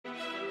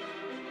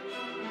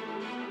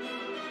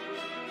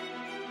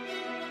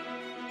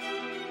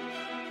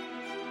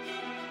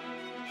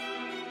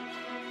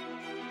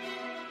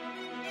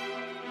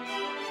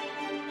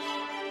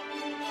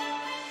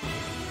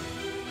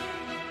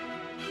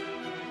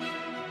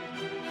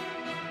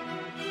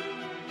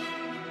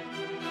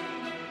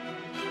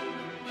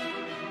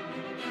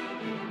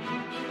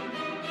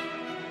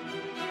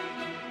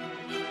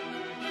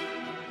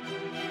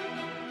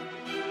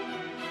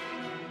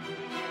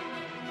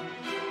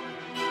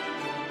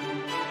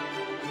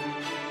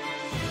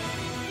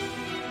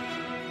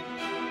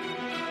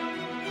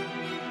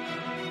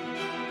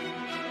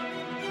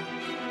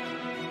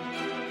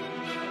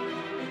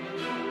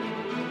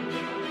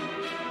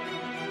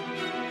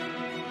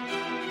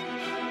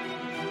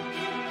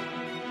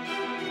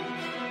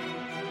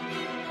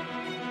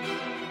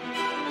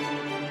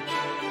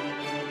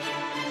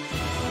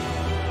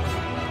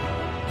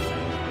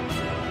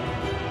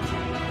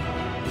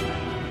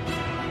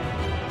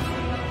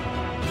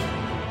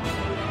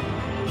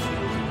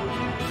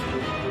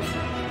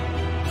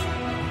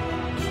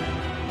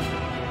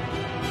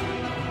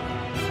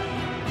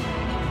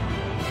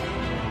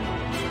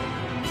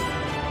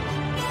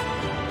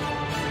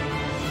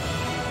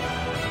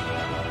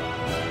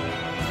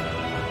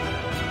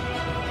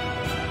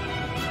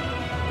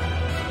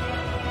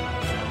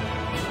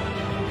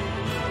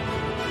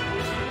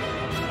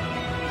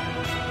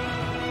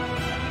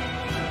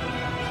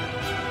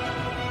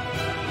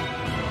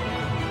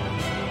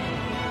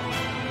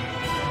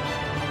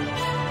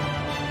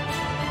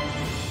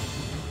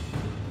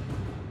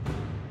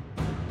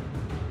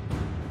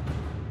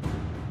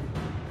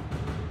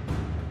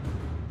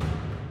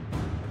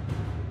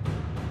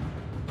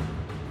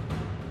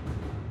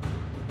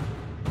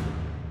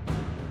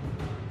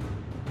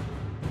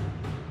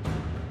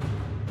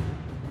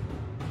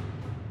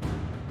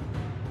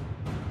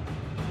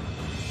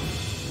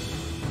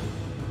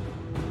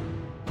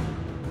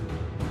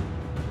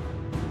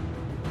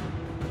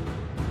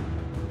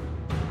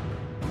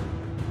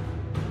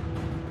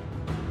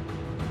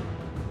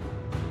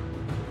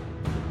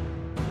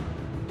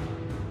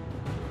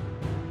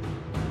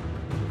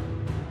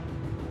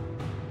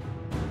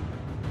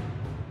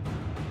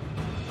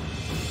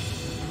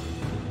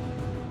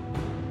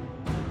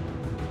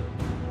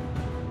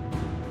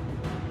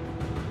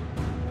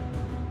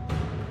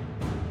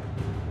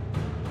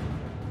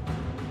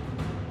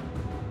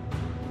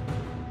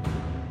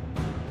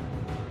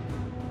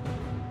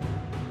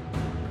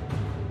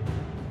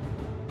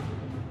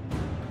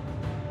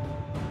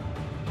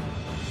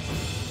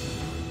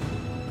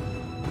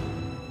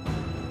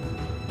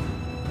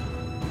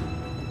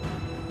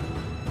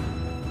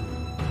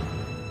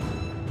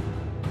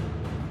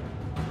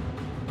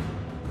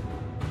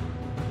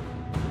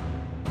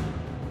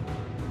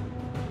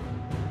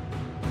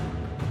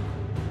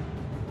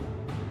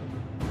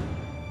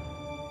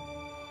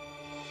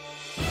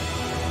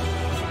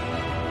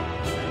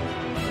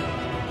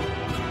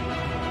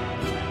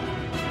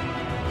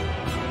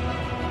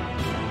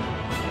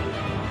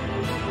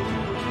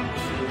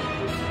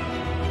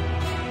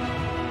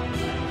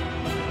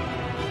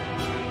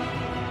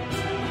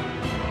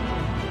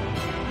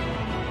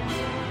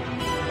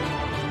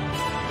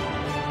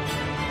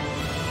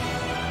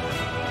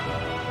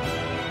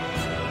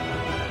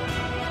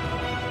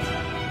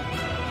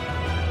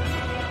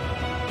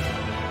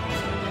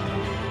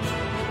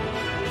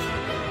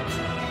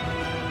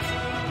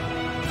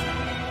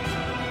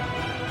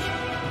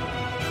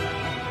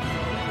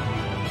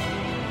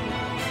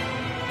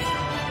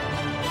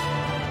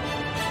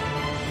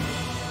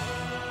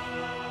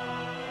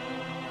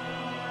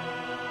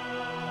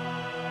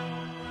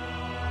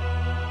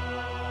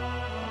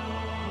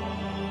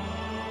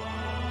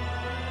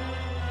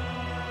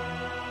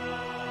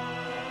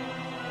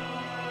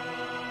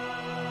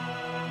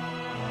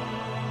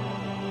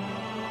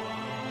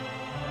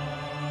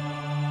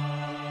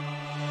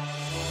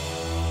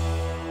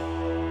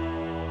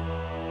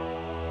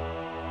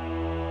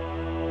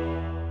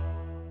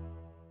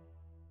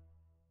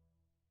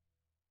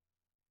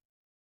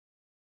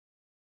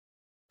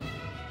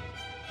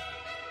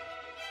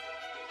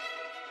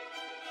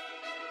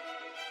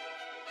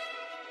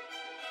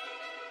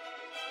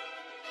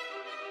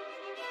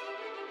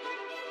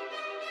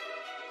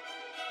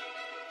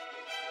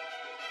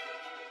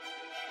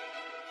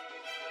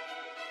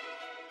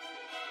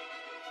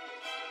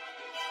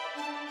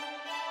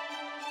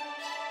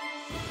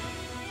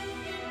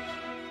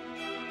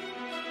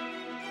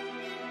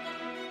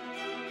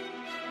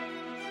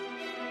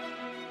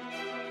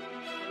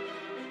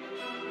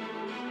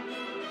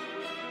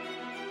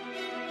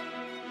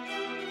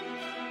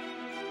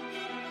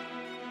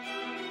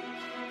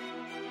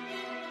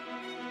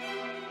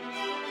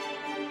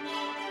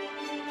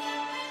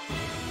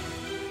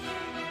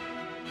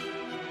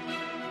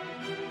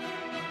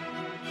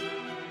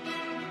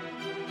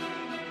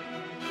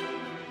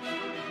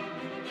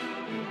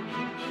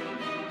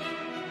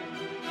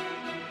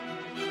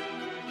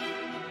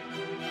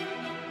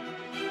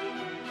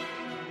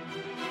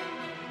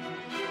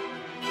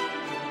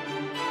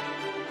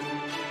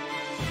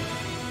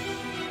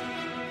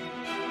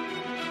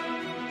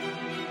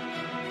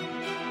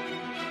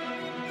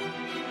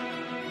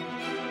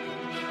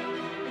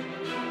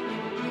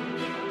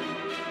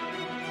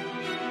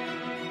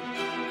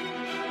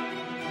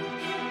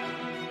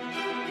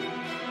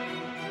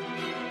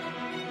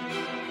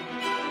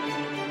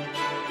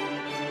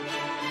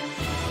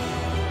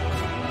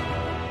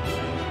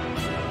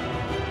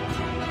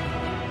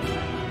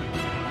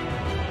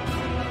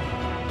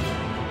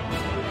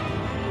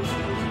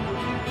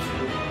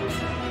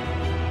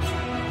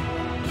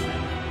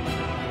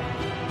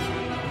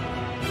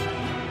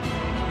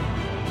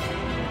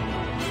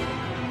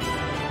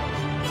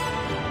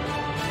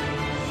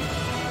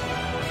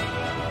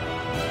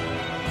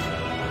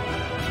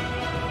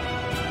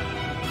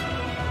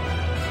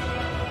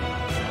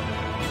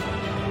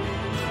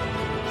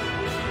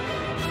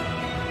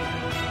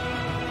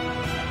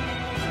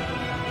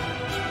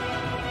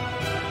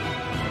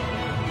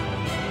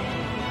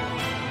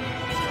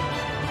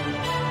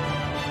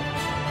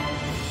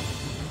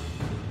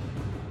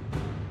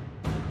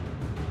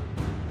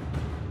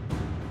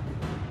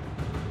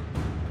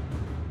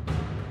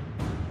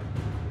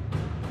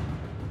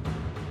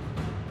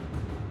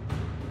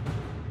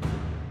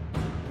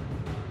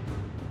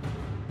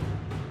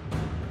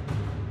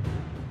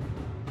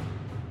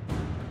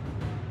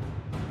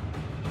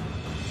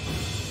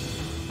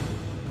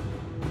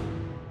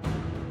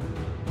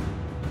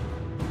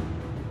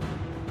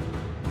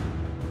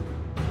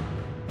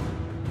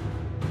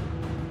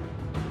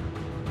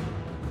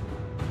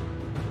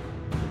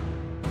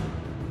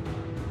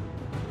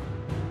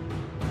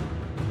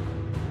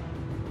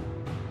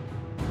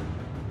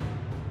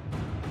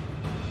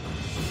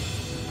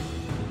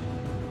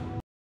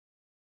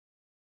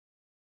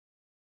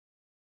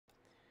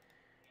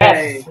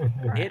Yes.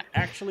 It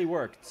actually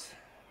worked.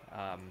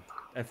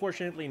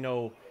 Unfortunately,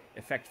 no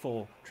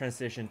effectful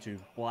transition to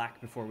black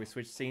before we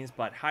switched scenes,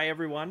 but hi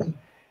everyone.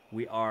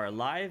 We are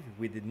live.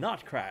 We did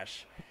not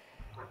crash,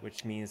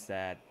 which means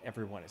that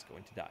everyone is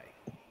going to die.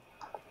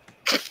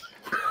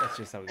 That's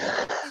just how it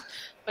goes.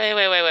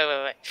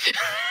 Wait.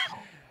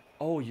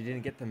 Oh, you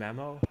didn't get the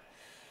memo?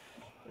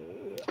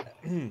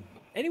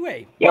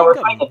 Anyway, yeah,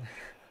 welcome.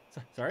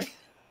 Sorry?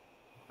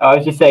 I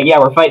was just saying, yeah,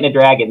 we're fighting a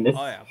dragon.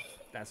 Oh yeah,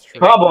 that's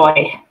true. Oh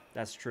boy.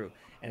 That's true.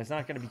 And it's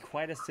not going to be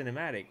quite as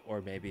cinematic, or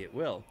maybe it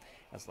will,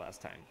 as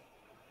last time.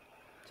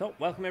 So,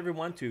 welcome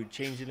everyone to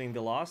Changeling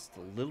the Lost,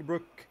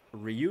 Littlebrook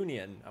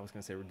Reunion. I was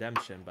going to say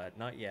Redemption, but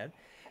not yet.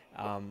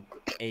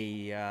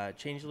 A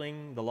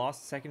Changeling the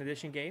Lost 2nd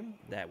edition game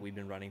that we've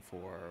been running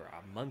for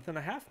a month and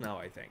a half now,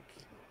 I think.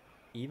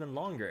 Even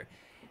longer.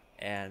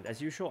 And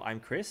as usual,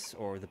 I'm Chris,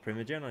 or the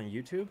Primogen on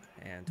YouTube,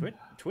 and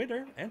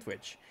Twitter, and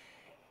Twitch.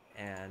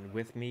 And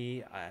with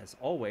me, as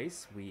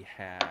always, we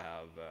have...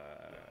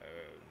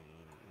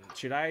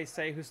 should I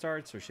say who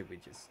starts, or should we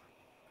just...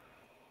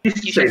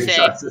 You should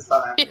say. This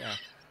time. Yeah.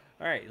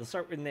 All right, let's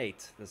start with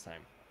Nate this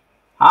time.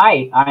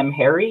 Hi, I'm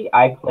Harry.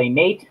 I play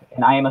Nate,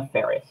 and I am a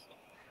Ferris.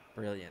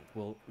 Brilliant.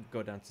 We'll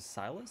go down to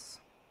Silas.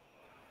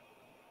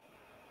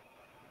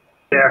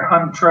 There,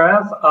 I'm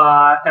Trev,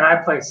 and I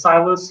play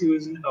Silas, who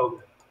is an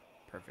ogre.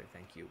 Perfect,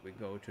 thank you. We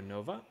go to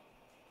Nova.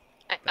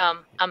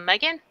 I'm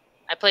Megan.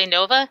 I play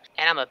Nova,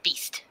 and I'm a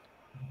beast.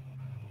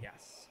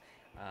 Yes.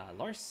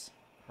 Lars.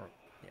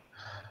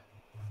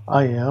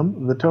 I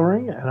am the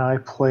Touring, and I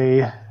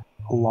play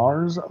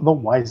Lars the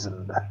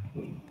Wizened.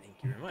 Thank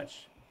you very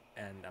much.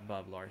 And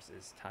above Lars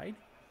is Tide.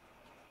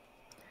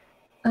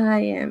 I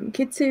am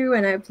Kitsu,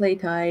 and I play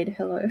Tide.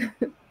 Hello.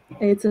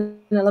 It's an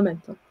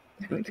elemental.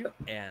 There we go.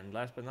 And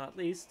last but not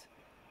least,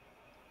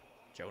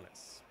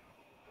 Jonas.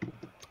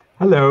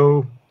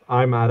 Hello,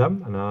 I'm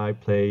Adam, and I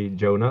play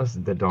Jonas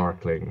the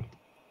Darkling.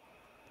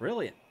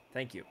 Brilliant.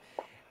 Thank you.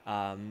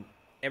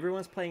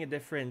 Everyone's playing a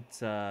different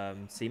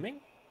seeming?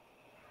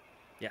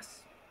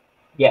 Yes.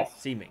 Yes.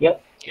 Seeming.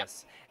 Yep.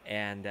 Yes.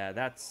 And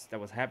that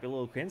was a happy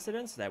little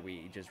coincidence that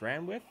we just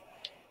ran with.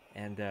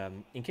 And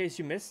in case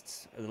you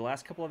missed the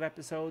last couple of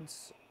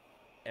episodes,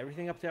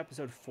 everything up to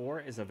episode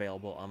 4 is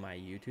available on my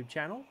YouTube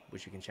channel,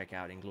 which you can check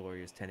out in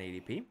glorious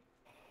 1080p.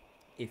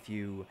 If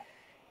you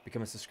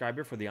become a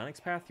subscriber for the Onyx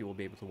Path, you will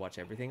be able to watch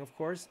everything, of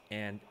course.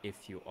 And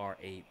if you are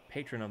a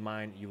patron of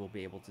mine, you will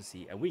be able to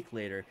see a week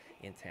later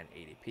in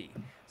 1080p.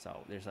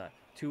 So there's a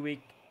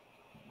 2-week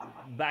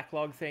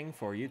backlog thing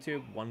for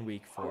YouTube, 1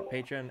 week for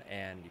Patreon,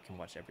 and you can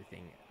watch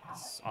everything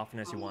as often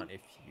as you want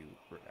if you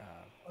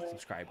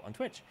subscribe on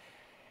Twitch.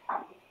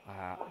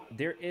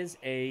 There is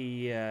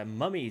a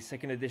Mummy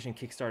 2nd edition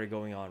Kickstarter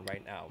going on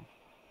right now,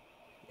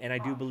 and I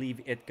do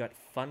believe it got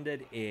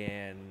funded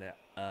in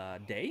a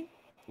day,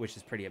 which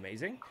is pretty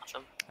amazing.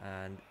 Awesome.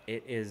 And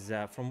it is,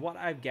 from what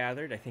I've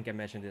gathered, I think I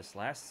mentioned this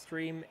last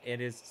stream,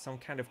 it is some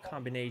kind of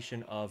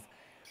combination of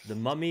the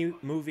Mummy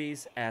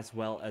movies as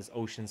well as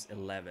Ocean's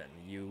 11.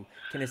 You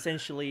can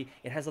essentially,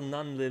 it has a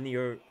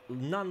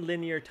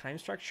non-linear time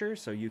structure,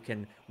 so you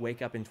can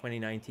wake up in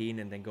 2019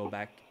 and then go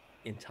back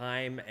in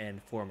time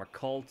and form a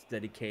cult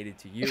dedicated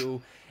to you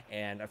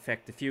and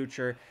affect the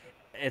future.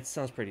 It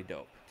sounds pretty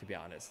dope, to be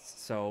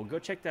honest. So go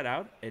check that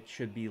out. It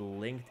should be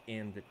linked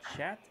in the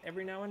chat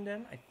every now and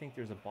then. I think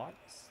there's a bot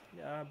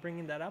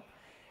bringing that up.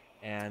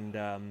 And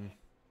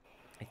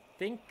I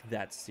think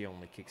that's the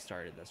only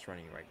Kickstarter that's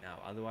running right now.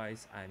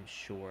 Otherwise, I'm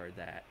sure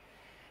that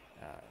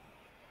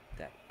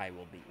that I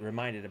will be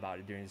reminded about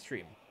it during the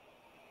stream.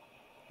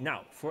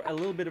 Now, for a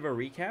little bit of a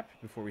recap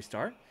before we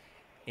start.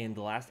 In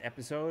the last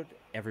episode,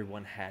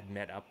 everyone had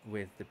met up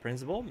with the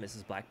principal,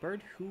 Mrs.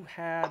 Blackbird, who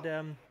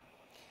had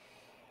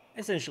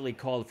essentially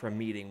called for a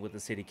meeting with the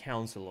City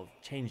Council of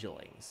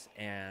Changelings.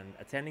 And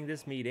attending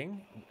this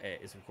meeting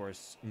is, of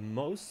course,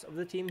 most of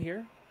the team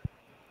here.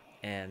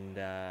 And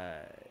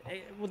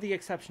with the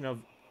exception of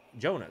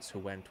Jonas, who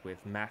went with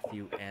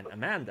Matthew and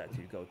Amanda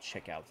to go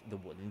check out the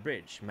wooden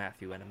bridge.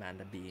 Matthew and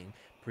Amanda being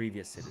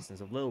previous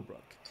citizens of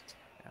Littlebrook.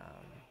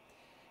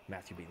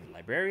 Matthew being the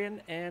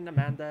librarian, and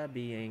Amanda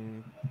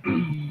being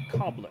a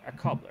cobbler,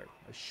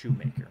 a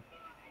shoemaker.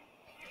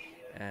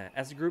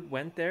 As the group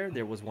went there,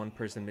 there was one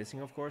person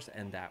missing, of course,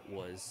 and that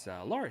was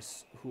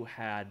Lars, who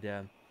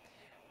had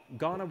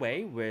gone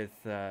away with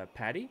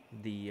Patty,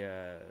 the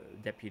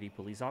deputy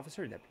police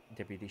officer,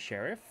 deputy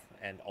sheriff,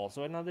 and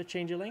also another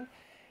changeling,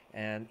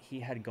 and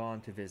he had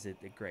gone to visit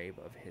the grave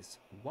of his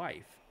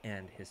wife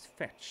and his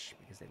fetch,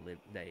 because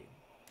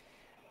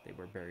they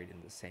were buried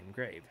in the same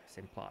grave,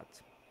 same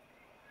plot.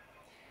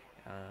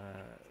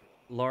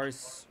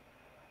 Lars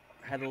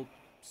had a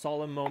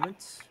solemn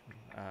moment,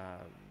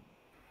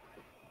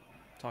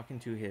 talking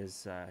to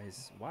his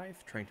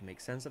wife, trying to make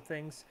sense of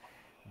things,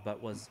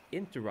 but was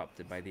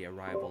interrupted by the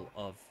arrival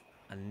of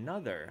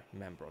another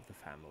member of the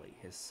family,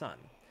 his son.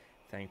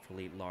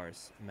 Thankfully,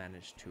 Lars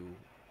managed to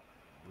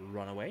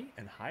run away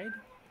and hide,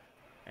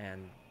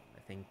 and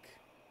I think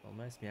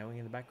Wilma is meowing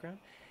in the background.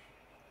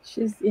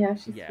 She's here.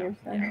 Yeah,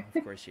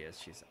 of course she is.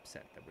 She's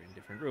upset that we're in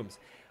different rooms.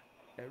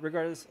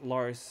 Regardless,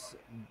 Lars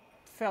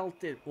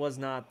felt it was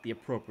not the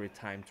appropriate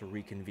time to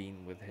reconvene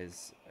with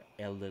his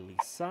elderly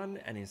son,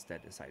 and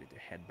instead decided to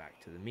head back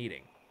to the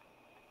meeting.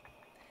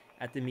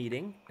 At the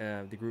meeting,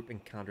 the group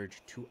encountered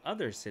 2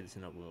 other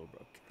citizens of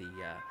Littlebrook. The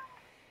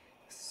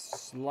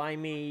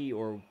slimy,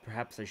 or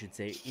perhaps I should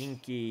say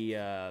inky,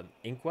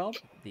 Inkwell,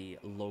 the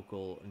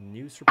local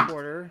news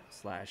reporter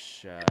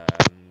slash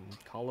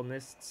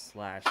columnist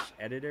slash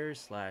editor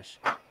slash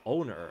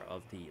owner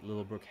of the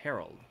Littlebrook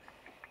Herald,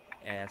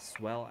 as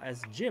well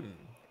as Jim,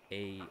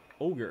 a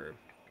ogre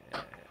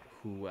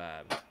who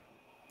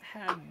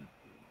had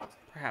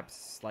perhaps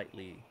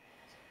slightly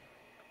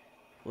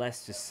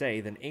less to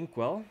say than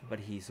Inkwell, but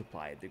he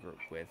supplied the group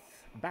with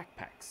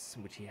backpacks,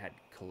 which he had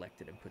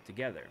collected and put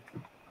together.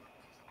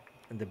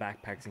 And the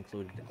backpacks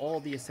included all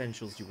the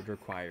essentials you would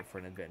require for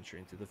an adventure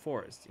into the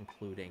forest,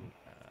 including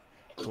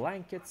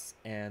blankets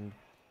and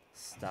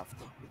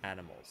stuffed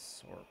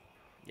animals, or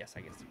yes,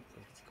 I guess that's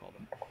what you call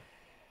them.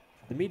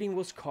 The meeting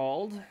was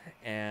called,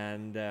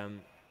 and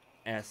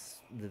as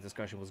the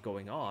discussion was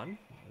going on,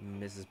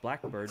 Mrs.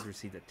 Blackbird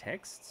received a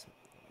text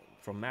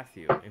from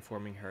Matthew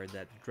informing her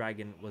that the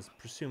dragon was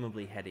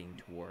presumably heading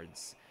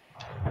towards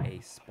a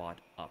spot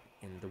up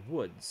in the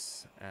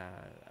woods,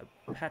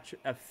 a patch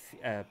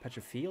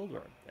of field,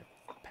 or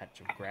a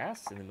patch of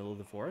grass in the middle of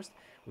the forest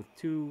with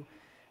 2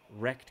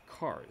 wrecked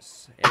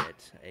cars in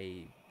it,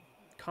 a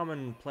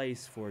common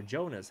place for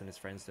Jonas and his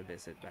friends to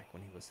visit back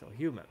when he was still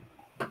human.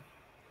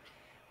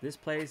 This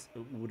place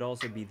would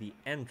also be the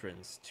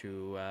entrance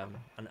to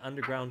an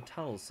underground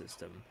tunnel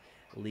system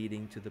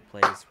leading to the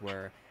place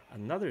where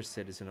another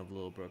citizen of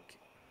Littlebrook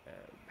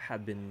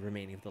had been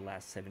remaining for the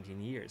last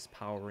 17 years,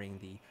 powering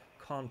the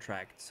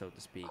contract, so to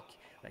speak,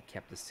 that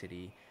kept the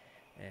city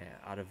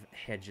out of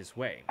Hedge's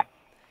way.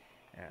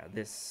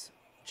 This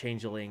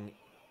changeling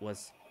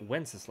was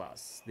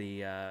Wenceslas,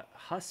 the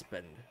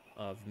husband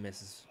of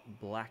Mrs.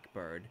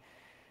 Blackbird,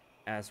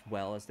 as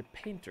well as the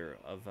painter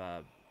of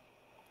a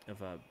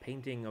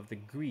painting of the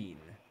green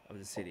of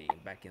the city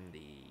back in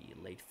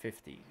the late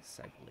 50s,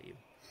 I believe.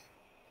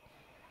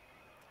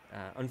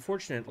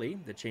 Unfortunately,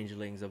 the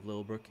changelings of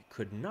Littlebrook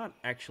could not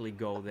actually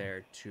go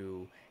there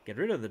to get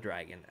rid of the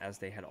dragon, as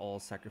they had all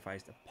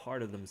sacrificed a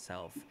part of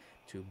themselves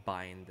to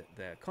bind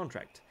the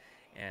contract,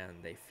 and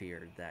they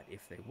feared that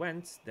if they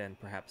went, then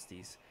perhaps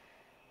these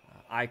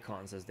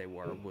icons, as they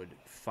were, would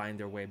find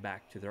their way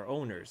back to their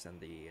owners, and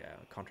the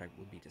contract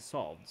would be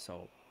dissolved.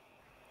 So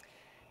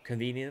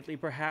Conveniently,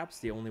 perhaps,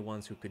 the only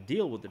ones who could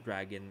deal with the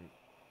dragon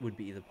would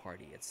be the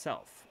party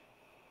itself.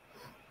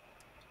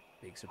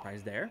 Big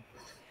surprise there.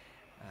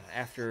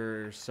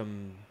 After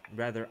some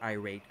rather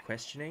irate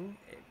questioning,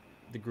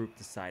 the group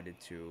decided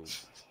to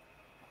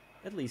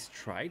at least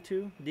try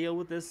to deal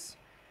with this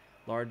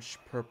large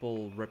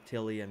purple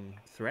reptilian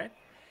threat,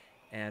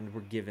 and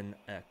were given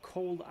a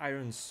cold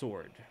iron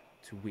sword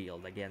to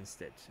wield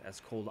against it,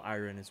 as cold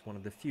iron is one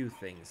of the few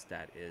things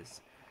that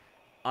is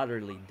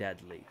utterly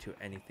deadly to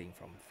anything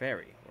from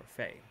fairy or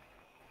fae.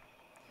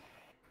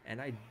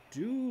 And I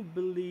do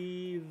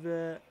believe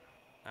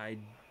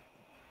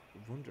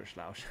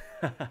Wunderschlausch.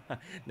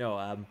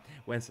 No,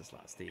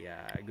 Wenceslas, the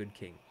good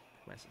king,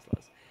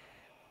 Wenceslas.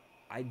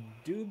 I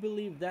do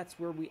believe that's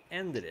where we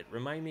ended it.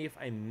 Remind me if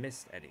I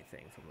missed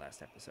anything from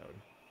last episode.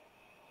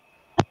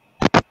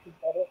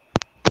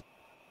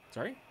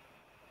 Sorry?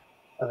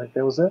 I think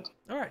that was it.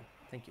 All right,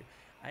 thank you.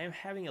 I am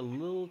having a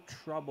little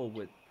trouble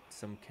with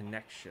some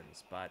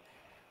connections, but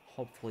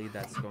hopefully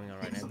that's going all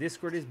right. Now,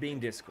 Discord is being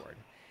Discord.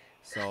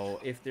 So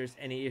if there's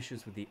any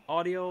issues with the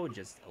audio,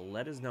 just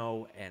let us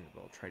know and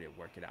we'll try to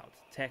work it out.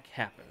 Tech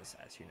happens,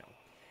 as you know.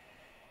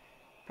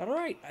 But all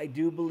right, I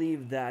do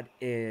believe that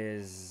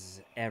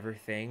is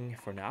everything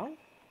for now.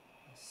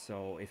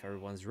 So if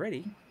everyone's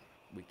ready,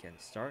 we can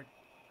start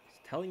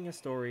telling a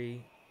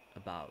story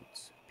about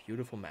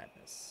Beautiful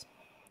Madness.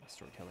 A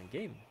storytelling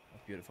game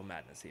of Beautiful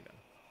Madness, even.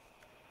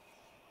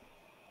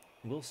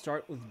 We'll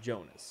start with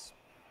Jonas.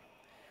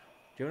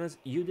 Jonas,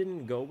 you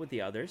didn't go with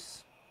the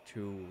others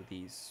to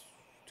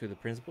the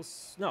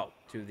principal's, no,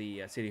 to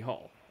the city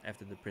hall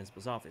after the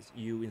principal's office.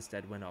 You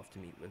instead went off to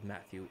meet with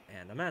Matthew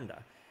and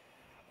Amanda,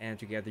 and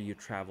together you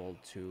traveled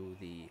to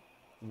the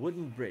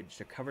wooden bridge,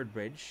 the covered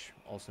bridge,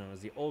 also known as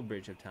the old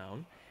bridge of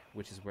town,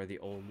 which is where the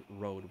old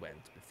road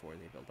went before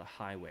they built a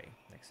highway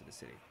next to the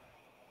city.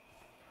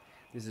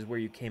 This is where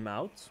you came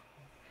out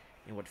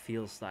in what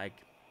feels like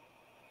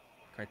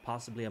quite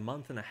possibly a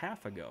month and a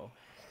half ago,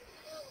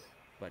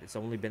 but it's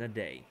only been a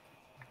day.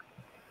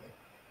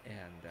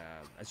 And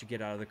as you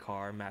get out of the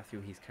car,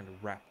 Matthew, he's kind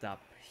of wrapped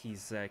up.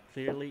 He's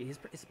clearly, he's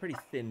a pretty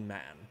thin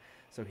man.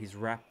 So he's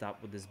wrapped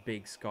up with this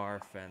big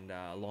scarf and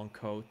a long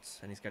coat,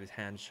 and he's got his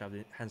hands shoved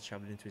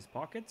into his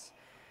pockets.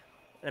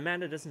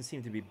 Amanda doesn't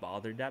seem to be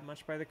bothered that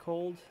much by the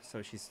cold,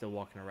 so she's still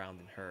walking around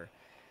in her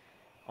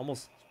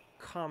almost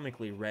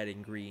comically red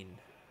and green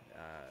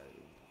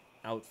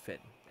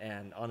outfit.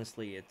 And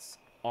honestly, it's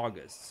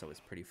August, so it's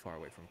pretty far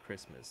away from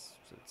Christmas,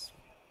 so it's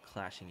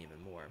clashing even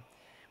more.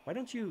 Why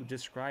don't you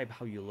describe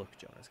how you look,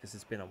 Jonas? Because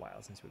it's been a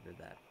while since we did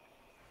that.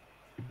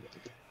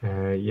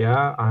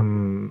 Yeah,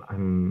 I'm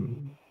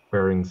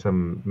wearing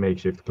some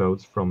makeshift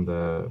clothes from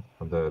the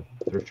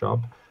thrift shop,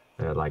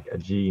 like a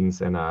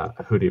jeans and a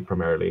hoodie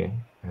primarily.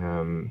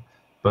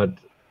 But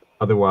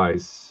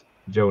otherwise,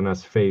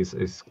 Jonas' face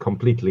is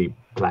completely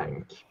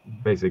blank.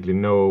 Basically,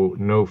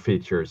 no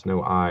features,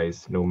 no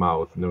eyes, no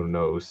mouth, no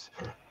nose,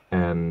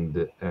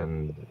 and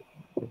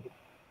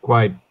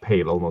quite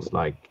pale, almost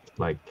like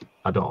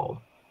a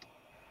doll.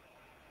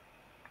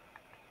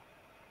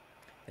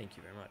 Thank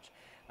you very much.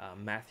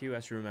 Matthew,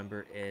 as you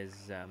remember,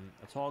 is a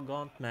tall,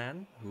 gaunt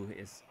man who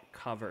is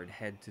covered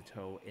head to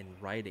toe in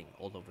writing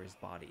all over his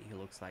body. He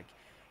looks like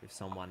if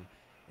someone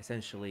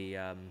essentially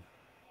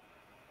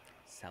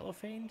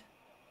cellophaned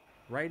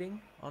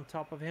writing on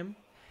top of him.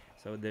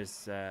 So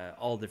there's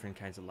all different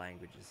kinds of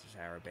languages. There's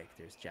Arabic,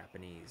 there's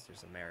Japanese,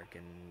 there's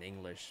American,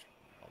 English,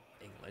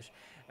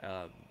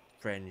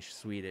 French,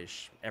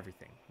 Swedish,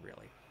 everything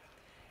really.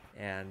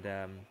 And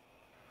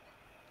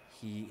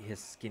his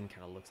skin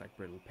kind of looks like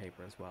brittle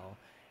paper as well.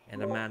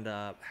 And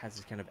Amanda has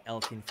this kind of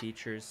elfin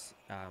features,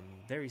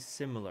 very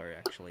similar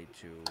actually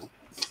to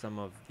some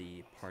of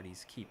the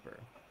party's keeper.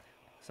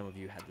 Some of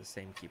you had the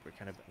same keeper,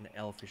 kind of an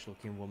elfish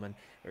looking woman,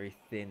 very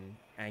thin,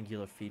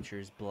 angular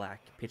features,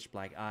 pitch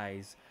black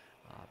eyes,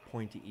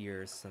 pointy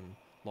ears, and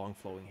long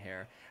flowing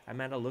hair.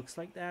 Amanda looks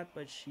like that,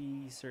 but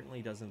she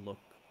certainly doesn't look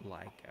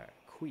like a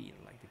queen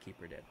like the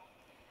keeper did.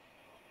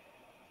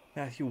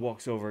 Matthew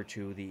walks over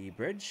to the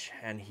bridge,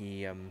 and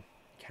he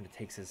kind of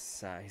takes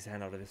his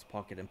hand out of his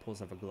pocket and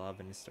pulls off a glove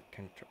and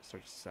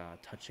starts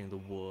touching the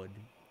wood,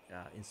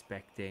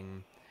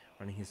 inspecting,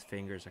 running his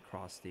fingers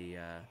across the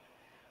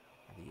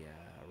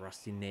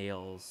rusty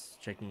nails,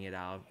 checking it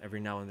out. Every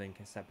now and then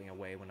stepping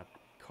away when a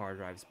car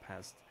drives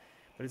past.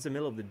 But it's the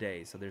middle of the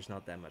day, so there's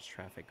not that much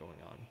traffic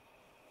going on.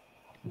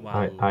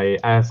 I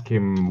ask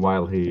him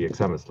while he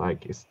examines,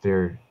 like, is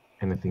there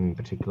anything in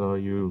particular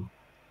you're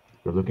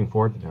looking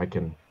for that I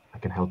can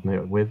help me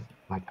with?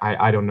 Like,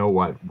 I don't know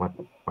what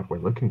we're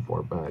looking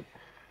for, but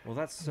well,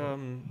 that's I've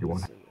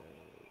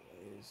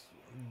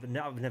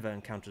never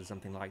encountered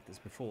something like this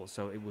before,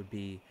 so it would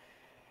be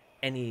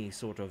any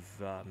sort of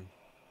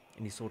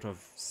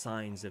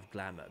signs of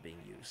glamour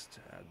being used.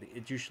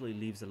 It usually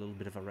leaves a little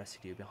bit of a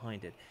residue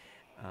behind it,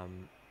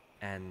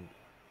 and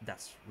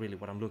that's really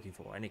what I'm looking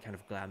for. Any kind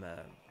of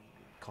glamour,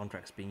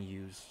 contracts being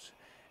used,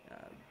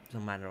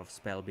 some manner of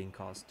spell being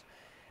cast.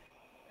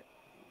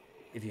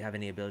 If you have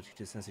any ability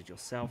to sense it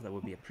yourself, that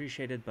would be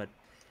appreciated, but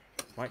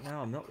Right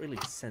now, I'm not really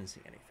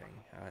sensing anything.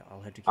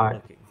 I'll have to keep I-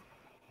 looking.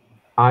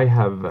 I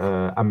have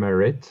a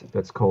merit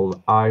that's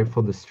called Eye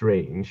for the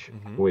Strange,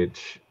 Mhm.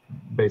 which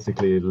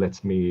basically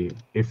lets me,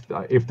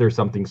 if there's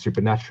something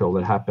supernatural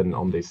that happened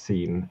on this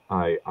scene,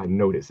 I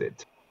notice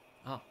it.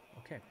 Ah,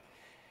 okay.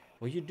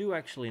 Well, you do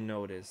actually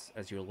notice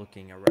as you're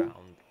looking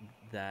around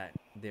that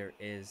there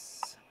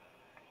is.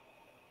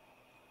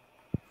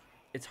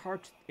 It's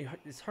hard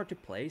to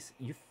place.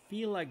 You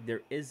feel like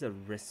there is a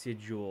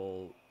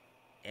residual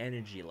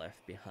energy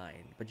left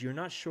behind, but you're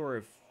not sure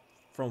if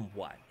from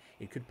what.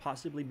 It could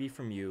possibly be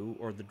from you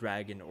or the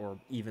dragon or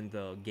even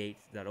the gate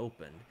that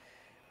opened,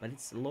 but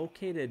it's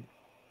located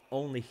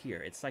only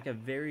here. It's like a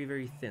very,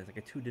 very thin, it's like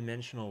a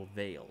two-dimensional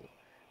veil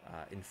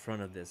in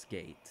front of this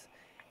gate,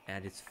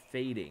 and it's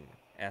fading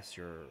as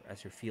you're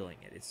feeling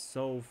it. It's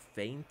so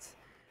faint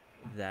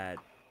that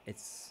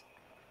it's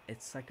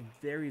like a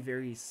very,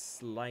 very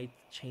slight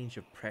change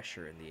of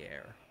pressure in the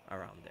air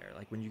around there.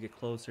 Like when you get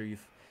closer, you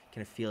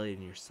kind of feel it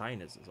in your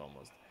sinuses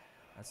almost.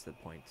 That's the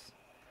point.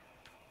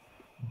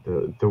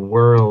 The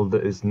world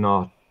is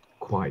not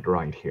quite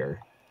right here.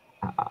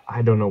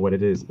 I don't know what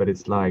it is, but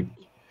it's like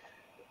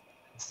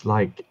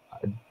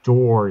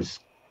doors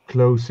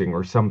closing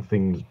or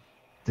something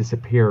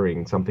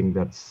disappearing, something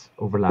that's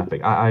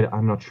overlapping.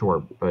 I'm not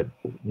sure, but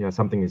yeah,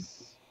 something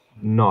is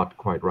not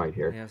quite right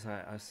here. Yes,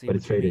 I see But what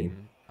it's you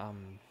fading.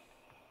 mean.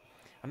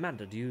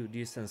 Amanda, do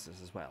you sense this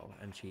as well?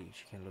 And she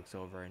kind of looks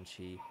over and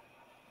she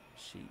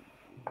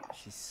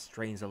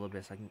strains a little bit.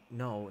 It's like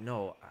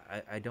no,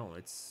 I don't.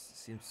 It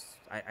seems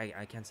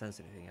I can't sense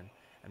anything.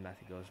 And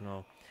Matthew goes,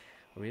 no,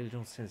 I really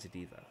don't sense it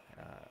either.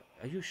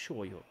 Are you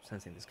sure you're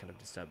sensing this kind of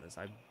disturbance?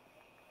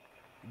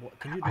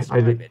 Can you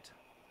describe it?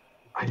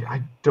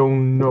 I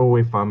don't know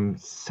if I'm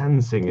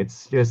sensing.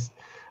 It's just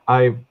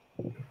I've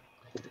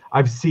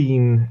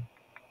seen.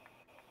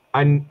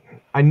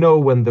 I know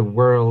when the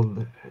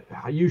world.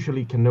 I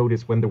usually can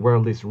notice when the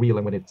world is real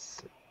and when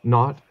it's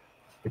not,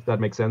 if that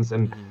makes sense.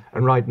 And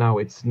right now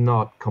it's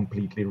not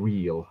completely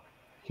real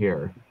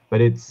here,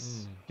 but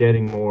it's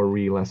getting more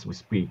real as we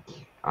speak.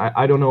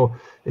 I don't know.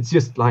 It's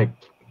just like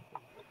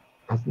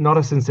not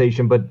a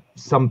sensation, but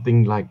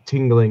something like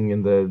tingling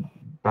in the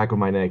back of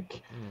my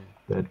neck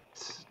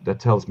that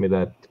tells me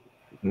that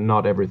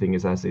not everything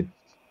is as it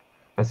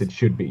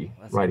should be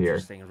That's right here.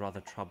 interesting and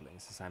rather troubling,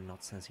 since I'm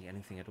not sensing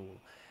anything at all.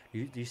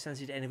 Do you sense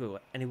it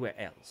anywhere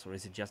else, or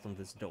is it just on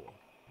this door,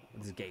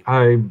 this gate?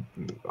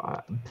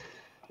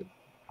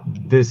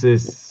 This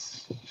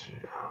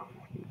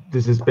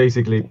is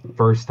basically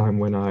first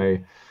time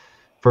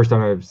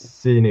I've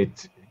seen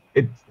it.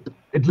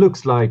 It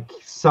looks like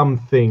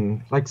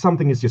something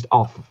is just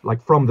off,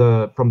 like from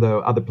the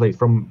other place,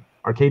 from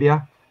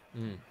Arcadia.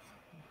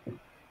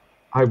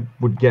 I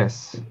would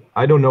guess.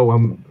 I don't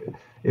know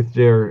if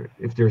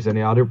there's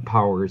any other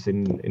powers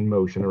in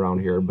motion around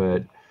here,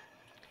 but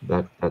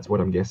that's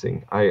what I'm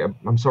guessing.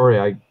 I'm sorry,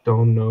 I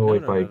don't know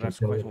if I can That's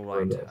tell quite you all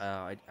more on right. this.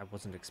 I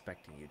wasn't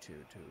expecting you to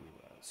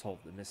solve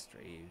the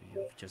mystery.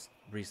 You've just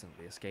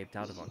recently escaped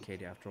out of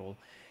Arcadia, after all.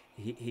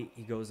 He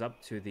goes up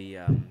to the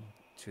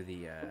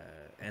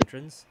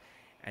entrance,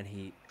 and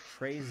he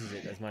praises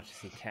it as much as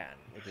he can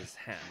with his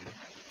hand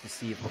to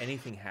see if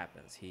anything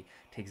happens. He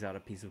takes out a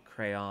piece of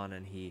crayon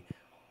and he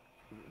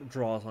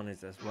draws on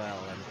it as well,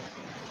 and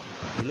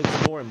he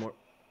looks more and more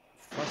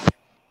frustrated.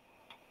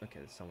 Okay,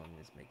 someone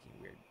is making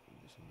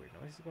some weird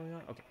noises going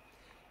on. Okay.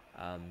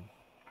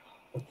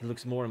 He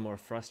looks more and more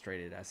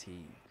frustrated as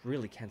he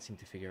really can't seem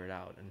to figure it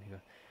out. And he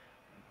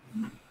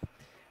goes,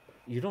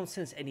 you don't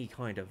sense any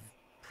kind of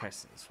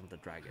presence from the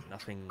dragon?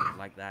 Nothing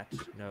like that?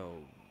 No.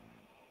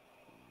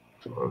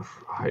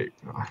 I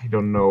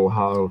don't know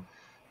how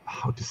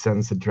to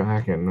sense a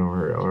dragon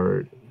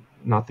or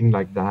nothing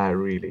like that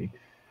really.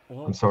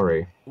 Well, I'm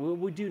sorry.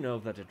 we do know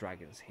that the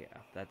dragon's here.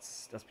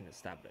 That's been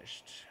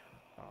established.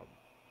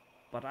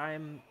 But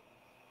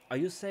are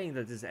you saying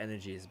that this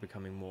energy is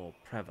becoming more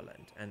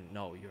prevalent? And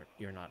no,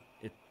 you're not.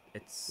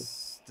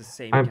 It's the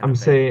same. I'm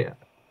saying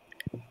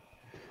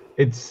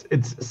it's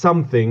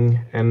something,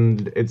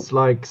 and it's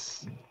like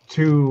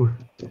two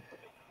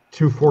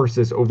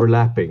forces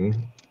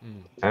overlapping,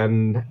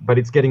 but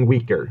it's getting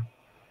weaker.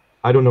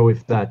 I don't know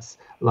if that's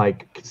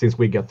like since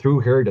we got through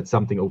here that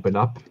something opened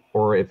up,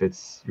 or if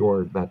it's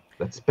that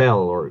spell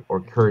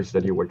or curse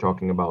that you were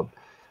talking about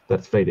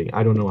that's fading.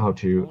 I don't know how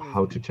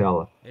to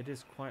tell. It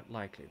is quite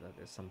likely that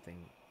there's something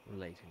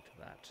relating to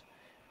that,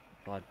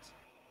 but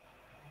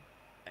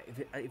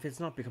if it's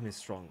not becoming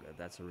stronger,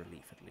 that's a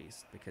relief at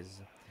least,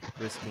 because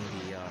risking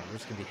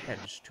the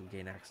hedge to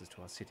gain access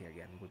to our city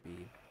again would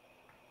be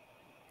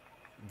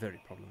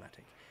very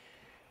problematic.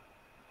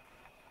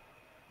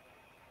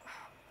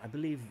 I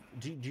believe.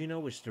 Do you know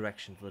which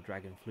direction the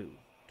dragon flew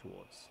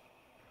towards?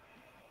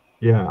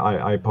 Yeah,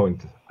 I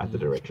point at the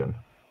direction.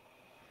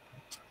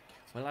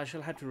 Well, I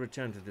shall have to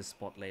return to this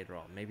spot later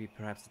on. Maybe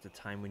perhaps at the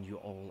time when you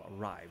all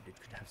arrived, it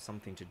could have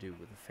something to do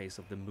with the face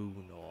of the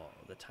moon or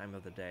the time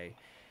of the day.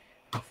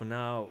 But for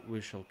now, we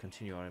shall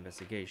continue our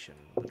investigation.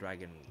 The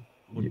dragon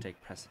would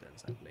take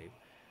precedence, I believe.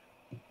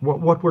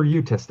 What were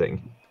you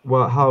testing?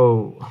 Well,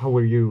 how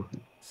were you?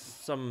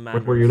 Some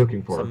What were you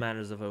looking for? Some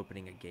manners of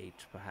opening a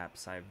gate,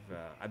 perhaps.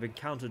 I've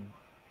encountered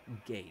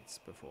gates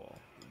before,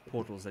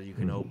 portals that you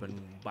can open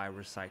by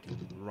reciting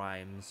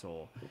rhymes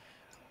or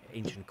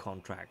ancient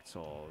contracts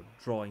or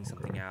drawing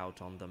something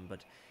out on them,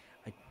 but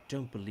I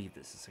don't believe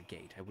this is a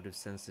gate. I would have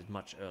sensed it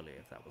much earlier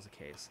if that was the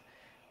case.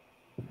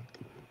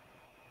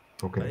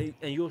 Okay.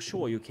 And you're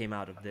sure you came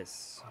out of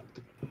this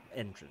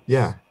entrance?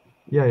 Yeah.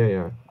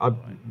 Right.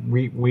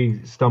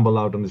 We stumble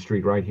out on the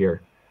street right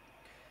here.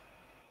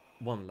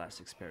 One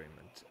last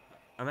experiment.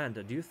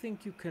 Amanda, do you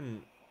think you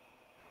can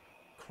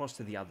cross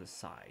to the other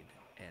side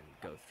and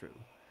go through?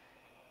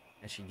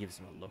 And she gives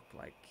him a look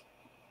like,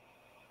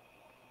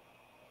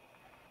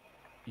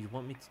 you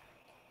want me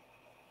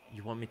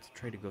to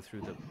try to go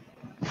through the...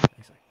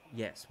 He's like,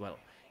 yes, well,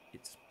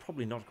 it's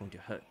probably not going to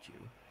hurt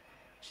you.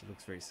 She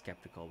looks very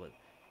skeptical,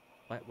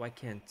 but why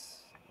can't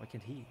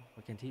he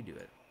do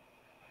it?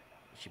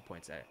 She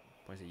points at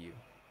you.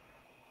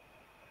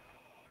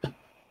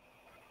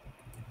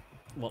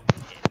 Well,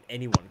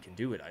 anyone can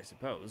do it, I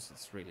suppose.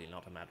 It's really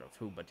not a matter of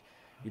who, but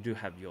you do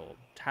have your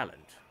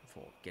talent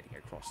for getting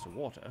across the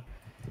water.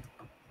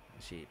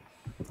 She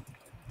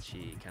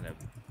kind of...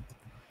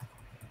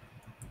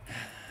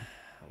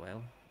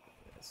 Well,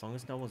 as long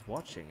as no one's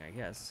watching, I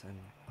guess.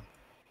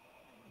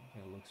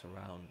 And looks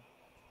around,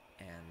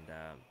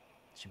 and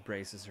she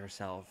braces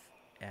herself,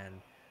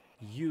 and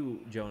you,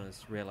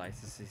 Jonas,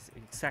 realize this is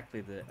exactly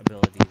the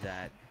ability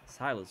that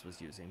Silas was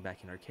using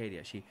back in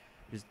Arcadia. She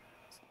just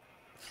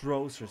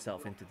throws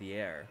herself into the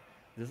air.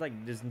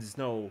 There's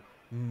no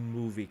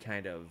movie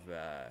kind of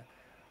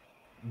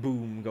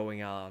boom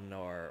going on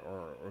or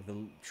the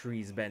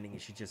trees bending.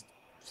 She just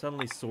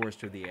suddenly soars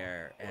through the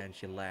air, and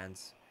she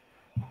lands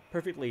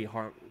perfectly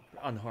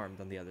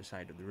unharmed on the other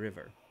side of the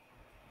river,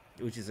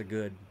 which is a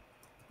good,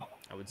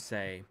 I would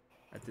say,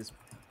 at this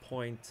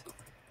point,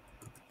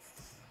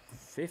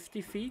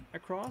 50 feet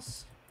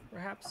across,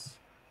 perhaps?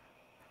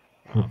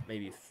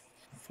 Maybe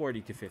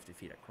 40 to 50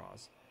 feet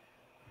across.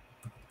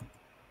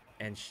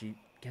 And she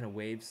kind of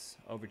waves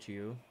over to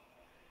you.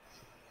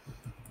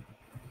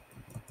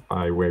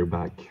 I wave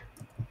back.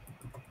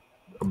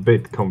 A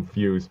bit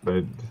confused,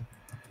 but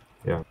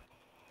yeah.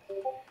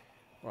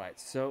 Right,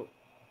 so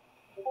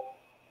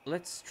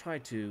let's try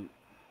to...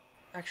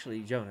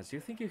 Actually, Jonas, do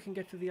you think you can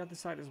get to the other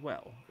side as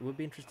well? It would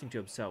be interesting to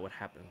observe what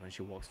happens when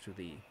she walks through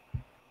the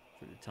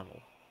tunnel.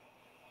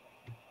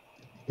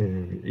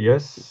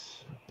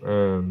 Yes.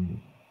 I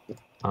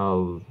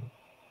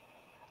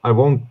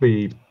won't.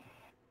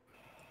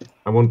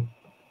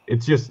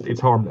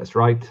 It's harmless,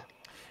 right?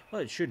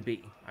 Well, it should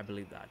be. I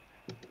believe that.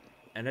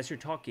 And as you're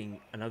talking,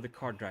 another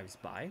car drives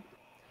by,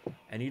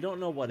 and you don't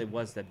know what it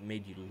was that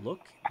made you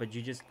look, but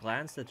you just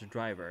glanced at the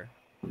driver,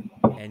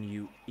 and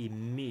you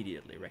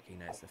immediately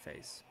recognize the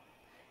face.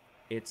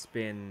 It's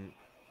been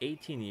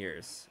 18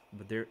 years,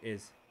 but there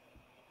is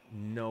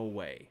no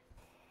way,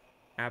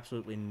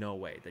 absolutely no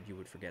way, that you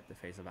would forget the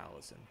face of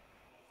Allison.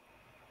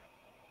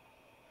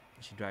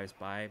 She drives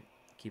by,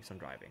 keeps on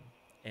driving,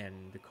 and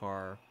the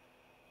car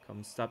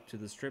comes up to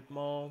the strip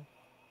mall,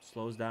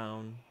 slows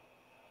down,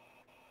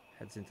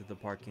 heads into the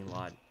parking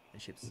lot,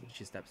 and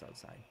she steps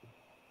outside.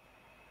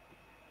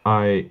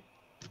 I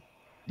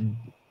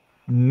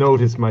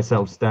notice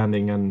myself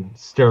standing and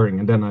staring,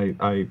 and then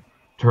I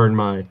turn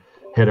my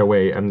head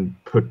away and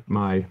put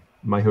my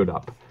hood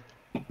up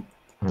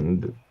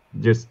and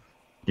just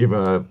give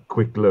a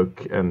quick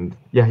look, and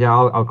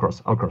I'll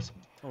cross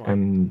Right.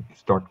 and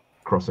start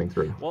crossing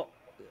through. Well,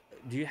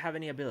 do you have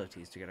any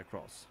abilities to get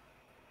across?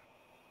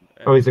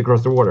 Oh, it's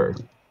across the water.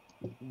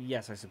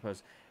 Yes, I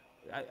suppose.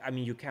 I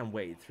mean, you can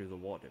wade through the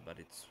water, but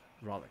it's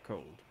rather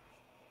cold.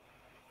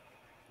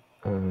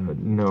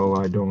 No,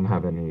 I don't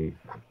have any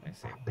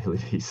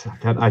abilities.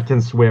 I can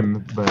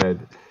swim, but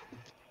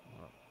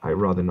I'd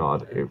rather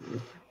not.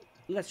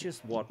 Let's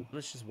just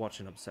watch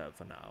and observe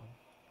for now.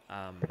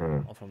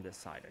 Or from this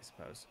side, I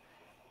suppose.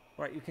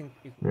 All right, you can.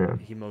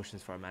 He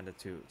motions for Amanda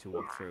to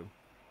walk through,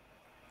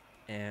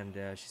 and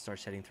she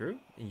starts heading through,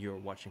 and you're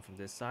watching from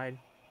this side.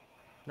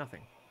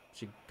 Nothing.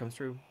 She comes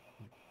through.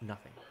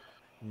 Nothing.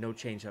 No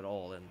change at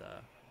all in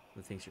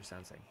the things you're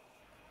sensing.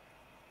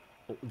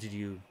 Oh, did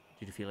you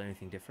feel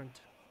anything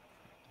different?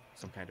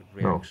 Some kind of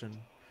reaction?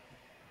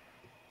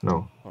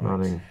 No,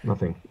 Right.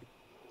 nothing.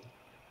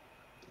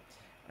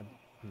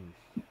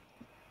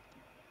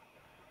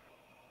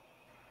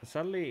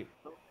 Suddenly,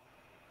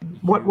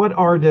 What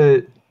are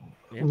the...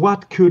 Yeah.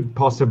 What could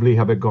possibly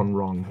have gone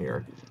wrong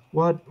here?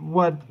 What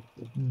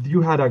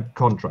you had a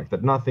contract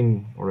that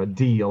nothing, or a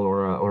deal,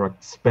 or a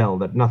spell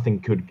that nothing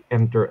could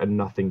enter and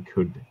nothing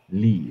could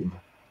leave.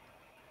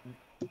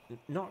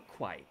 Not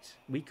quite.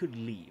 We could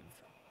leave.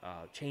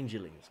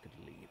 Changelings could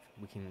leave.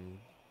 We can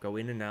go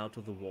in and out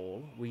of the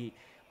wall. We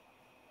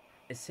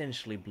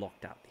essentially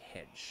blocked out the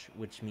hedge,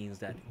 which means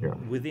that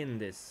within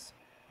this,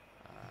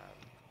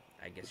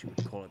 I guess you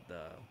would call it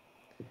the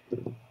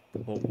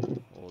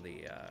bowl, or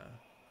the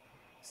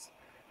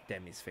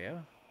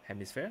hemisphere,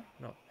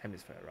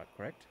 right?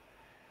 Correct?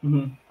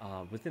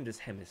 Within this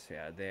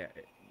hemisphere,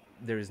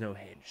 there is no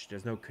hedge.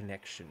 There's no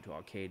connection to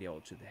Arcadia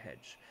or to the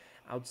hedge.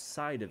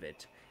 Outside of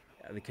it,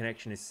 the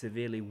connection is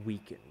severely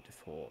weakened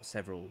for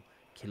several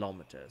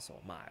kilometers or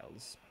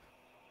miles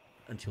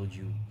until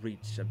you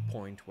reach a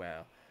point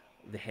where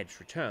the hedge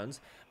returns.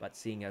 But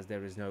seeing as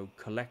there is no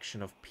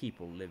collection of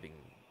people living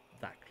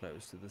that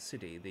close to the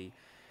city,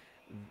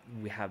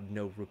 we have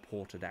no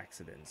reported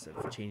accidents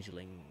of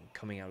Changeling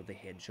coming out of the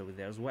hedge over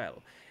there as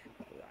well.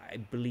 I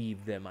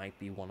believe there might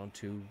be one or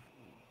two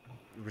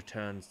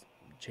returns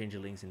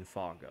Changelings in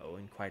Fargo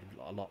and quite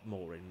a lot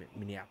more in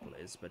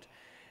Minneapolis, but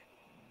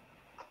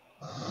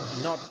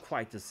not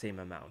quite the same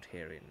amount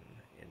here in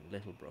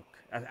Littlebrook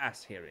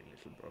as here in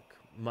Littlebrook.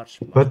 Much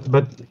but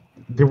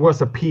there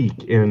was a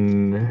peak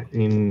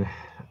in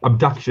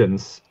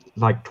abductions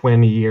like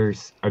 20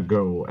 years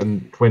ago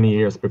and 20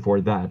 years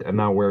before that, and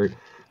now we're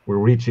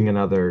reaching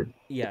another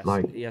yes,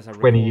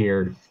 20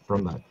 years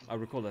from that. I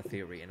recall that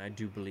theory, and I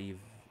do believe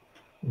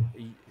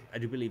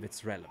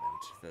it's relevant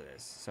to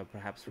this. So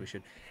perhaps we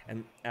should.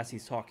 And as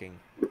he's talking,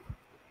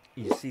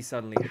 you see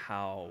suddenly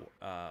how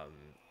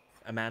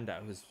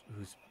Amanda, who's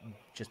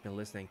just been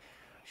listening,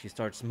 she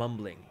starts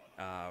mumbling.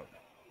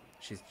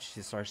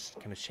 She starts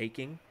kind of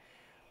shaking.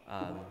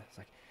 It's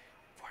like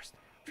forest,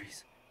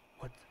 trees,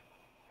 what,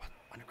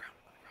 underground,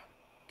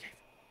 cave.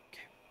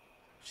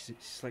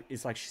 She's like,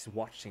 it's like she's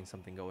watching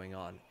something going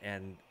on.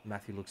 And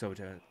Matthew looks over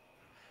to her. And,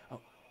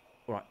 oh,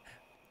 all right,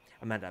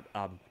 Amanda.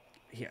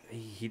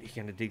 He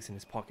kind of digs in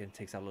his pocket and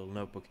takes out a little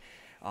notebook.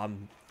 All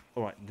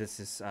right, this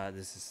is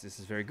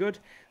very good.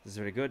 This is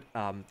very good.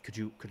 Could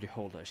you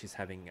hold her? She's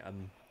having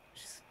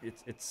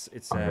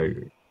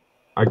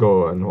I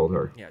go and hold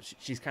her. Yeah,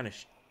 she's kind of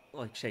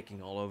like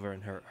shaking all over,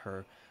 and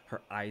her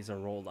eyes are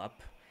rolled up.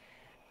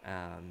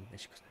 And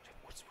she goes,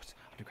 what's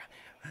underground?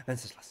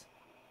 Wenceslas.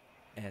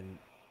 And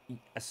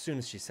as soon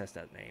as she says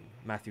that name,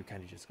 Matthew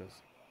kind of just goes,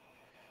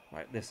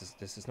 right, this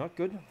is not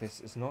good. This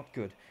is not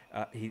good.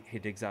 He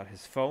digs out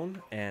his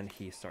phone and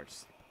he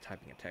starts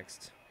typing a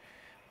text.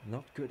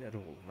 Not good at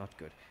all. Not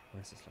good.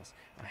 Wenceslas,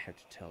 I have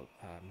to tell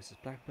Mrs.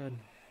 Blackbird.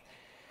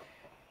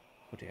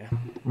 Oh dear.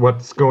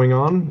 What's going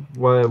on?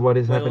 What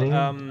is happening?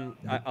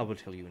 I will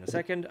tell you in a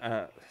second.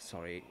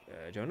 Sorry,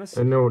 Jonas.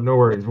 No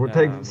worries.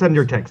 We'll send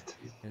your text.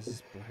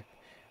 Mrs. Black.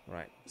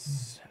 Right.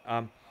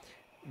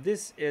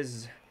 This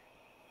is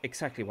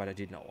exactly what I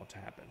did not want to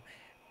happen.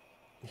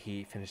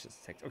 He finishes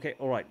the text. Okay,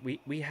 all right.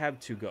 We have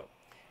to go.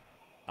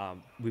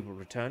 We will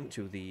return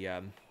to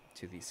the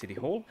city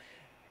hall.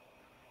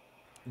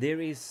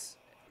 There is.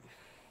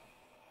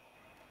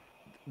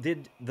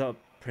 Did the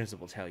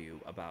principal tell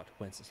you about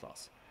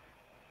Wenceslas?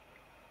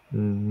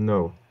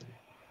 No.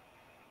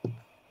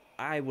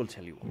 I will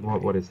tell you.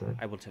 What is that?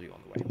 I will tell you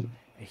on the way.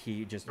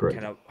 He just Great.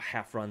 kind of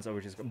half runs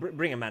over. Just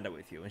bring Amanda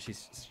with you, and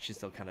she's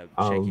still kind of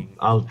shaking.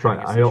 I'll try.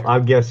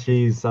 I'll guess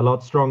she's a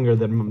lot stronger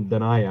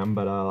than I am,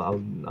 but I'll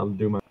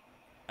do my.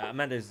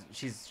 Amanda's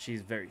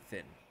she's very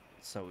thin,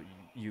 so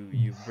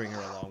you bring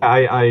her along.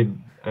 I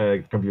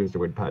confused her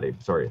with Patty.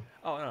 Sorry.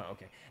 Oh no,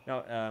 okay.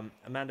 No,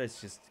 Amanda is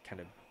just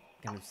kind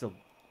of still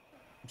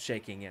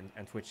shaking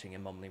and twitching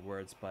and mumbling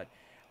words, but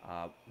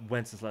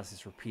Wenceslas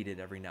is repeated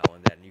every now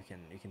and then. You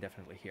can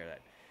definitely hear that.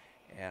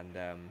 And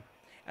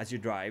as you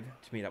drive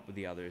to meet up with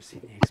the others, he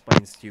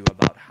explains to you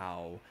about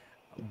how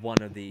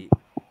one of the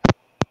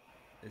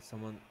is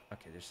someone.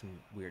 Okay, there's some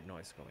weird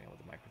noise going on with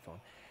the microphone.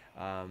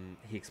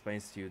 He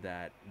explains to you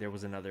that there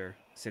was another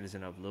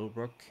citizen of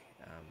Littlebrook,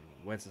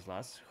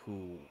 Wenceslas,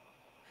 who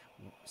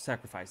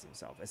sacrificed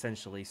himself,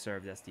 essentially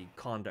served as the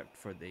conduit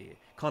for the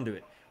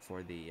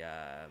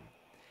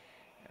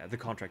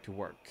contract to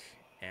work,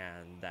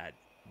 and that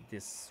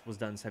this was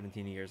done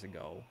 17 years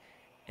ago,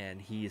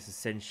 and he is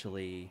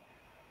essentially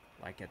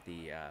like at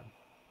the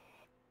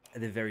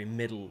very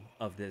middle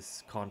of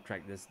this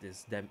contract, this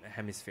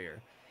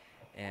hemisphere,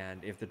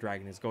 and if the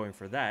dragon is going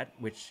for that,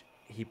 which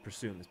he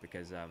presumes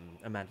because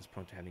Amanda's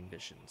prone to having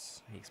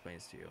visions, he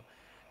explains to you,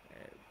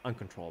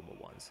 uncontrollable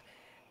ones.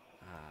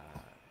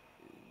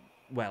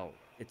 Well,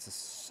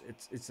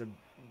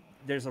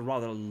 there's a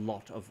rather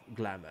lot of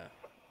glamour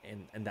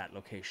in that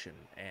location,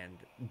 and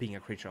being a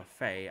creature of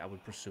Fae, I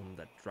would presume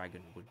that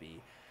dragon would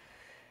be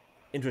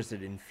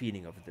interested in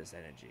feeding off this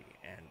energy,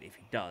 and if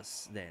he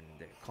does, then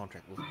the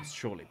contract will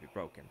surely be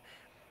broken.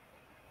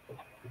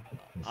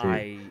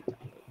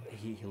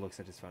 He looks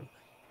at his phone.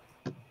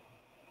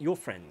 Your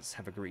friends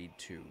have agreed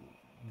to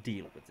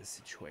deal with this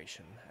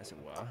situation, as it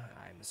were.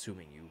 I'm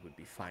assuming you would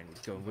be fine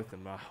with going with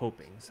them,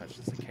 hoping such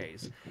is the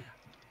case.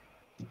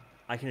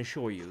 I can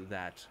assure you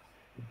that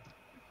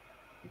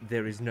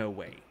there is no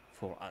way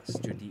for us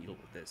to deal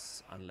with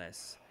this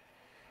unless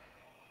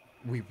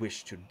we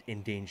wish to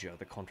endanger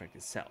the contract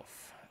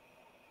itself.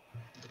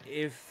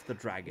 If the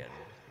dragon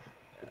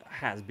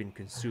has been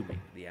consuming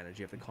the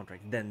energy of the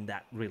contract, then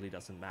that really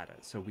doesn't matter.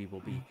 So we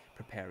will be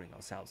preparing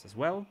ourselves as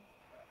well.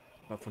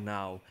 But for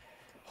now,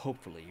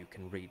 hopefully you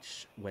can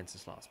reach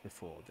Wenceslas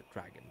before the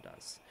dragon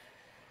does.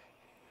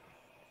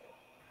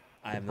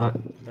 I am not...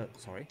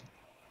 sorry?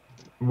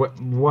 What?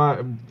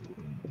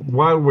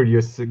 while we're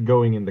just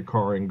going in the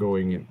car and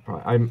going,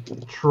 I'm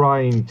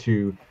trying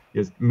to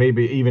just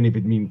maybe even if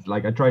it means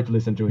like I try to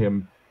listen to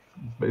him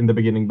in the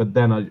beginning, but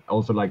then I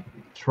also like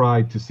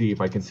try to see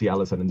if I can see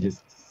Allison and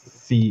just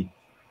see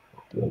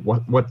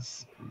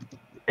what's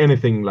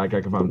anything like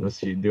I can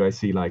find. Do I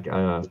see like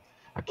a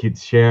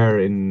kid's chair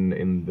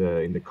in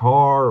the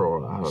car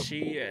or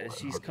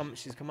she's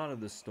come out of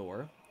the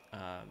store,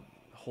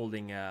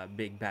 holding a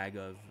big bag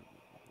of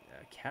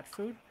cat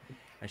food,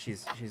 and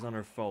she's on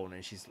her phone,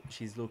 and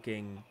she's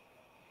looking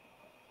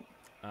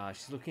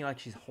like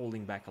she's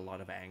holding back a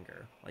lot of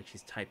anger, like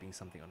she's typing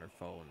something on her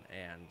phone,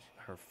 and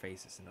her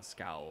face is in a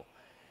scowl.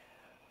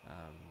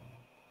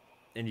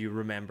 And you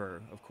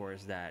remember, of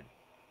course, that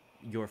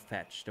your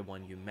fetch, the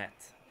one you met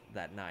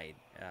that night,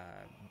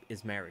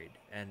 is married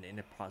and in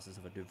the process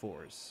of a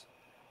divorce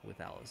with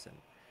Allison.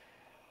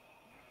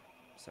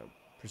 So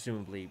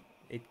presumably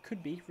it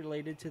could be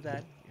related to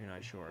that. You're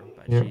not sure,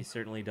 but she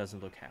certainly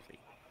doesn't look happy.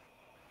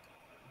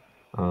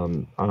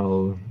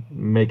 I'll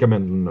make a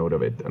mental note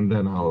of it, and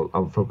then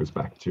I'll focus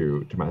back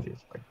to Matthew.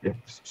 Like, yeah,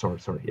 sorry,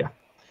 yeah.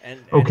 And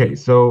okay,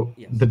 so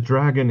yes. The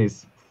dragon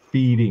is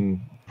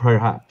feeding,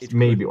 perhaps,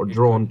 or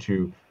drawn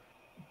to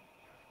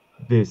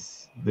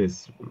this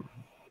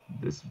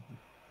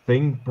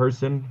thing,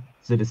 person,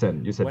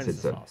 citizen. You said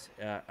Wenceslas,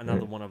 citizen.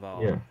 another one of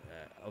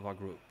our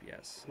group.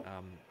 Yes,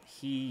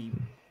 he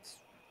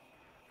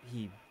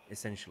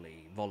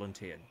essentially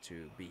volunteered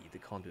to be the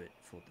conduit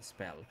for the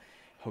spell.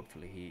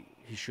 Hopefully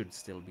he should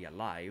still be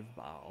alive,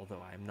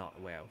 although I'm not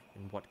aware of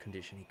in what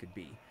condition he could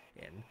be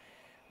in.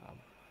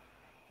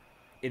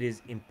 It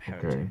is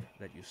imperative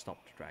that you stop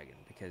the dragon,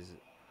 because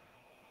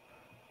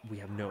we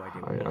have no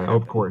idea what will happen.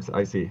 Of course,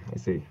 I see.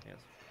 Yes.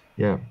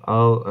 Yeah,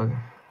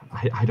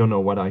 I don't know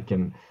what I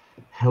can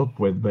help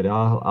with, but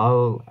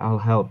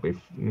I'll help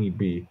if need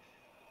be.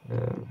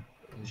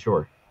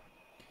 Sure.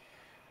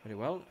 Very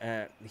well.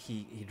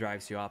 He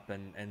drives you up,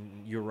 and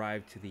you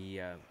arrive to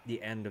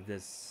the end of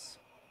this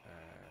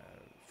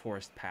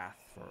forest path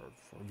for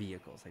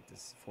vehicles, like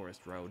this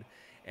forest road,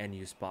 and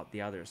you spot the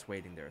others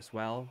waiting there as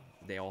well.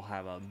 They all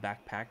have a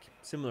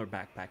similar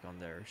backpack on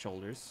their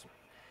shoulders,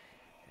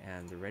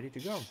 and they're ready to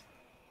go.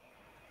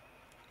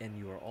 And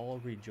you are all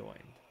rejoined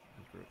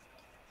in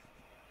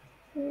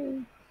the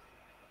group.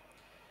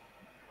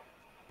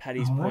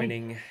 Patty's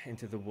pointing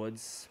into the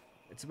woods.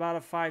 It's about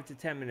a 5 to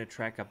 10 minute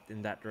trek up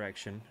in that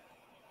direction.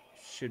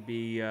 Should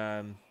be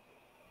a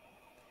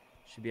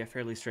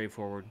fairly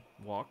straightforward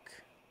walk.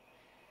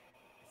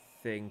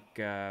 I think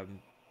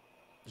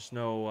there's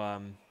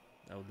no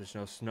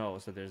snow,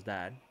 so there's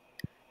that.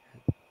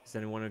 Has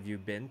any one of you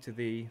been to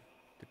the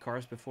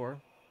cars before?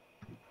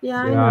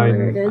 Yeah, I know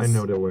where it is. I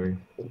know the way.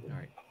 All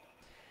right.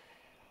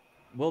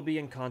 We'll be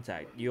in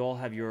contact. You all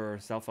have your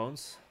cell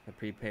phones, the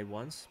prepaid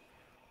ones.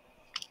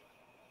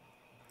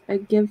 I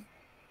give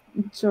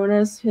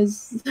Jonas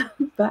his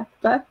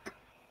backpack.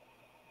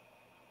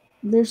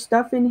 There's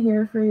stuff in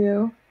here for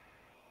you.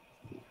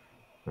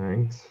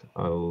 Thanks.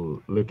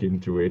 I'll look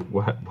into it.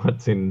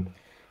 What's in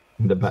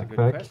the backpack? That's a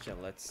good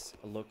question. Let's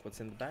look what's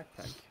in the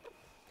backpack.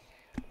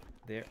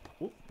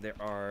 There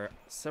are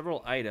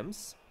several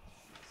items.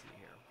 Let's see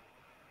here.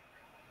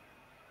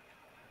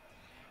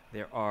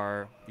 There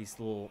are these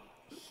little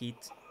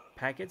heat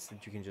packets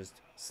that you can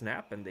just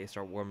snap and they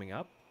start warming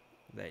up.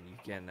 Then you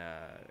can,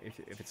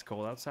 if it's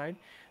cold outside,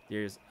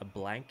 there's a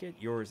blanket.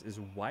 Yours is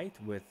white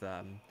with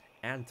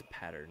ant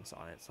patterns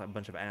on it, so a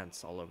bunch of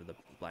ants all over the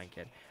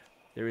blanket.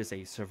 There is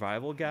a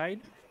survival guide.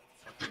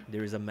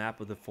 There is a map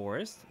of the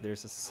forest.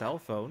 There's a cell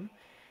phone.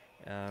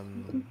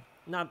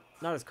 Not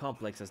as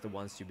complex as the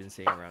ones you've been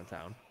seeing around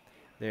town.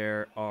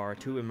 There are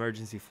 2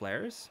 emergency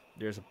flares.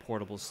 There's a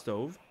portable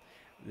stove.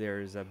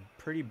 There's a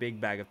pretty big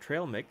bag of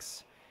trail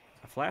mix,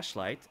 a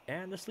flashlight,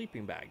 and a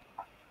sleeping bag.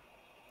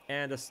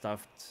 And a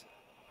stuffed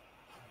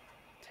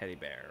teddy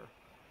bear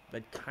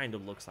that kind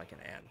of looks like an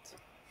ant,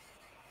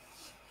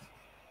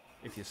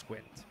 if you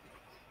squint.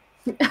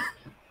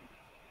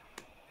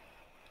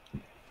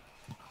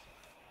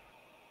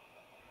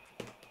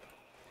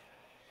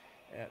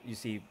 You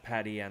see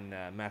Patty and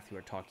Matthew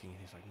are talking, and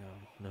he's like,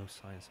 no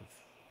signs of...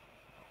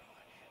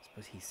 I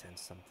suppose he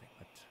sensed something,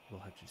 but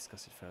we'll have to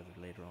discuss it further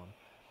later on.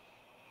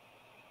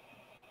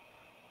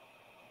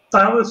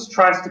 Silas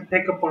tries to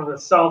pick up one of the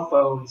cell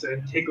phones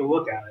and take a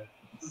look at it.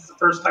 This is the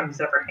first time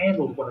he's ever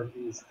handled one of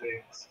these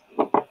things.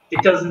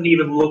 It doesn't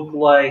even look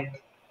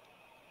like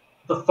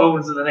the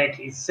phones of the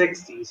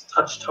 1960s,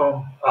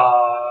 touch-tone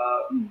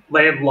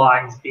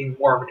landlines being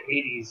more of an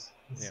 80s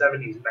and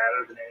 70s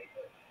matter than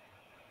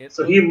anything.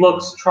 So he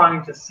looks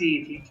trying to see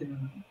if he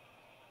can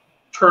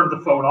turn the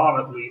phone on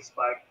at least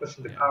by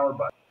pushing the power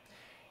button.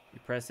 You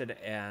press it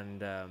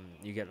and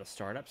you get a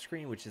startup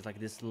screen, which is like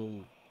this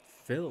little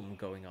film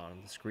going on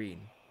the screen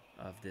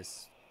of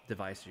this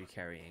device you're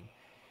carrying.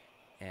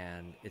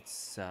 And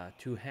it's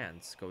 2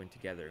 hands going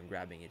together and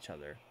grabbing each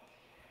other.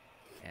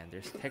 And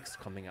there's text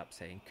coming up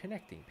saying,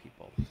 connecting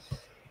people.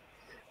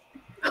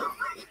 Oh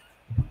my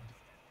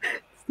God.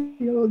 It's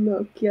the old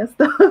Nokia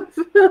stuff.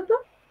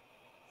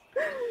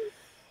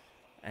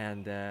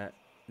 And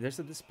there's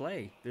a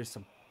display. There's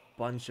a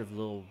bunch of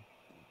little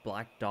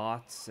black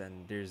dots,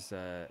 and there's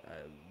a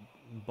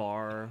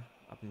bar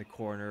up in the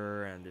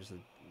corner, and there's a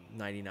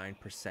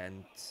 99%,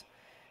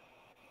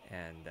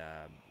 and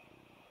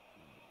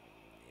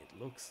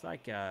it looks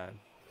like you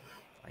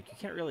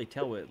can't really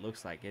tell what it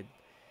looks like.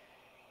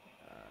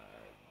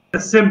 The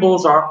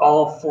symbols are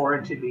all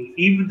foreign to me,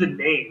 even the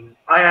name.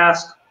 I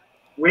ask,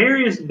 where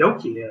is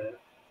Nokia?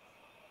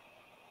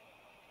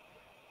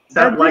 Is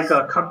that like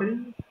a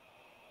company?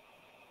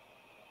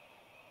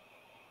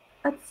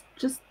 That's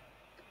just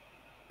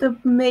the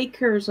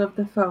makers of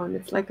the phone.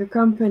 It's like a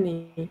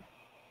company.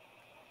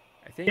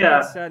 I think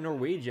it's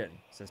Norwegian,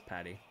 says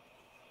Patty.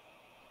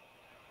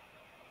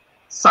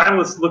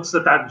 Silas looks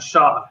at that in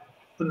shock.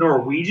 The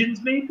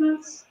Norwegians made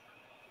this?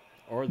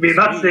 Or I mean,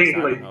 the not Swedes, saying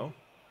I like don't know.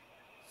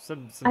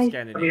 Some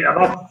Scandinavian.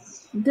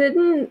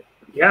 Didn't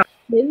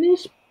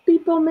Finnish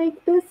people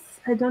make this?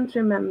 I don't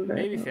remember.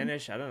 Maybe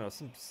Finnish. I don't know.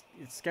 It's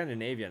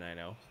Scandinavian, I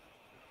know.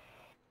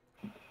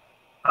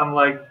 I'm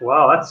like,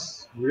 wow,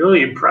 that's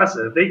really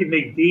impressive. They can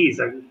make these.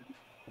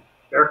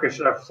 America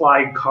should have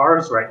flying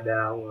cars right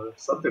now or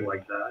something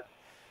like that.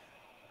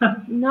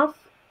 No,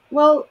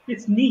 well,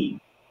 it's neat.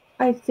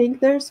 I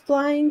think there's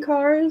flying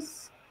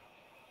cars,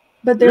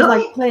 but there's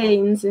like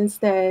planes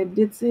instead.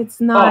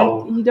 It's not.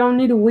 Oh. You don't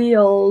need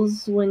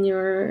wheels when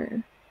you're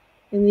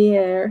in the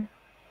air.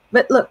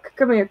 But look,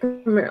 come here.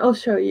 I'll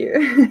show you.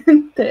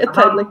 I'm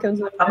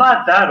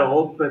not that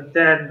old, but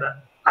then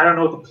I don't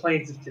know what the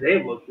planes of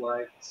today look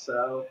like.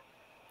 So,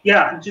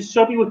 yeah, just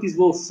show me what these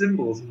little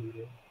symbols mean.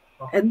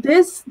 And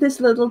this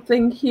little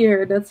thing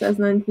here that says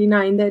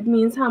 99, that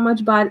means how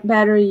much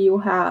battery you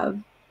have.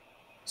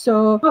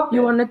 So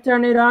you want to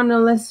turn it on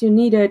unless you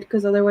need it,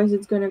 because otherwise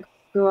it's going to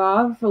go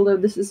off. Although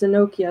this is a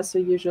Nokia, so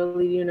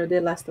usually, they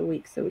last a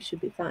week, so we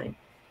should be fine.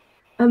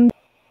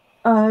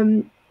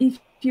 If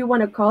you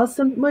want to call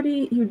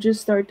somebody, you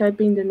just start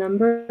typing the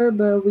number,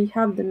 but we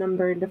have the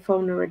number in the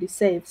phone already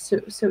saved.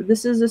 So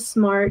this is a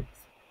smart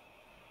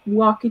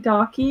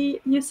walkie-talkie,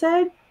 you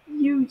said?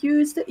 You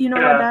used it? You know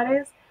what that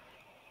is?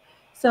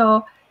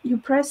 So you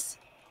press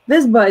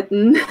this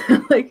button,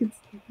 like it's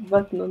a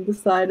button on the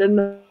side, I don't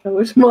know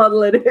which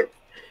model it is.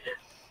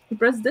 You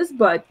press this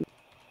button,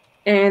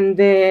 and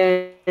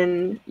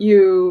then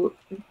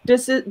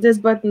this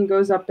button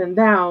goes up and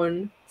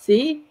down.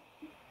 See?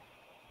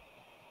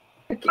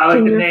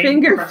 Can your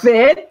finger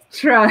fit?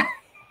 Try.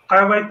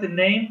 Highlight the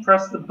name,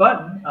 press the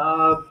button.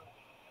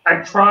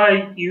 I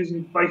try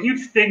using my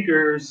huge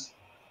fingers.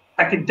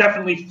 I can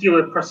definitely feel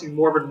it pressing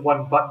more than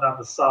one button on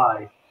the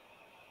side.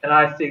 And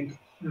I think,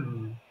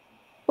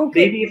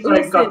 okay, maybe if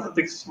I got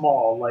something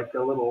small, like a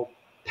little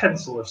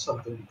pencil or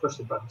something to push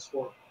the buttons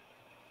for.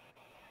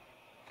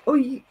 Oh,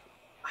 I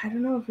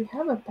don't know if we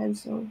have a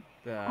pencil.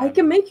 I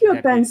can make you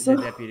a pencil.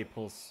 The deputy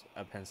pulls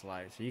a pencil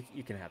out, so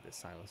you can have this,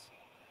 Silas.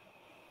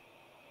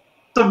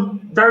 It's a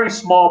very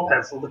small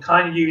pencil, the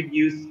kind you would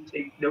use to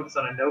take notes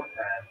on a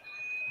notepad.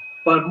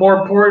 But more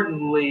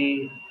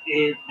importantly,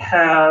 it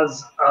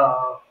has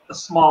a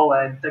small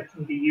end that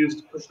can be used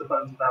to push the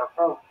buttons without a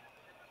problem.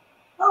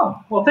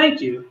 Oh, well,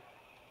 thank you.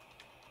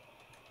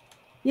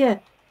 Yeah,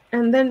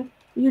 and then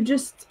you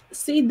just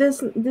see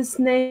this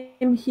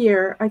name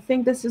here. I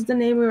think this is the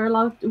name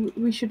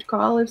we should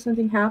call if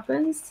something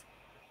happens,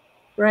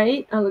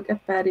 right? I look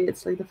at Patty.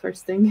 It's like the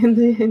first thing in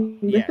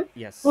the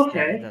yes.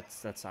 Okay.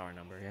 That's our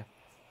number. Yeah.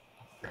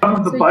 Some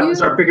of the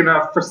buttons are big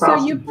enough for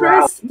So you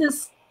press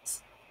this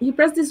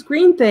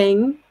green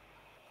thing,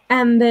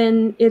 and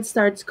then it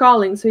starts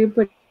calling. So you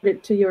put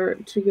it to your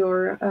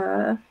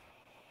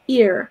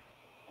ear.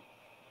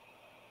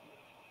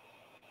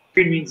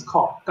 Green means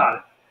call. Got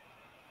it.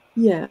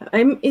 Yeah,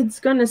 it's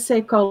gonna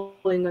say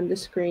calling on the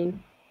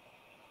screen.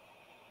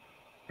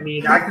 I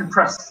mean, I can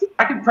press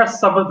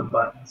some of the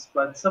buttons,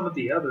 but some of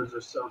the others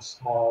are so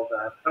small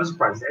that I'm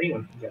surprised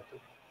anyone can get them.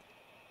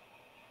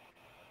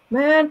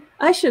 Man,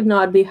 I should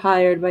not be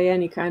hired by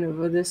any kind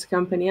of this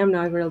company. I'm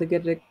not really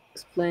good at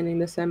explaining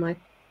this, am I?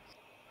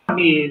 I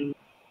mean,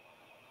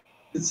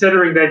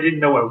 considering that I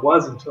didn't know what it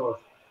was until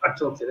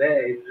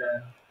today,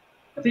 then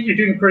I think you're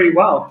doing pretty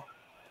well.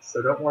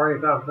 So don't worry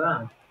about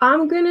that.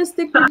 I'm gonna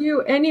stick with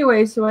you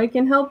anyway, so I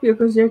can help you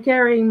because you're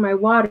carrying my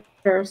water.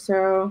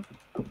 So.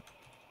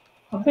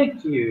 Well,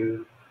 thank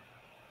you.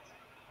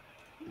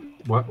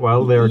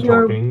 While they're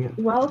talking.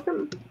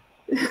 Welcome.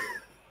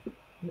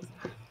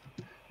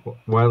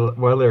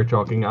 While they're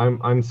talking,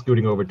 I'm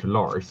scooting over to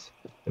Lars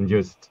and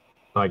just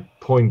like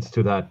points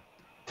to that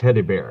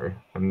teddy bear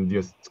and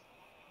just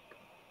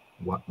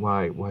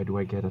why do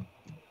I get a?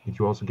 Did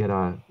you also get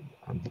a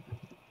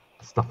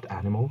stuffed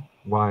animal?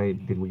 Why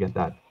did we get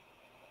that?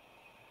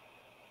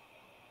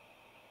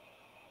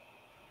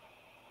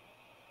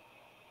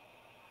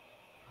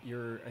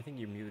 I think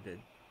you're muted.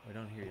 I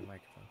don't hear your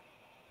microphone.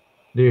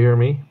 Do you hear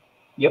me?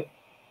 Yep.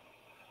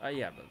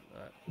 Yeah, but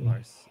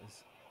Lars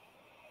is.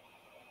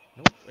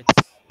 Nope,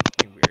 it's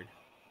being weird.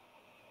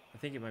 I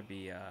think it might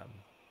be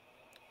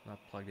not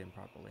plugged in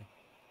properly.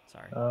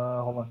 Sorry.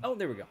 Hold on. Oh,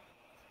 there we go.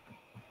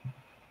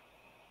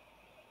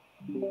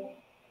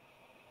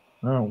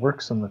 No, it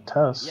works in the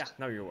test. Yeah,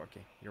 now you're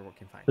working. You're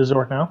working fine. Does it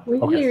work now? We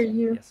Okay. hear Yes,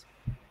 you. yes.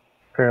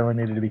 Apparently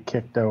needed to be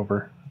kicked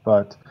over.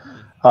 But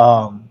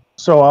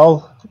so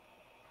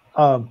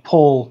I'll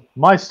pull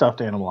my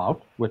stuffed animal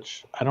out,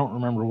 which I don't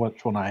remember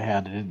which one I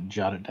had. I didn't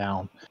jot it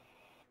down.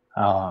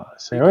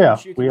 Say, You oh can, yeah,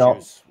 you can we all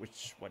choose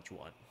what you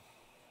want.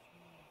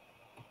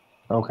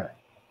 okay.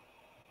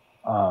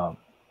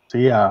 So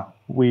yeah,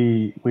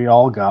 we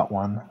all got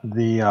one.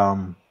 The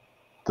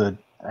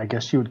I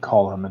guess you would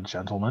call him a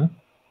gentleman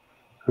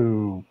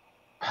who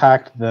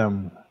packed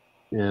them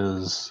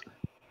is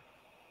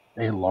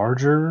a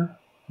larger,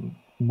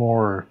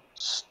 more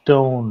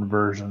stone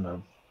version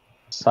of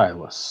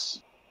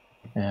Silas,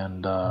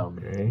 and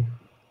Okay.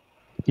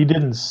 he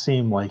didn't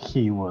seem like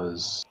he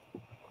was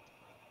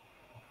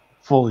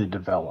fully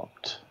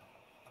developed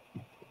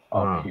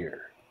up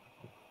here.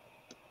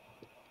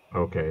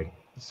 Okay.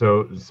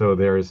 So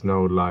there is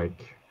no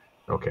like.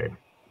 Okay.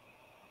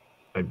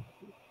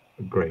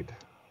 Great.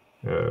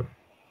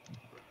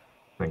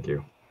 Thank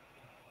you.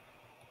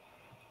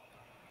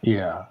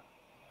 Yeah.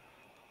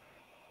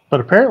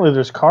 But apparently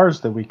there's cars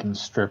that we can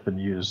strip and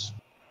use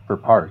for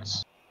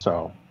parts.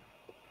 So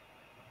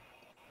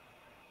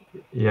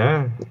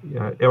Yeah.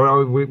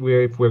 Well,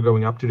 if we're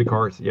going up to the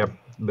cars, yep.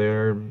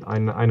 There,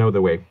 I know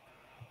the way.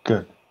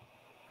 good.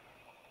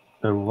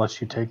 That will let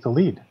you take the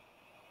lead.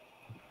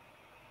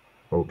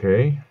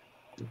 Okay.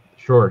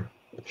 Sure.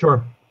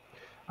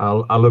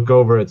 I'll look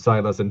over at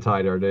Silas and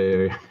Tide. Are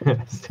they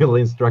still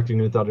instructing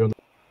each other?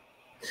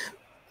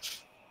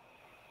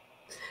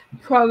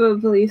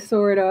 Probably,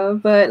 sort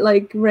of, but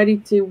like ready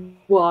to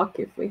walk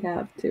if we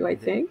have to, I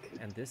think.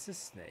 And this is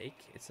Snake.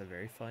 It's a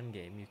very fun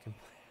game you can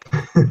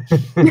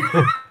play.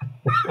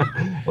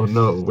 Oh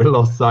no, we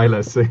lost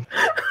Silas.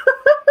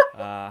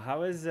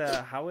 How is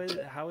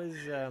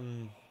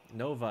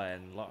Nova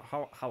and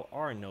how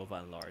are Nova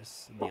and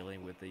Lars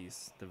dealing with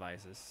these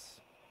devices?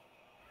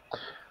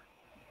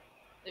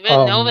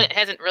 Nova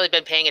hasn't really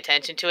been paying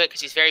attention to it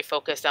because she's very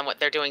focused on what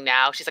they're doing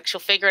now. She's like,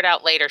 she'll figure it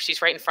out later.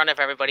 She's right in front of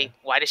everybody. Yeah.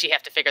 Why does she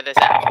have to figure this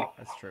out?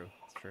 That's true.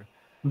 That's true.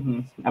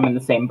 I'm in the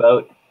same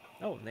boat.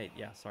 Oh, Nate.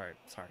 Yeah. Sorry.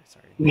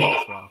 Yeah.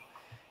 As well.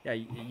 Yeah.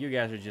 You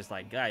guys are just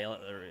like, guy.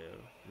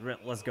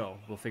 Let's go.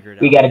 We'll figure it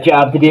out. We got a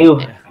job to do.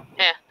 Yeah.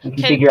 Yeah. We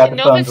can figure out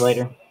the phones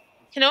later.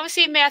 Can Nova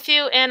see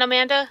Matthew and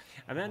Amanda?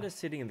 Amanda's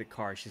sitting in the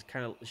car. She's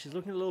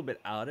looking a little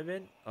bit out of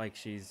it, like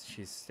she's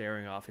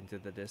staring off into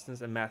the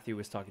distance. And Matthew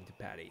is talking to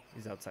Patty.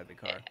 He's outside the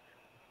car.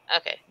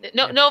 Okay.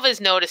 Nova's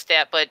noticed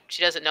that, but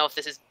she doesn't know if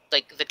this is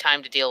like the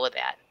time to deal with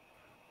that.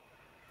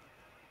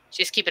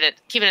 She's keeping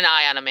an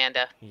eye on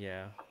Amanda.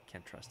 Yeah,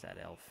 can't trust that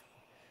elf.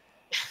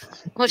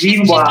 Well, she's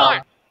Meanwhile-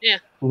 smart. Yeah.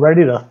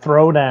 Ready to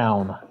throw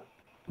down.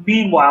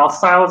 Meanwhile,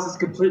 Silas is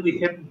completely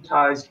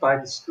hypnotized by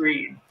the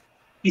screen.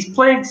 He's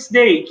playing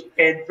Snake,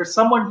 and for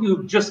someone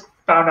who just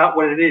found out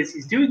what it is,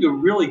 he's doing a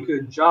really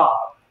good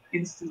job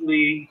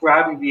instantly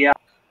grabbing the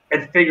app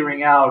and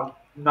figuring out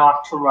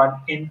not for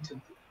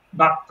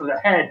the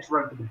head, to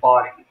run into the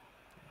body.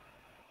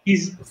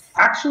 He's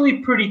actually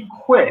pretty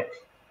quick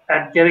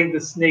at getting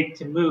the snake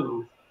to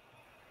move,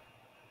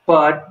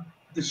 but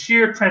the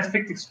sheer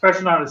transfixed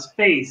expression on his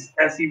face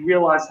as he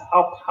realized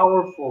how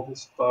powerful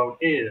this phone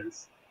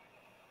is,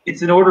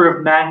 it's an order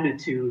of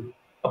magnitude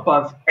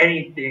above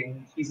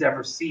anything he's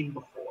ever seen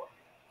before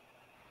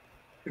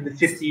in the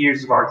 50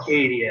 years of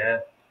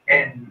Arcadia,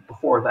 and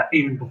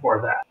even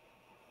before that.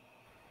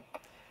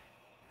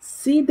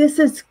 See, this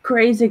is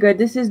crazy good.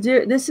 This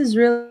is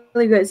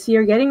really good. See,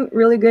 you're getting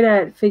really good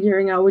at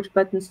figuring out which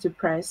buttons to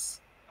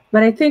press.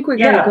 But I think we're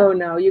gonna go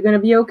now. You're gonna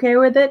be okay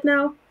with it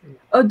now?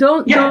 Oh,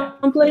 don't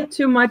play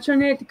too much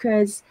on it,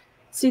 because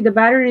see, the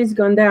battery's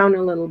gone down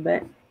a little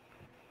bit.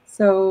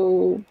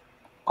 So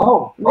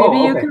maybe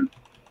you can.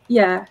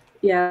 Yeah.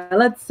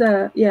 Let's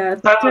turn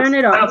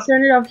it off.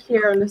 Turn it off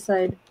here on the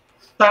side.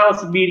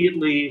 Silas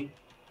immediately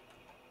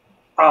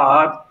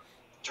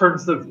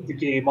turns the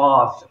game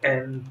off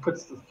and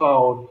puts the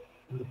phone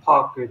in the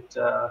pocket.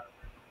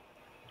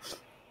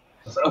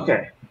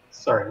 Okay,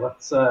 sorry.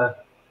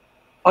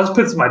 I'll just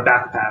put this in my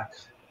backpack.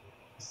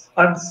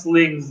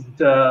 Unslings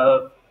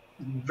the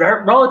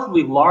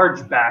relatively large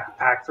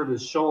backpack from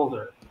his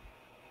shoulder.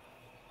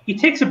 He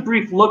takes a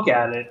brief look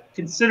at it,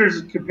 considers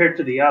it compared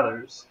to the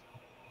others.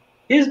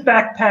 His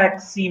backpack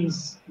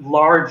seems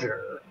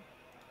larger,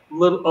 a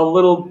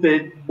little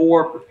bit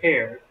more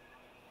prepared.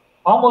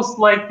 Almost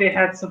like they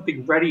had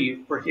something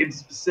ready for him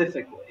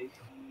specifically,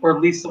 or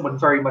at least someone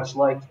very much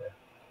like him.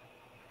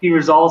 He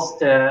resolves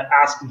to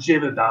ask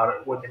Jim about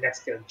it when they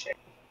next get a chance.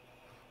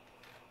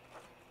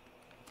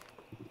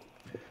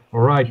 All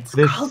right, It's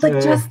called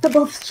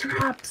adjustable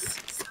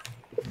straps.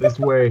 This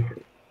way.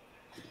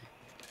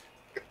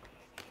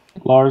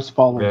 Lars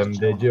follows.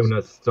 And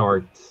Jonas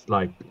starts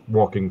like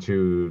walking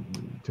to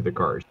the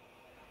cars.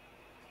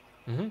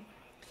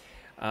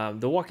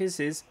 The walk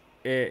is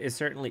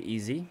certainly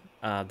easy.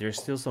 There's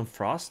still some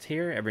frost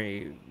here,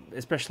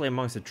 especially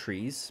amongst the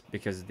trees,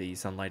 because the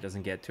sunlight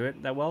doesn't get to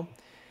it that well.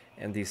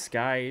 And the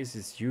sky is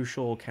its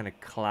usual kind of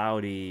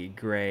cloudy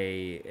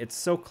gray. It's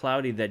so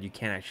cloudy that you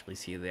can't actually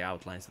see the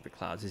outlines of the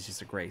clouds. It's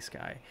just a gray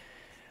sky.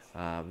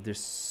 There's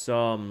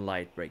some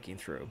light breaking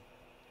through.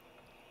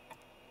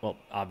 Well,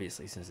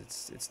 obviously, since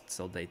it's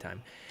still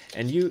daytime.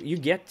 And you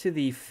get to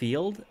the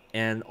field,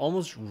 and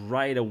almost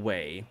right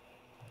away,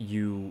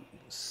 you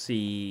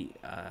see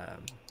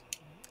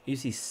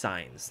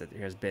signs that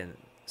there has been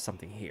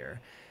something here.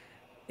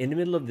 In the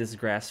middle of this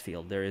grass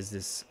field, there is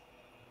this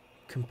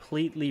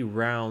completely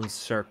round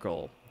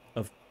circle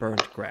of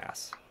burnt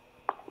grass.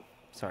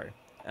 Sorry.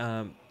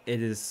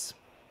 It is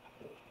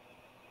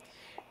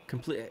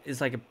complete.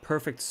 It's like a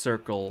perfect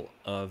circle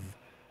of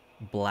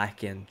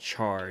blackened,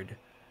 charred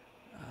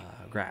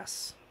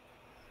grass,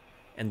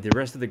 and the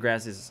rest of the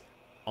grass is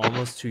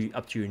almost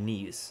up to your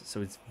knees.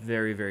 So it's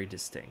very, very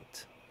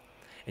distinct.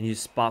 And you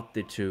spot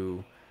the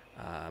two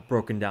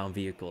broken down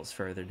vehicles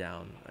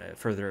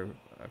further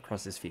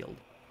across this field.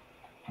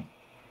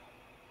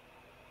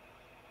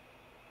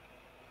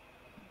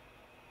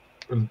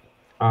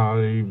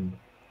 I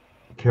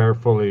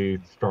carefully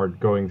start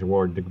going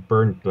toward the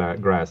burnt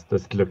grass.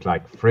 Does it look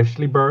like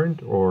freshly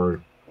burned,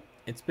 or?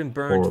 It's been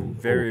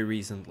burned very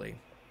recently,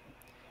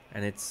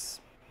 and it's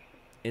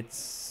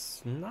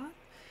not.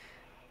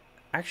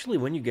 Actually,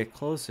 when you get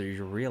closer,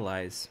 you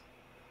realize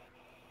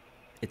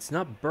it's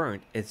not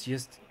burnt. It's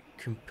just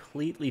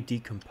completely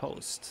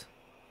decomposed.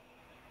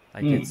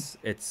 Like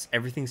it's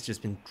everything's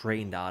just been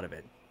drained out of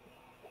it.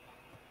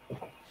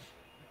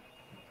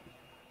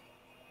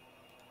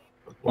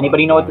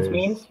 Anybody know what this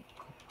means?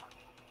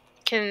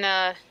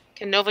 Can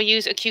Nova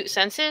use acute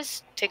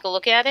senses? Take a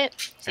look at it,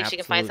 see if she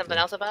can find something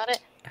else about it.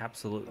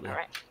 Absolutely. All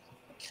right.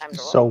 Time to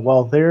roll. So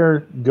while they're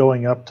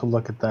going up to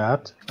look at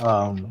that,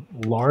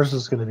 Lars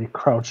is going to be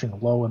crouching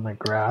low in the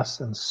grass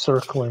and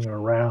circling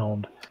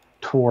around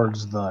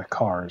towards the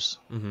cars.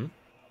 Mm-hmm.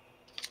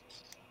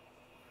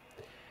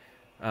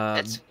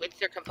 That's with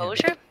their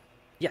composure?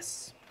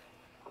 Yes.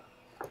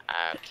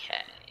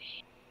 Okay.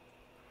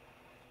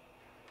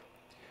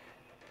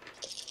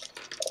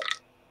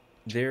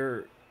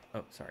 They're...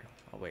 Oh, sorry.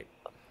 I'll wait.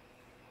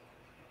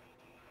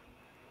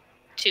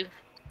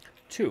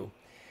 2.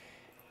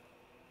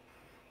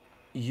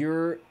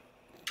 You're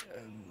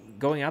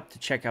going up to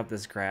check out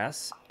this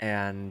grass,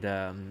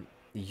 and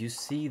you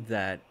see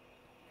that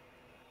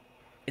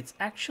it's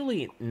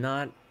actually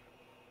not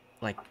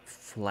like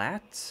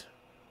flat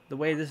the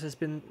way this has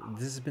been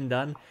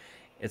done.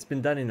 It's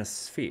been done in a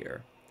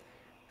sphere,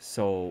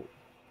 so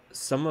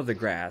some of the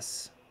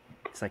grass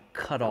is like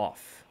cut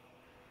off.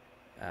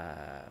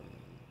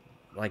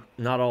 Like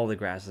not all the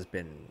grass has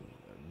been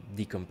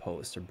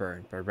decomposed or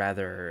burnt, but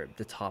rather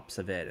the tops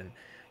of it, and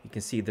you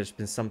can see there's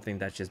been something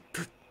that just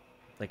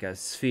like a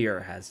sphere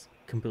has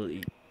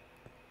completely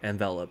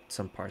enveloped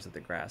some parts of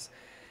the grass.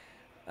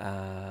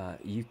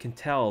 You can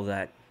tell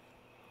that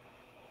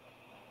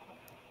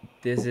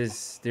there's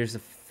a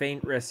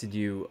faint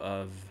residue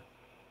of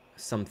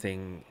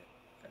something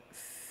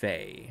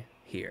fey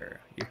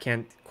here. You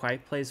can't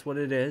quite place what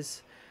it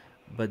is,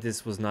 but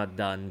this was not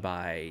done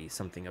by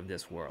something of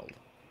this world.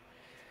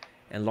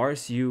 And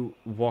Lars, you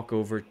walk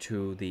over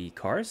to the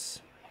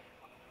cars,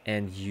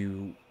 and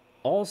you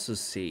also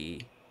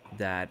see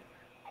that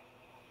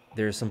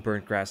there's some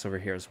burnt grass over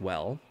here as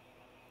well.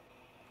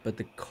 But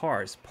the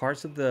cars,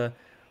 parts of the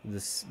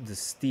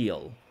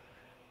steel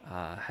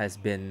has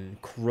been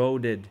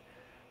corroded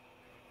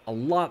a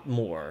lot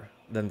more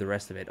than the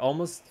rest of it.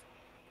 Almost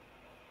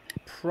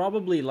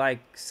probably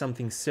like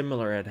something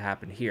similar had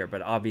happened here,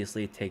 but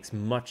obviously it takes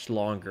much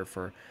longer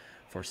for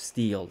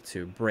steel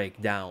to break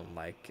down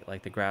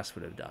like the grass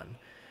would have done.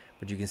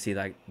 But you can see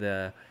like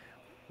the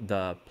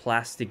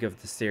plastic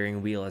of the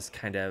steering wheel is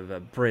kind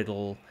of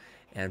brittle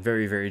and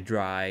very, very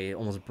dry. It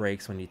almost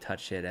breaks when you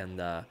touch it, and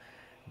the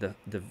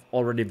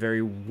already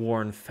very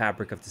worn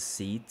fabric of the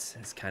seat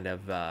is kind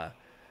of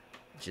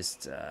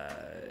just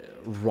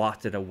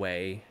rotted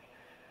away.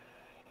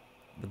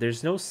 But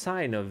there's no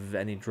sign of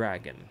any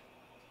dragon.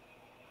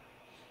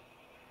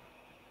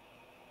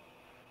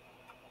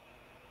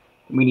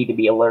 We need to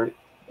be alert.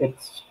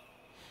 It's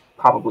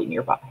probably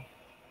nearby.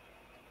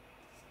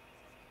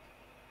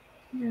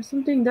 Yeah,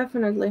 something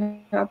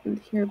definitely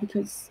happened here,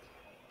 because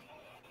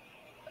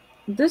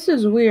this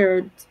is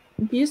weird.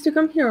 We used to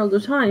come here all the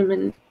time,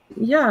 and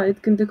yeah,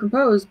 it can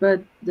decompose,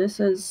 but this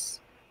is...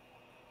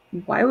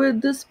 Why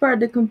would this part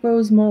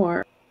decompose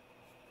more?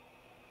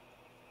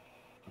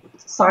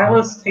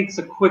 Silas takes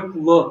a quick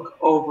look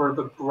over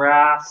the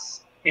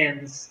grass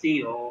and the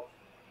steel,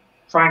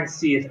 trying to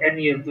see if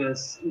any of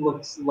this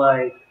looks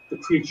like the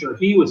creature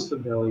he was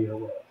familiar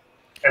with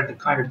and the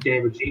kind of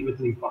damage he would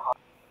leave behind.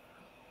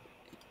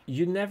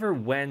 You never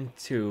went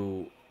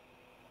to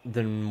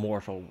the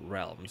mortal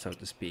realm, so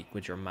to speak,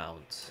 with your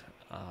mount,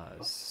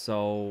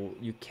 so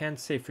you can't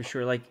say for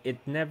sure. Like it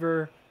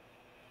never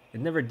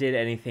did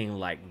anything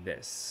like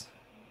this.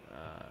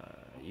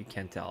 You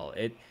can't tell.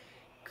 It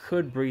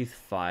could breathe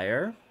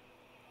fire,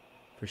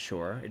 for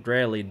sure. It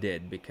rarely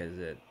did, because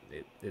it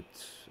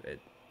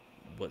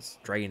was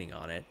draining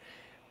on it.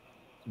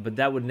 but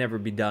that would never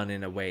be done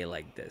in a way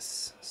like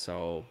this.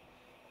 So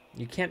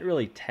you can't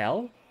really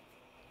tell.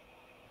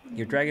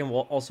 Your dragon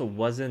also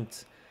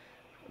wasn't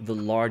the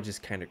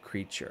largest kind of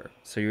creature,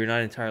 so you're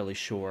not entirely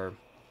sure.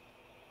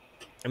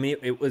 I mean,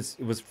 it was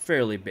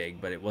fairly big,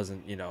 but it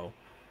wasn't, you know,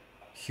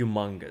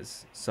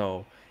 humongous.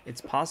 So it's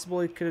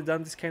possible it could have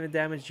done this kind of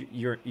damage.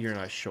 You're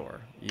not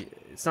sure.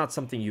 It's not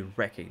something you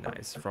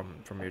recognize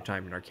from your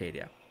time in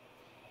Arcadia.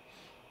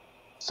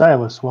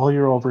 Silas, while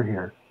you're over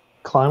here,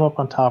 climb up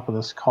on top of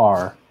this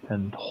car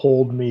and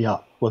hold me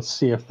up. Let's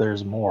see if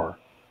there's more.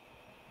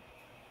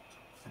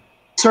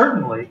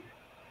 Certainly.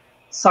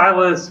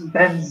 Silas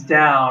bends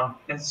down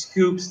and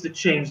scoops the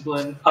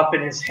changeling up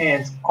in his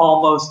hands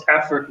almost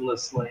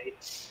effortlessly,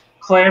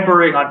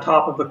 clambering on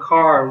top of the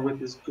car with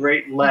his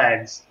great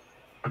legs,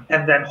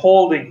 and then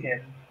holding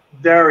him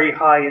very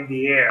high in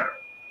the air.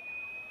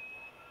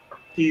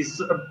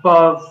 He's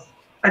above,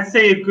 I'd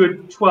say, a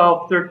good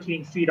 12,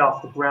 13 feet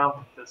off the ground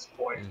at this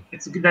point.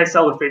 It's a good, nice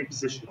elevated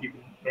position if you can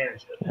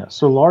manage it. Yeah,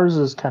 so Lars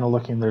is kind of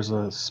looking. There's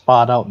a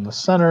spot out in the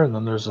center, and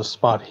then there's a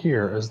spot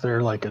here. Is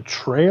there like a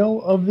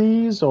trail of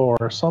these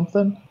or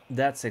something?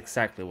 That's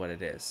exactly what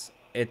it is.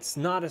 It's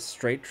not a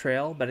straight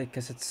trail, but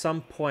because at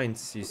some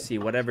points you see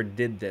whatever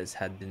did this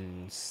had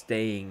been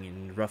staying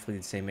in roughly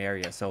the same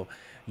area. So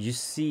you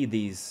see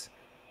these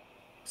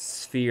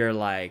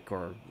sphere-like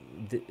or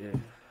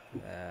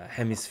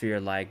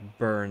hemisphere-like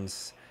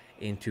burns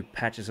into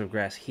patches of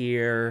grass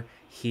here.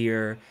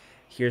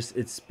 Here's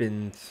it's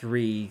been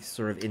 3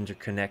 sort of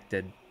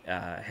interconnected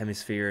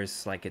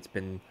hemispheres, like it's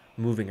been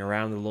moving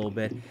around a little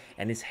bit,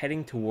 and it's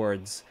heading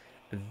towards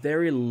a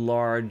very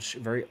large,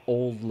 very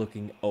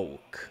old-looking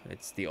oak.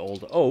 It's the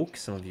old oak.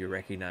 Some of you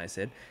recognize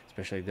it,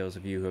 especially those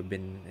of you who have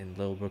been in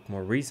Littlebrook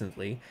more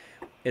recently.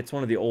 It's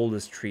one of the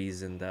oldest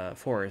trees in the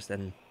forest,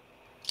 and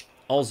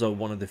also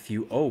one of the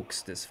few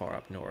oaks this far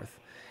up north.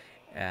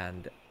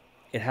 And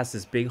it has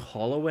this big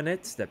hollow in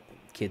it that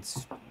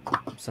kids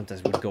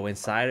sometimes would go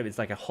inside of. It's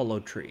like a hollow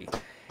tree,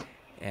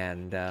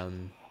 and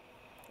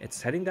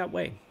it's heading that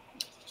way.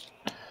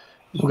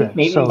 Okay,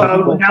 Maybe so now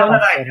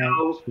that I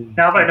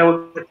know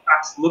what the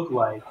tracks look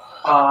like,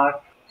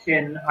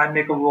 can I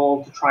make a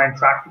roll to try and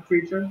track the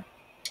creature?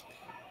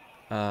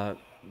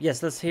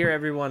 Yes, let's hear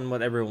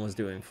what everyone was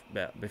doing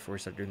before we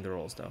start doing the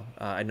rolls, though.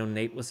 I know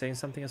Nate was saying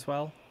something as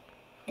well.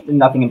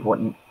 Nothing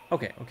important.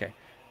 Okay.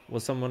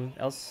 Was someone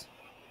else?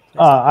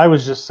 I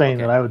was just saying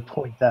Okay. that I would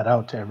point that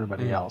out to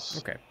everybody else.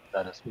 Okay.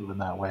 That it's moving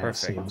that way,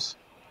 Perfect. it seems.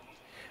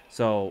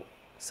 So,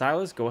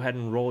 Silas, go ahead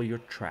and roll your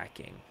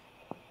tracking.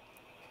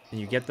 And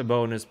you get the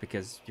bonus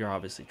because you're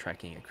obviously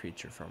tracking a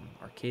creature from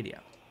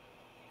Arcadia.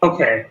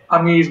 Okay,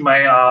 I'm going to use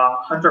my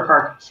Hunter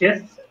Heart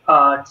Kith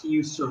to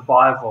use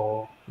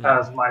Survival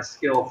as my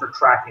skill for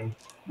tracking.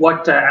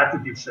 What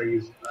attribute should I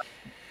use?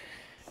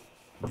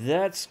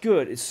 That's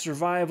good. It's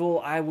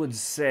Survival. I would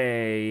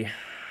say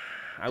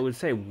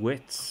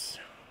Wits.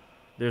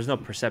 There's no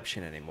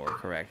perception anymore,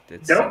 correct?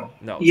 It's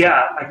no.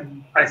 Yeah,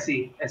 I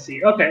see.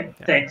 Okay,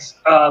 Yeah. thanks.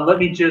 Let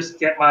me just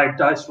get my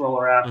dice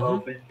roller app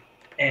open.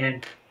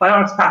 And by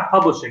Onyx Path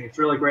Publishing, it's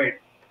really great.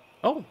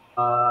 Oh.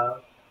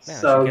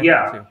 So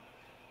yeah,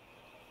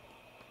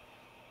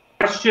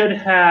 I should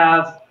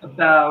have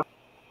about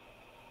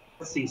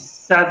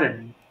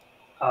 7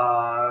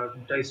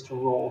 dice to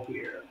roll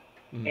here,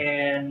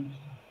 and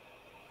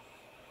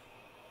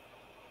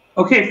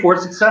okay, 4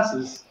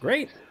 successes.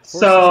 Great.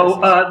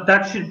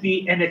 That should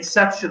be an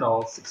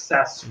exceptional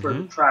success for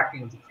the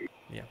tracking of the creature.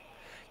 Yeah,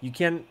 you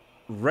can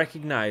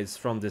recognize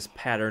from this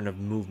pattern of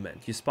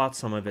movement. You spot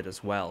some of it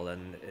as well,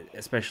 and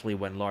especially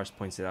when Lars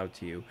points it out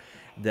to you,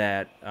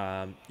 that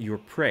your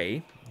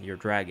prey, your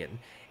dragon,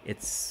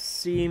 it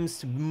seems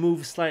to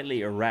move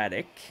slightly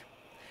erratic.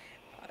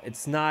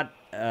 It's not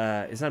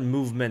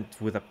movement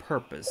with a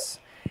purpose,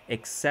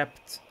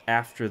 except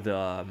after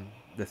the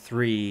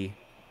 3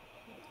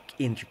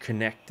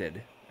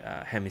 interconnected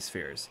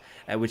hemispheres,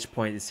 at which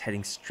point it's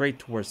heading straight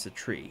towards the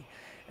tree,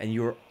 and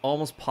you're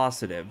almost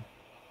positive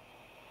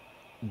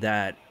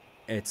that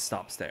it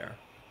stops there.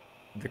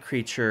 The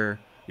creature,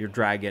 your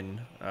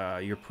dragon,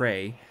 your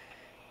prey,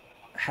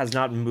 has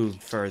not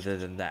moved further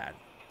than that.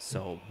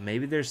 So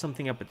maybe there's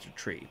something up at the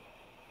tree.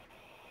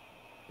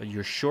 But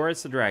you're sure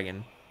it's the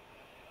dragon.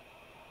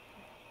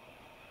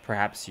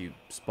 Perhaps you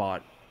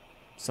spot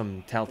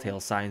some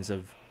telltale signs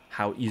of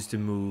how it used to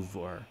move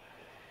or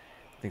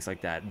things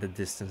like that, the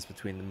distance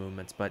between the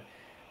movements. But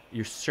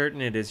you're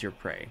certain it is your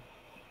prey.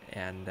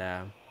 And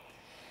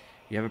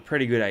you have a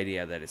pretty good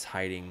idea that it's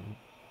hiding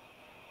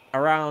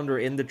around or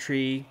in the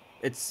tree.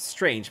 It's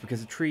strange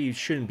because a tree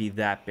shouldn't be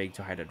that big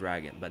to hide a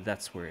dragon, but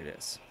that's where it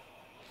is.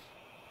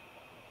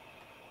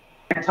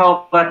 I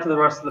tell that to the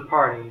rest of the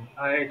party.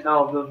 I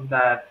tell them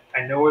that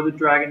I know where the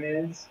dragon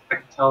is. I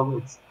can tell them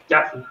it's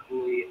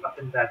definitely up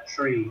in that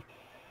tree,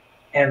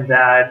 and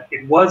that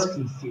it was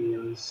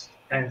confused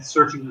and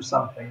searching for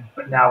something,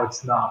 but now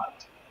it's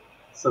not.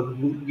 So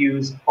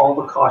use all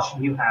the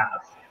caution you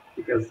have,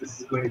 because this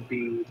is going to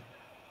be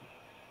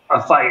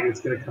a fight that's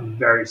going to come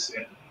very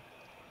soon.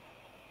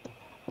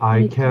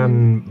 I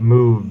can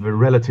move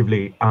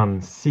relatively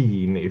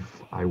unseen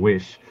if I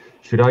wish.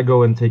 Should I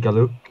go and take a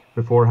look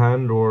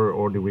beforehand,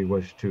 or do we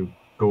wish to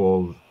go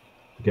all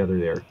together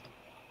there?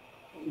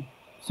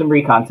 Some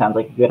recon sounds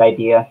like a good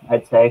idea,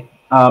 I'd say.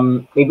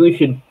 Maybe we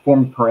should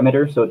form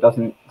perimeter so it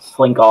doesn't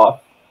slink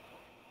off.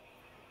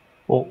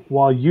 Well,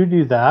 while you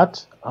do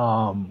that,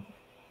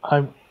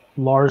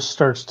 Lars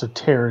starts to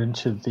tear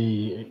into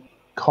the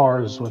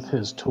cars with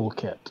his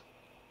toolkit.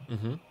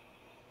 Mm-hmm.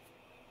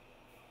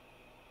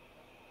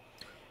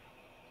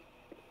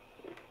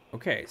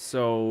 Okay,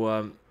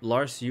 so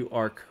Lars, you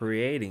are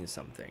creating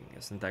something,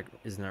 isn't that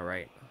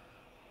right?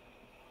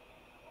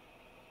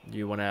 Do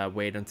you want to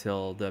wait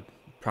until the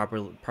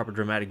proper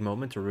dramatic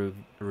moment to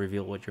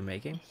reveal what you're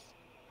making?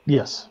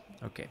 Yes.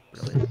 Okay,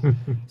 brilliant.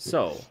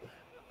 So,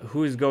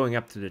 who is going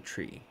up to the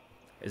tree?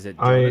 Is it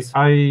Jonas?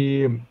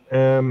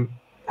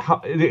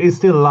 It's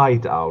still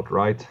light out,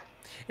 right?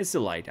 It's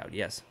still light out,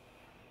 yes.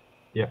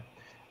 Yeah.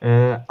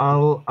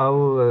 I'll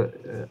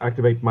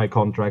activate my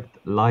contract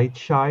light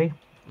shy.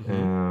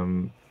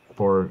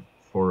 For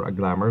a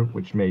glamour,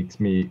 which makes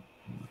me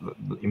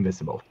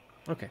invisible.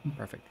 Okay,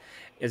 perfect.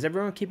 Is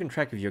everyone keeping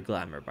track of your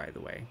glamour, by the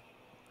way?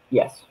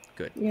 Yes.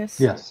 Good. Yes.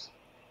 Yes.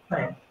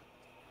 Right.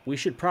 We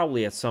should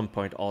probably at some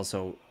point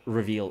also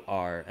reveal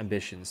our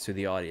ambitions to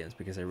the audience,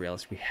 because I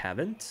realized we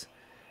haven't.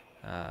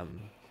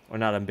 Or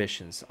not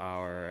ambitions,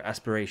 our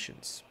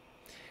aspirations.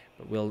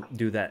 But we'll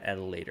do that at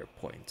a later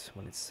point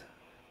when it's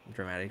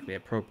dramatically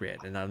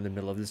appropriate and not in the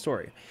middle of the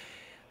story.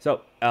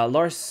 So,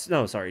 Jonas,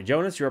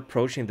 you're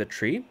approaching the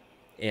tree,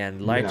 and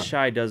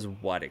Lightshy does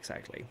what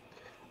exactly?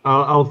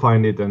 I'll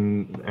find it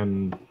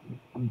and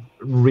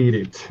read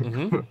it.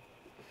 Mm-hmm.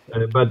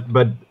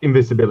 but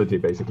invisibility,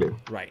 basically.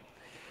 Right.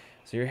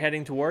 So you're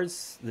heading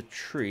towards the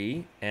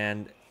tree,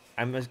 and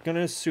I'm going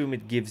to assume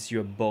it gives you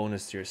a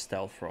bonus to your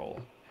stealth roll.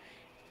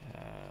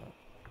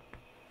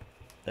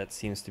 That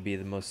seems to be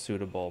the most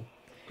suitable.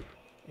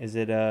 Is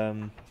it,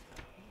 it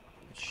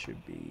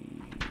should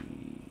be...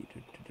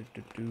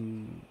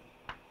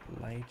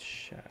 Light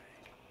shy.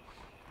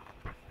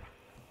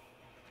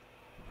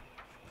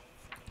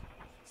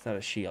 It's not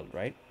a shield,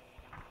 right?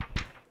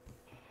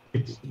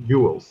 It's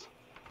jewels.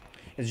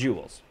 It's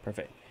jewels.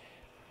 Perfect.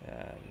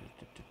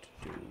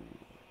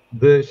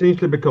 The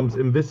changeling becomes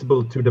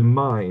invisible to the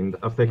mind,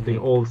 affecting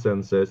all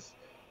senses.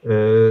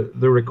 The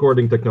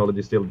recording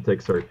technology still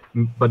detects her,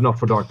 but not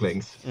for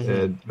darklings.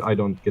 I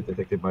don't get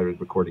detected by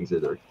recordings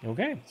either.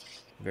 Okay.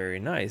 Very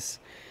nice.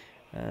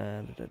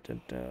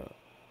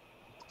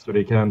 So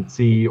they can't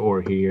see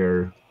or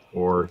hear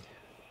or...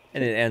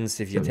 And it ends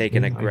if you take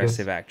an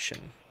aggressive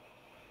action.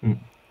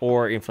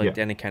 Or inflict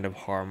any kind of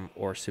harm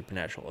or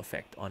supernatural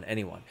effect on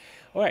anyone.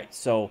 Alright,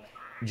 so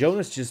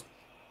Jonas just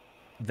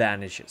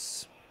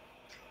vanishes.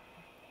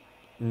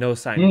 No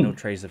sign, no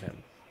trace of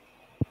him.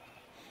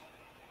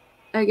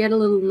 I get a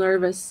little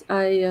nervous.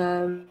 I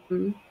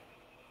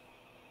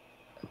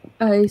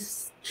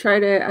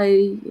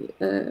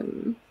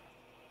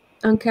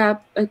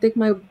uncap. I take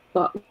my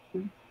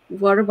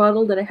water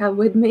bottle that I have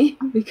with me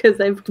because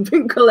I've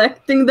been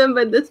collecting them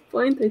by this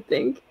point, I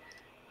think.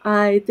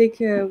 I take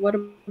a water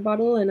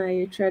bottle and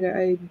I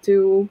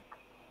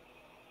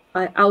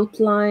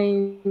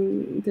outline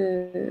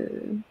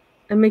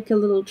I make a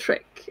little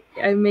trick.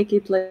 I make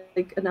it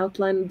like the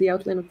outline of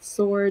the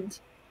sword.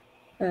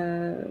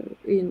 I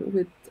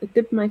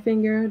dip my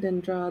finger,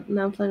 then draw an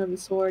outline of the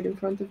sword in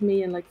front of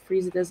me and like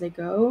freeze it as I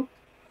go.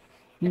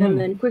 And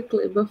then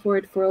quickly, before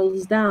it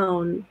falls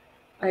down,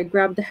 I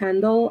grab the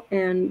handle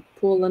and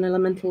pull an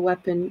elemental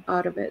weapon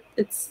out of it.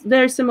 It's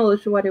very similar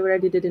to what I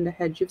already did in the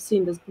hedge. You've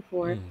seen this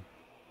before.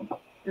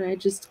 And I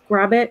just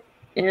grab it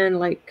and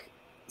like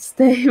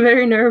stay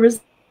very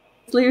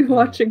nervously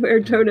watching where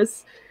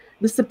Jonas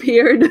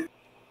disappeared.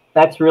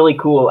 That's really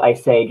cool, I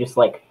say, just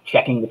like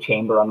checking the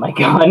chamber on my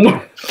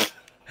gun.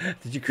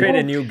 Did you create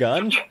a new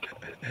gun?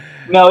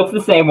 No, it's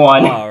the same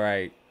one. All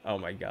right. Oh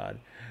my god.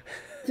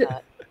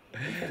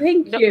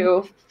 Thank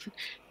you.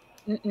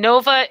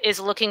 Nova is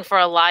looking for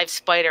a live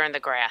spider in the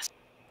grass.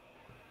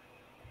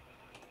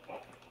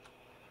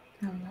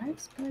 A live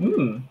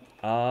spider?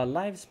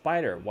 Live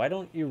spider. Why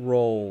don't you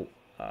roll...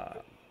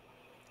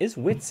 Is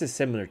wits is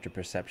similar to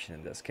perception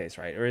in this case,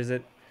 right? Or is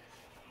it...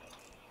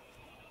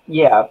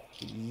 Yeah.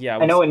 Yeah.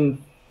 I know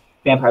in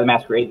Vampire the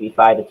Masquerade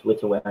V5 it's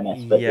wits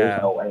awareness, but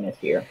there's no awareness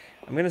here.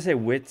 I'm going to say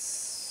wits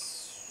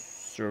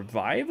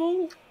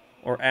survival?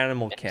 Or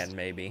animal ken,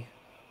 maybe.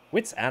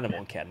 Wits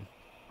animal ken.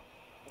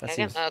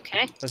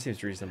 That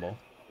seems reasonable.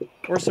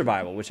 Or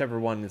survival, whichever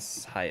one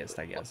is highest,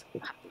 I guess.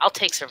 I'll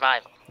take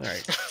survival. All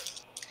right.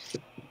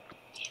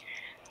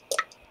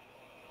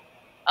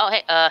 Oh,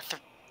 hey,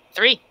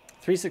 3.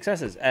 3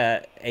 successes.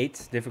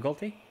 8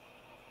 difficulty?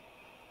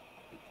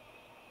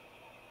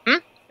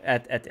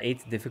 At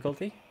 8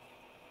 difficulty?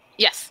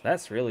 Yes.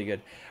 That's really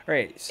good. All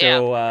right,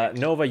 so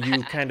Nova,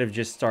 you kind of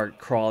just start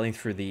crawling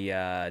through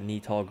the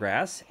knee-tall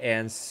grass,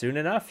 and soon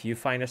enough, you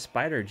find a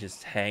spider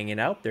just hanging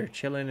out there,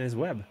 chilling in his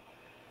web.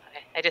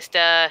 I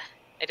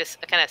I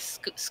just kind of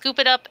scoop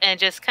it up and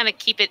just kind of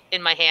keep it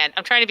in my hand.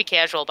 I'm trying to be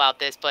casual about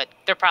this, but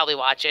they're probably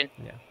watching.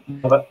 Yeah.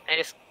 I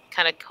just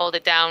kind of hold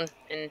it down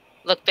and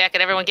look back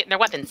at everyone getting their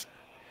weapons.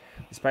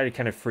 The spider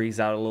kind of freaks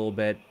out a little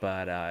bit,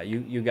 but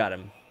you got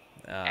him.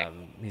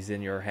 He's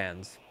in your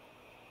hands.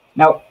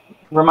 Now,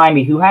 remind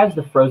me, who has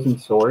the frozen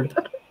sword?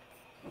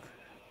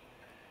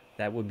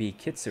 That would be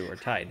Kitsu or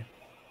Tide.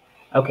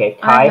 Okay,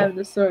 I Tide. have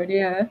the sword,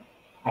 yeah.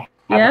 I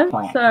have a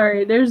plan.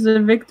 Sorry, there's a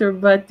Victor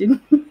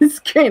button in the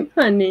screen,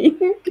 honey.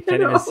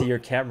 Can't even see your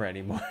camera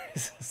anymore.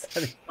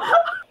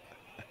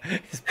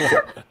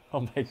 Oh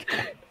my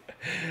god.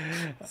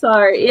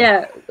 Sorry,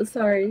 yeah,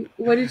 sorry.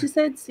 What did you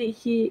say?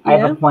 See, I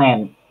have a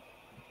plan.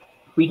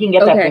 If we can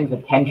get that thing's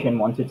attention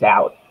once it's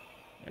out,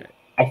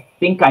 I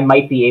think I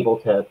might be able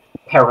to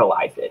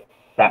paralyze it,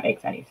 if that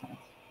makes any sense.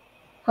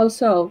 How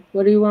so?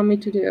 What do you want me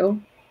to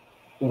do?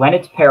 When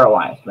it's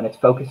paralyzed, when it's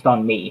focused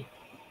on me,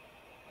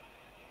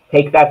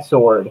 take that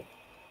sword,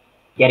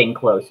 get in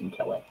close and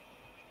kill it,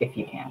 if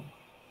you can.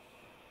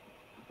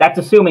 That's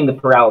assuming the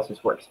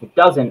paralysis works. If it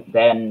doesn't,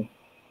 then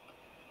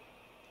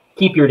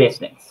keep your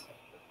distance.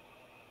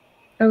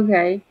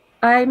 Okay.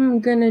 I'm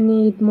gonna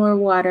need more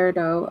water,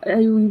 though.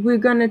 We're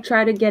gonna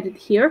try to get it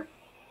here?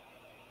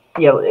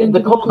 Yeah,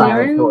 the cold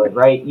iron sword,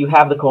 right? You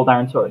have the cold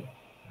iron sword.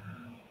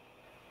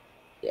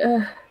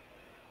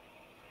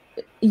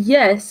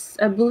 Yes,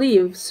 I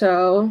believe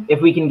so.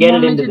 If we can get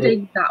it into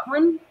take that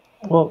one?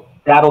 Well,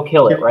 that'll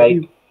kill it,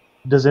 right?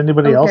 Does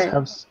anybody else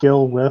have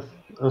skill with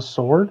a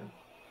sword?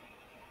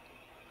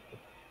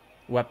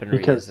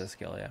 Weaponry is a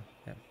skill,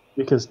 yeah.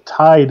 Because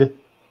Tide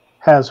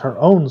has her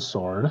own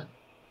sword.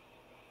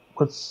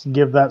 Let's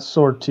give that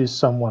sword to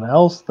someone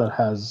else that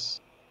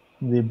has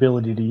the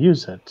ability to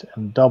use it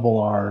and double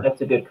our That's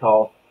a good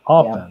call.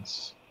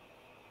 Offense.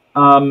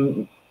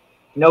 Yeah.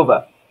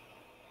 Nova.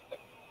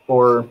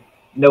 Or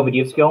Nova, do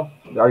you have skill?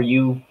 Do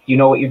you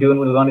know what you're doing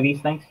with one of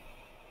these things?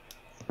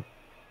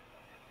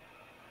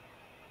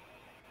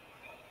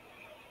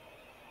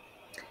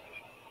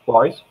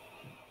 Lars?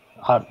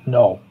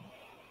 No.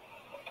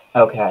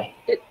 Okay.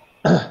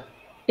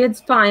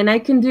 It's fine. I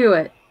can do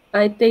it.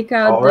 I take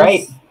out All this.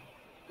 Right.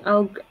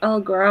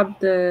 I'll grab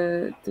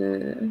the.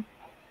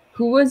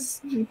 Who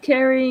was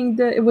carrying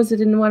the? Was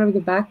it in one of the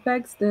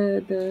backpacks?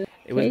 The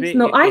case?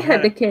 No, I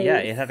had the case. Yeah,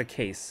 it had a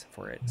case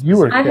for it. You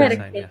were. I had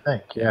a case. I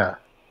think. Yeah.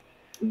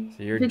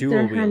 So you're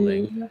dual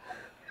wielding.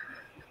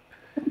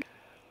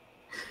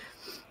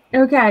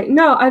 Okay,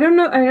 no, I don't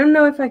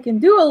know if I can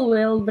dual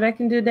wield, but I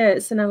can do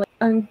this, and I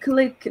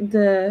unclick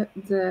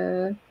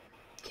the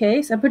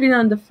case. I put it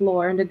on the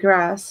floor in the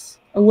grass,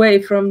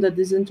 away from the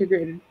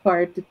disintegrated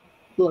part. It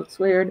looks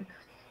weird.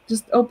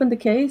 Just open the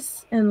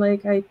case and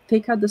I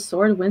take out the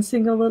sword,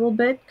 wincing a little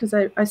bit because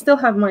I still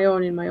have my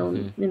own in my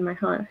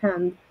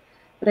hand,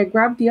 but I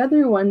grab the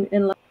other one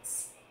and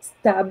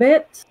stab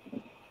it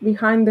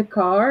behind the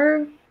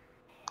car,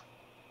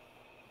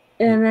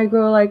 and I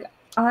go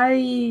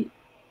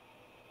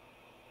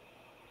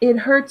it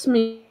hurts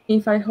me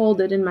if I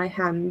hold it in my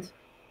hand,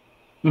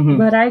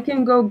 but I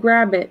can go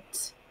grab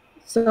it.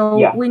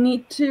 So we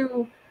need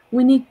to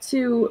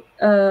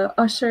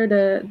usher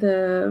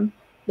the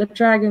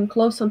dragon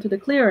close onto the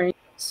clearing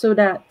so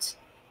that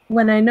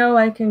when I know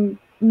I can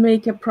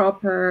make a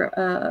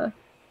proper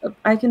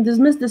I can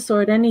dismiss the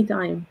sword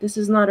anytime. This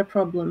is not a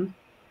problem.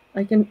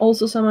 I can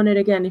also summon it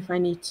again if I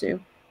need to.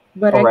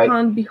 But I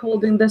can't be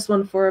holding this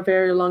one for a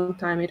very long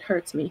time. It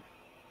hurts me.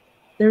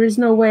 There is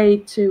no way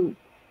to...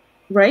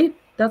 Right?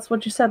 That's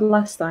what you said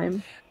last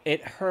time.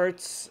 It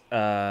hurts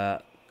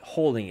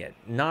holding it.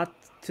 Not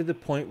to the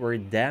point where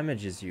it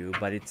damages you,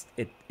 but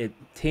it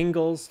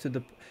tingles to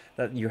the...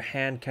 that your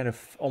hand kind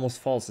of almost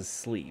falls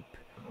asleep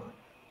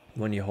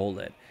when you hold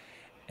it.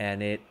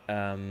 And it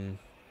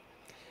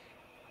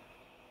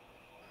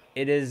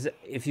is...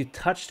 If you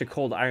touch the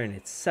cold iron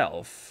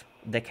itself,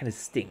 that kind of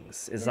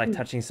stings. It's like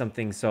touching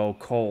something so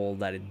cold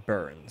that it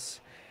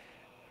burns.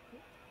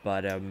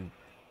 But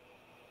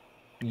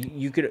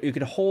you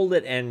could hold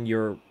it and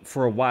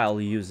for a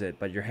while use it,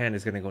 but your hand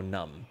is gonna go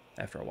numb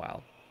after a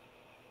while.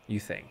 You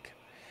think?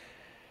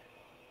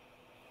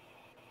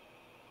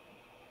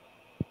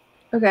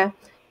 Okay.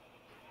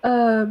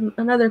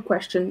 Another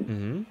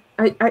question.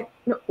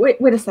 No,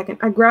 wait a second.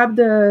 I grabbed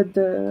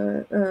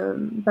the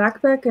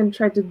backpack and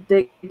tried to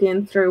dig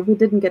in through. We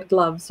didn't get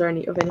gloves or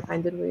any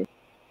kind, did we?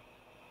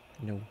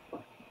 No.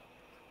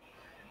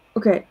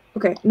 Okay.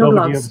 No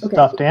gloves. You have a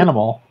stuffed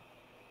animal.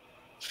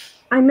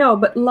 I know,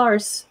 but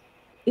Lars,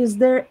 is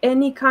there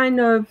any kind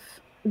of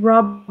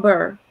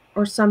rubber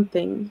or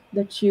something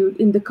that you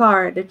in the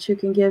car that you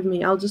can give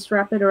me? I'll just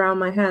wrap it around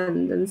my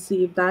hand and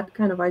see if that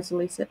kind of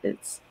isolates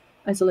it.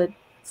 I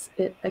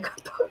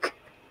can't talk.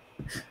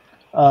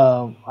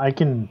 I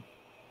can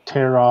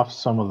tear off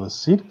some of the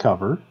seat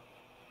cover.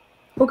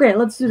 Okay,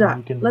 let's do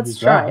that. Let's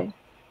try. That.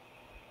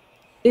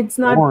 It's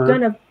not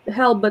gonna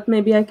help, but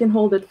maybe I can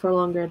hold it for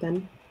longer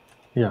then.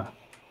 Yeah.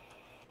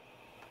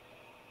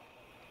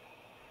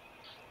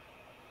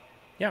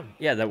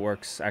 Yeah, that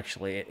works,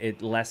 actually.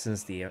 It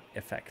lessens the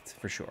effect,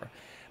 for sure.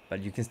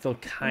 but you can still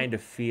kind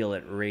of feel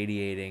it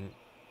radiating.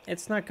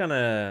 It's not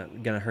gonna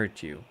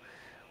hurt you,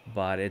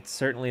 but it's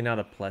certainly not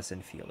a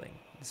pleasant feeling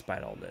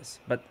despite all this.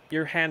 But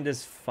your hand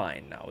is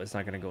fine now. It's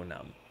not gonna go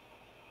numb.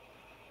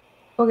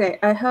 Okay,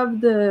 I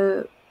have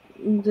the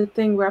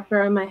thing wrapped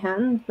around my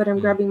hand, but I'm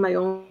grabbing my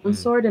own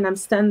sword and I'm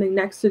standing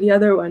next to the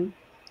other one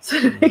so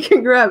that I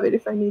can grab it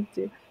if I need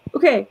to.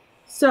 Okay,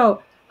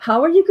 so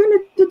how are you going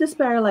to do this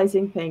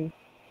paralyzing thing?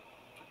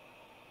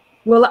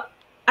 Well,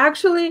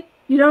 actually,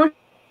 you don't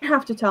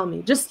have to tell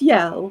me. Just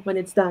yell when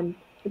it's done.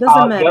 It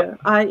doesn't matter.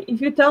 Yep.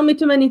 If you tell me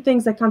too many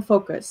things, I can't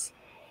focus.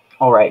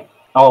 All right.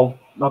 I'll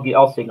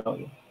signal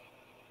you.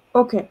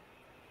 Okay.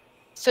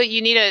 So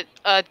you need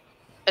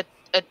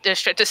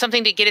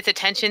something to get its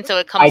attention so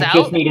it comes out? I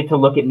just needed to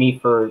look at me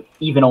for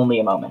even only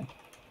a moment.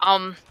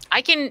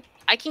 I can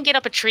get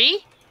up a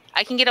tree.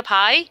 I can get up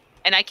high,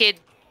 and I could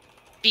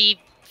be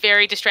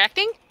very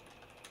distracting.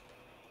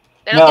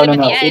 No.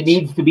 It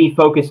needs to be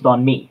focused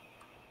on me.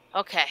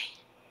 Okay.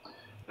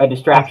 A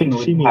distraction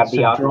would have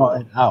the option. Draw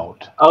it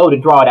out. Oh, to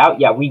draw it out?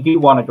 Yeah, we do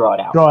want to draw it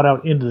out. Draw it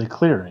out into the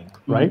clearing,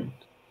 right?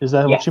 Is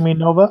that what you mean,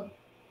 Nova?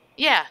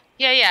 Yeah.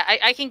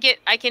 I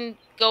can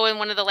go in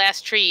one of the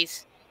last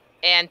trees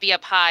and be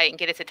up high and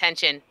get its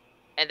attention,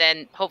 and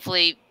then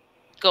hopefully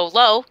go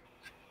low,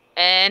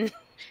 and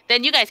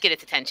then you guys get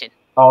its attention.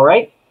 All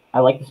right. I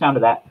like the sound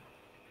of that.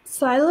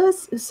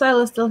 Silas? Is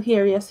Silas still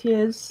here? Yes, he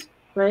is,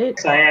 right?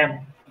 Yes, I am.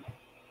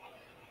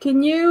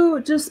 Can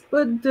you just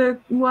put the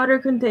water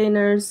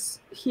containers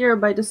here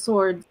by the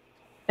sword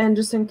and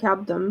just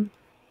encap them?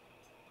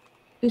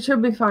 It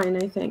should be fine,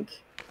 I think.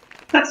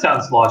 That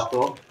sounds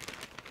logical.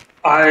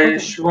 I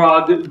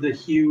shrug the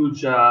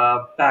huge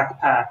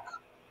backpack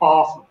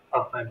off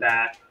of my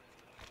back,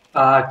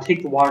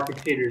 take the water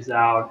containers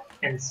out,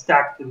 and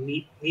stack them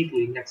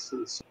neatly next to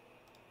the sword.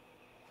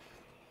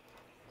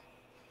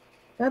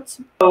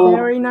 That's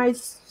very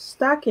nice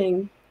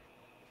stacking.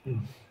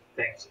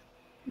 Thanks.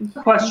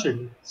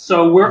 Question.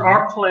 So where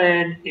our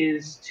plan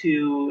is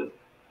to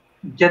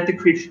get the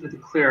creature to the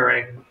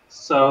clearing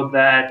so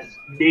that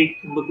they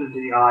can look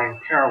into the eye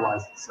and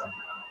paralyze it somehow.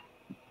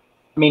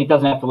 I mean, it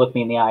doesn't have to look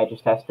me in the eye. It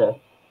just has to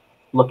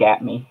look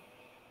at me.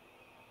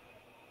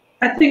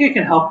 I think it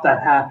can help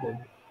that happen,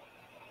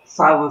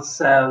 Silas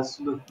says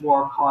with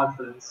more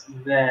confidence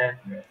than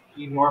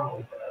he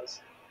normally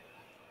does.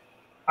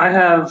 I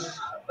have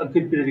a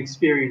good bit of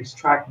experience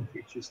tracking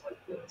creatures like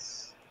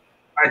this.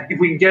 If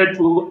we can get it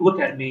to look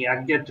at me, I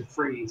can get it to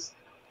freeze.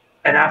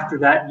 And after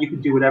that, you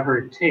can do whatever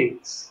it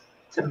takes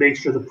to make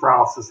sure the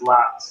paralysis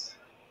lasts.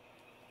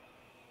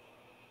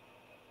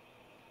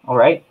 All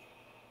right.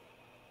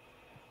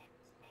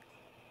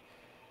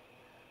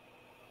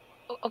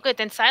 Oh, good.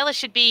 Then Silas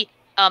should be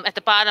at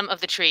the bottom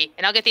of the tree,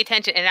 and I'll get the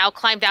attention, and I'll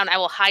climb down. I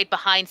will hide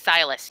behind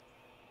Silas.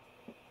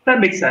 That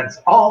makes sense.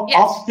 I'll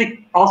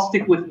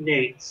stick with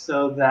Nate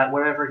so that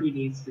whatever he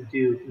needs to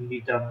do can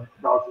be done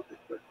relatively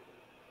quickly.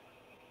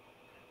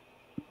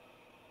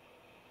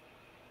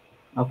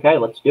 Okay,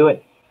 let's do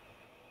it.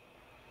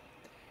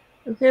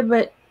 Okay,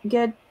 but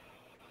get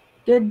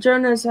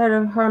Jonas out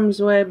of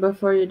harm's way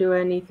before you do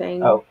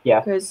anything. Oh,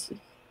 yeah. Because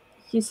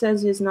he said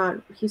he's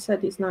not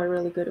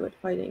really good at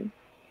fighting.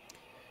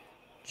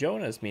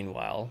 Jonas,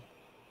 meanwhile,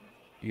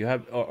 you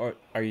have, or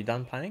are you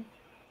done planning?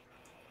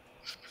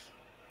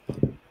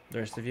 The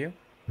rest of you?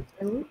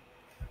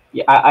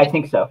 Yeah, I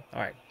think so. All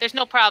right. There's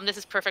no problem. This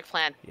is perfect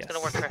plan. Yes. It's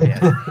gonna work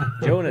perfect. Yes.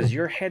 Jonas,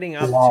 you're heading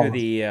up to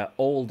the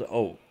old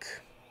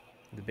oak,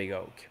 the big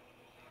oak,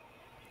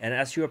 and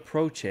as you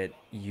approach it,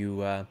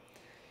 you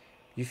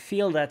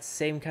feel that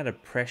same kind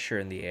of pressure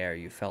in the air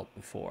you felt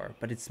before,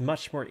 but it's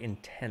much more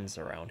intense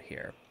around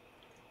here.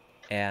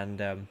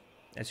 And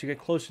as you get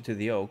closer to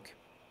the oak,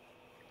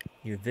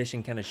 your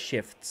vision kind of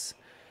shifts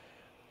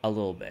a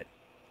little bit.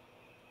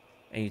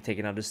 And you take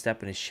another step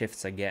and it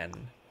shifts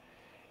again.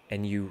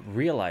 And you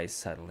realize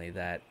suddenly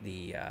that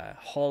the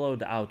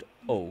hollowed out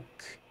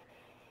oak,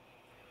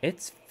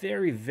 it's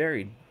very,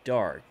 very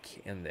dark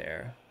in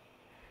there.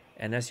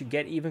 And as you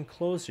get even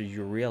closer,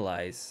 you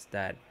realize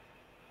that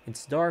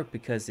it's dark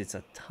because it's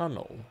a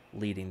tunnel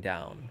leading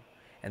down.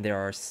 And there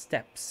are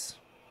steps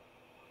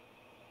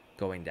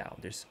going down.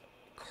 There's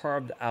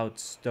carved out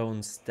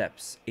stone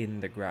steps in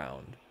the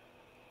ground.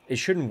 It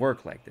shouldn't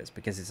work like this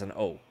because it's an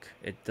oak.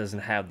 It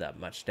doesn't have that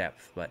much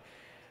depth. But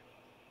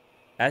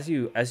as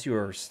you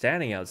are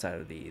standing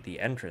outside of the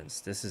entrance,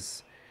 this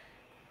is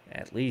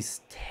at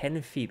least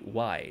 10 feet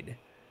wide.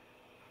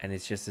 And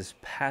it's just this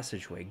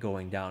passageway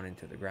going down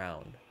into the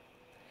ground.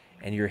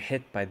 And you're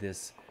hit by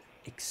this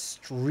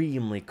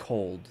extremely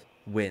cold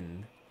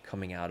wind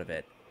coming out of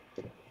it.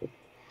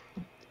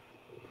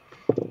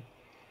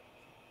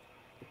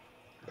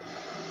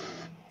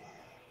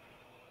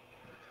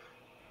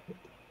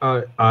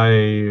 I'll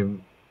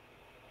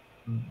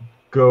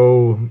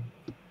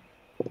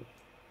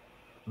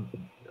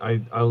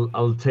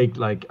take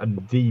like a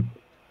deep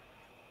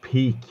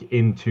peek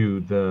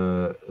into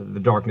the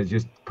darkness.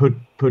 Just put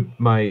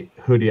my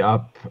hoodie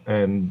up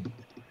and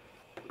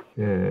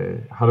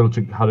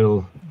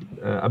huddle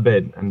a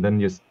bed, and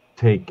then just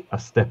take a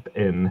step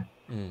in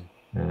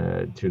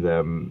to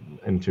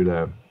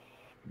the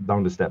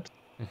down the steps.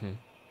 Mm-hmm.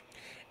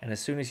 And as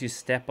soon as you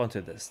step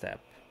onto the step,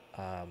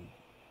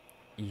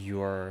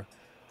 you're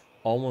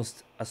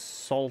almost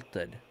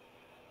assaulted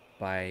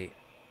by,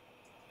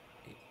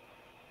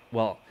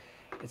 well,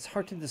 it's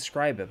hard to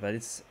describe it, but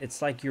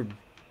it's like you're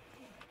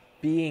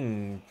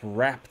being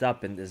wrapped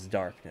up in this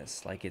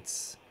darkness, like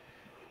it's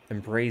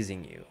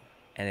embracing you,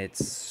 and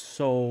it's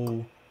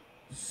so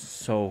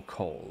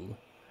cold.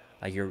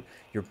 Like your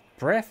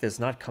breath is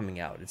not coming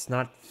out. It's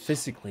not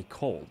physically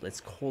cold.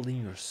 It's cold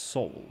in your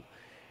soul.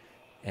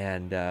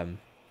 And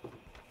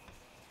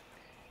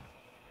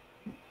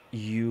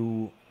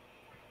you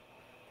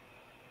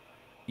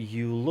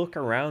look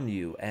around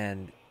you,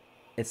 and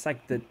it's like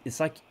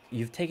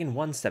you've taken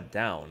one step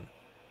down,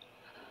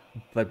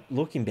 but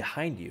looking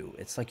behind you,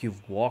 it's like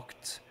you've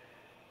walked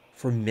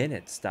for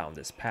minutes down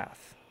this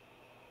path.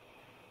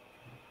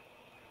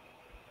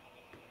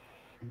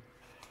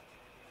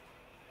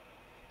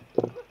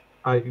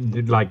 I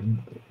did like.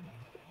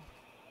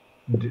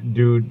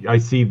 Do I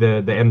see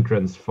the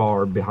entrance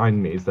far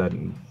behind me? Is that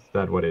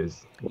what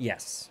is?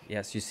 Yes,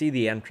 you see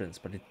the entrance,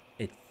 but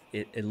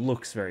it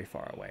looks very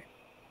far away.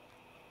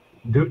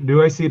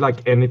 Do I see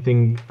like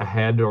anything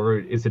ahead, or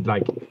is it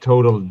like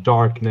total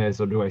darkness,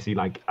 or do I see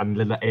like a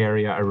little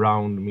area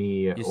around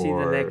me? You see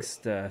the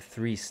next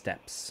 3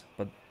 steps,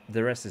 but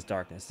the rest is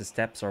darkness. The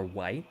steps are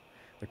white;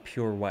 they're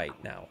pure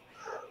white now,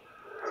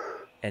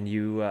 and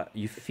you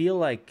feel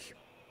like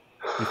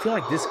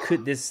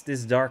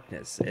this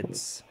darkness.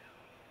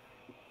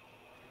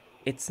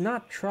 It's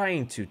not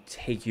trying to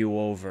take you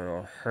over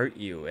or hurt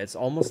you. It's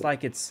almost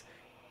like it's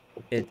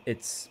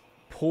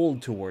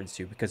pulled towards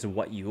you because of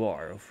what you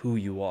are, of who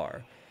you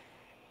are.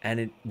 And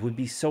it would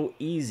be so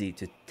easy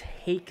to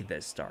take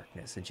this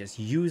darkness and just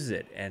use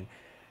it, and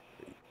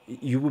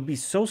you would be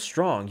so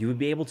strong. You would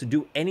be able to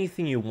do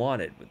anything you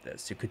wanted with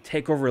this. You could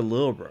take over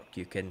Littlebrook.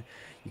 You can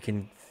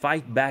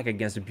fight back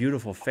against a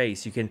beautiful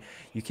face. You can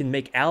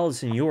make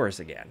Allison yours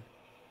again.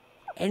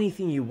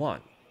 Anything you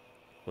want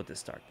with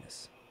this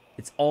darkness.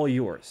 It's all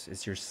yours.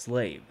 It's your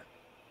slave.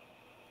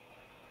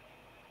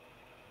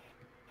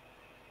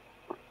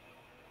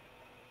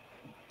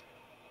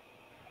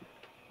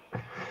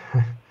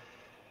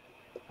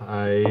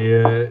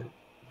 I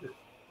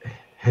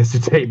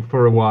hesitate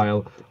for a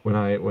while when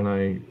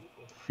I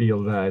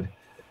feel that,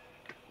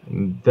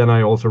 and then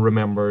I also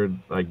remembered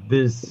like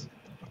these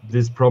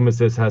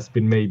promises has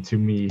been made to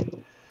me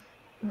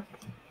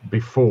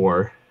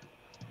before.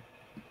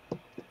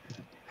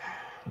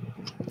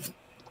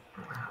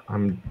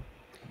 I'm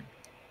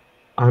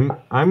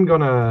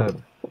gonna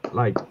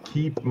like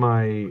keep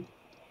my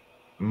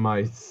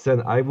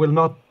I will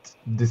not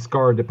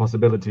discard the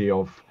possibility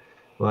of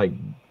like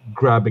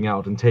grabbing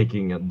out and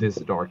taking this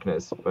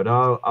darkness, but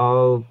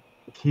I'll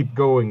keep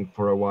going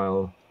for a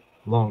while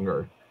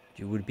longer.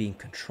 You would be in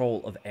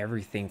control of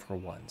everything for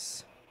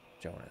once,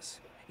 Jonas.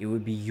 It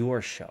would be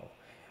your show.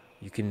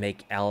 You can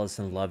make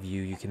Allison love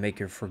you. You can make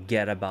her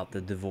forget about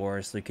the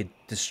divorce. You could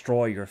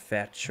destroy your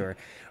fetch or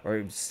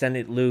send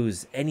it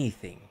loose.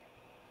 Anything.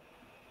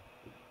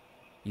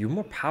 You're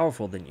more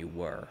powerful than you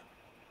were.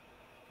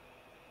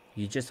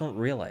 You just don't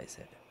realize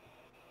it.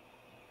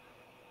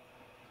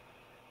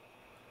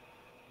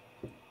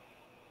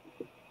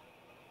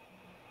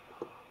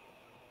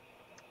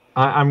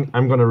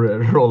 I'm gonna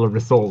roll a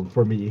resolve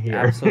for me here.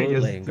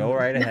 Absolutely, go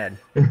right ahead.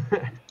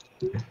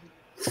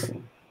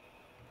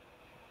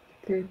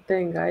 Good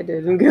thing I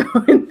didn't go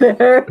in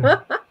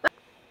there.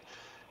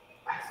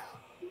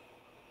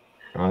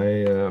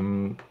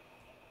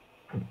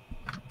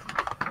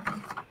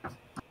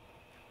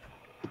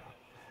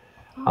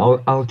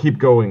 I'll keep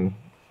going.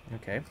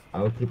 Okay.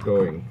 I'll keep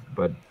going,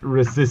 but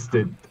resist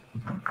it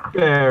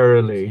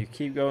barely. So you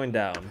keep going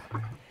down,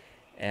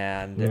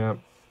 and yeah.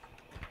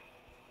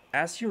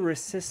 As you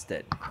resist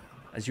it,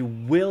 as you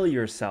will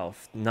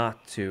yourself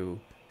not to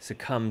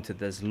succumb to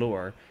this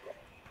lure,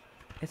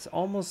 it's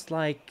almost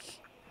like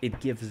it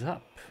gives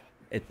up.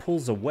 It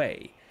pulls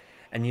away,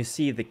 and you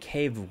see the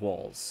cave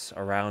walls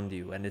around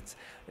you, and it's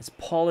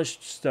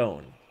polished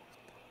stone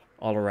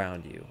all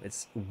around you.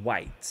 It's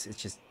white. It's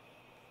just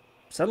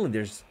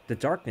suddenly the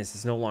darkness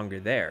is no longer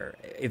there,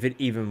 if it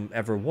even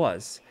ever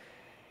was.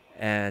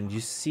 And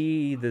you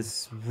see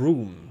this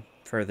room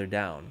further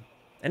down.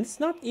 And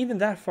it's not even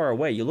that far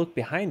away. You look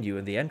behind you,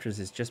 and the entrance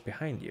is just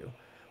behind you.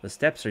 The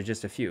steps are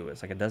just a few.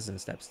 It's like a dozen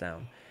steps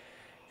down.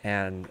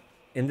 And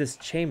in this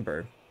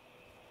chamber,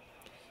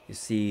 you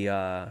see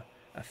a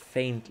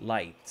faint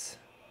light.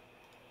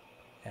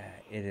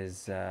 It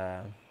is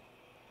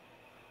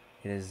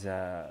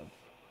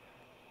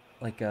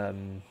like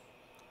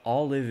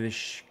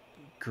olivish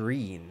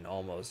green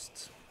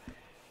almost,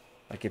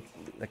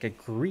 like a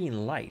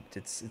green light.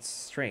 It's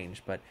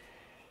strange, but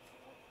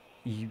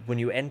when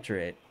you enter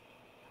it,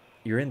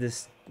 you're in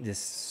this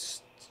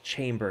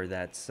chamber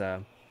that's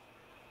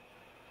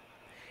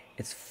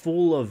it's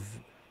full of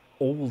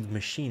old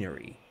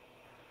machinery,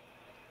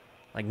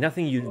 like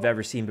nothing you've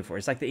ever seen before.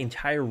 It's like the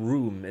entire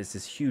room is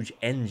this huge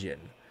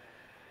engine.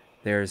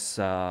 There's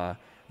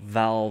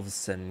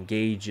valves and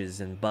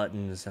gauges and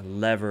buttons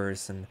and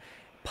levers and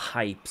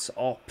pipes.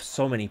 Oh,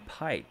 so many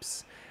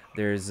pipes.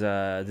 There's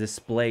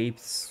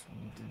displays.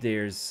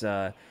 There's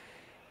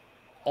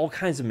all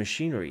kinds of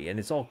machinery, and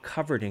it's all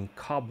covered in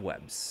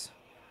cobwebs.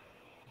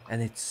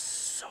 And it's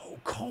so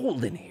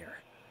cold in here.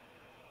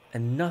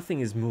 And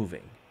nothing is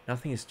moving.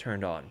 Nothing is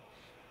turned on.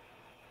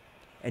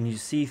 And you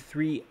see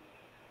 3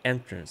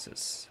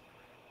 entrances.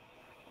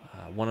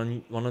 One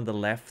on the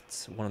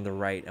left, one on the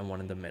right, and one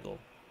in the middle.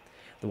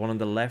 The one on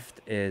the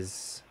left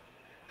has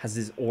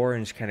this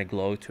orange kind of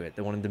glow to it.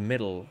 The one in the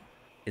middle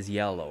is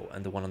yellow,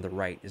 and the one on the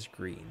right is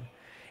green.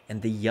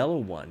 And the yellow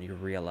one, you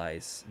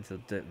realize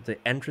the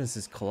entrance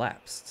is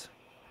collapsed.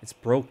 It's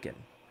broken,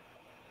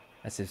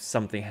 as if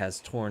something has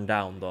torn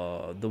down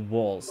the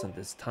walls in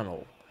this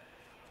tunnel,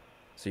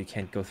 so you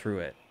can't go through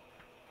it.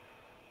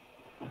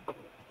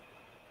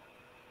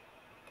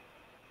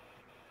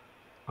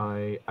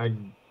 I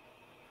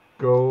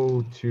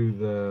go to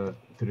the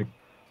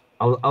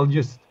I'll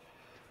just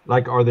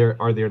like are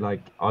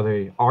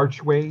they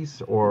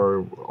archways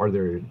or are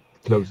there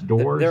closed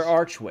doors? There are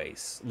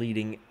archways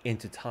leading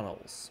into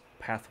tunnels,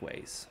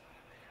 pathways.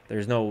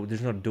 There's no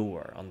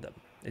door on them.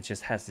 It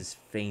just has this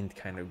faint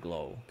kind of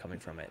glow coming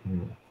from it.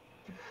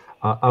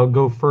 I'll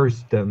go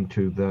first then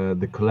to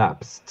the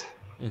collapsed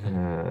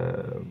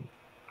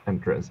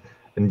entrance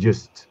and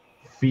just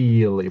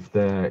feel if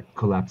the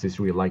collapse is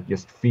real. Like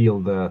just feel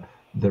the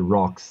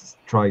rocks.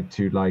 Try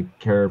to like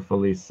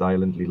carefully,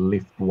 silently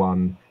lift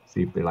one.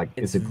 See if they like.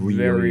 It's is it really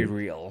very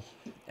real?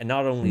 And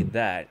not only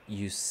that,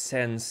 you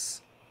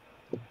sense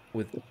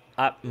with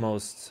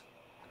utmost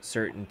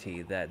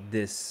certainty that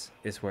this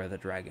is where the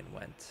dragon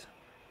went.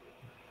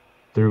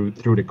 Through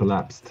the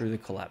collapsed. Through the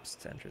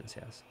collapsed entrance,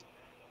 yes.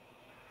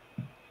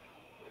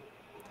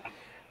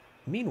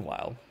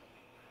 Meanwhile,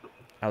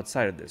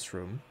 outside of this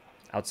room,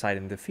 outside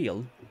in the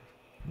field,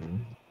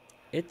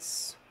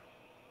 it's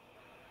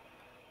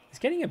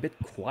getting a bit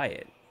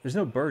quiet. There's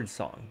no bird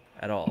song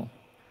at all.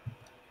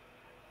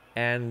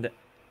 And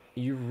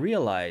you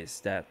realize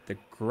that the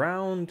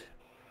ground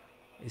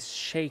is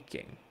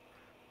shaking.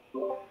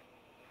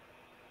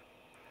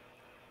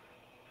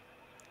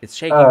 It's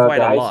shaking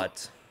quite a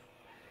lot.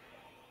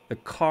 The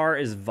car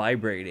is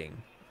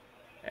vibrating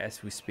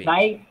as we speak.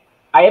 I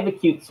have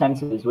acute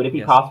senses. Would it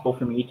be possible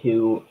for me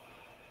to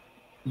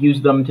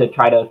use them to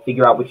try to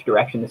figure out which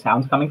direction the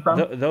sound's coming from?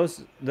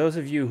 Those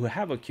of you who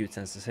have acute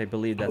senses, I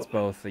believe that's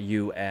both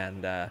you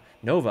and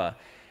Nova.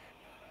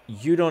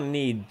 You don't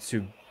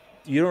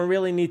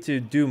really need to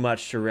do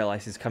much to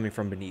realize it's coming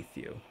from beneath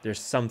you.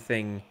 There's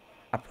something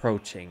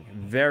approaching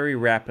very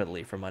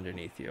rapidly from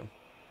underneath you.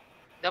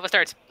 Nova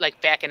starts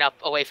like backing up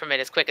away from it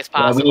as quick as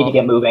possible. Yeah, we need to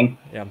get moving.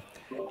 Yeah.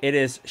 It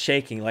is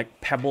shaking like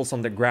pebbles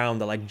on the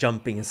ground. They're like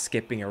jumping and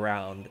skipping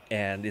around,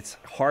 and it's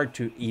hard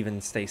to even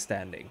stay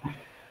standing.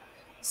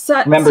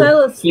 Remember,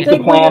 Silas, keep take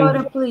the plan.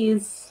 water,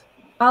 please.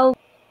 I'll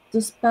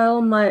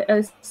dispel my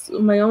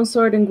own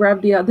sword and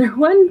grab the other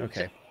one.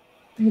 Okay.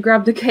 And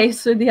grab the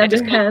case with the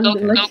other hand.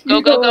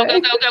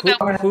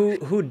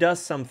 Who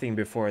does something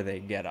before they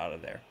get out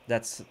of there?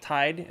 That's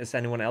Tide. Is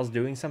anyone else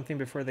doing something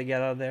before they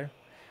get out of there?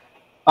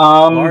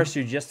 Lars,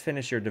 you just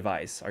finished your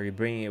device. Are you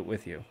bringing it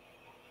with you?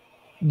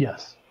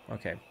 Yes.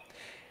 Okay.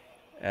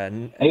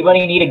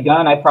 Anybody need a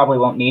gun? I probably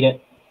won't need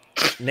it.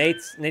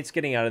 Nate's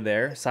getting out of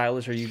there.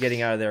 Silas, are you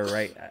getting out of there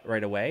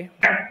right away?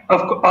 Yeah,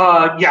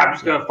 I'm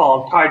just gonna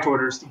follow Tide's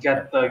orders to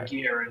get the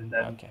gear and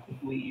then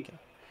leave. Okay.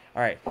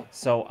 All right.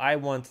 So I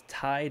want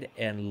Tide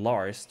and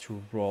Lars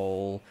to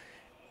roll.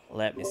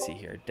 Let me see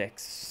here.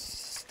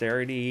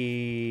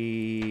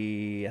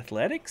 Dexterity,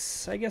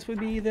 athletics, I guess would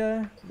be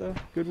the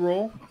good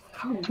roll.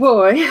 Oh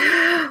boy.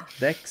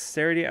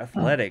 Dexterity,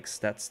 athletics.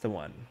 That's the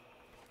one.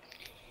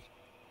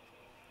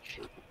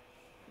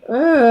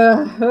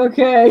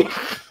 Okay.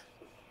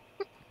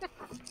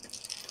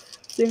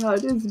 See how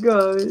this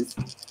goes.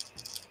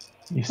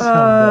 You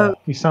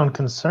sound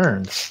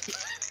concerned.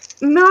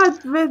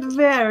 Not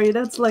very.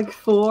 That's like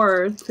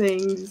 4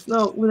 things.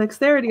 No, with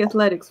dexterity,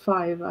 athletics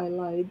 5. I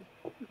lied.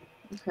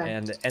 Okay.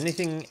 And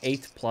anything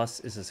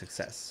 8+ is a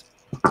success.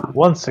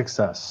 1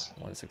 success.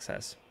 1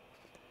 success.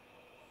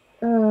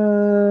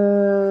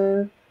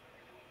 2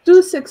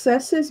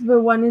 successes, but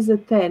 1 is a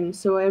 10.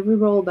 So I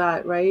re-roll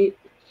that, right?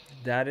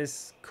 That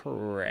is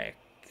correct.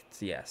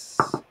 Yes.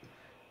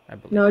 I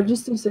believe. No,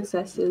 just 2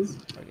 successes.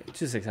 Okay,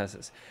 2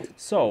 successes.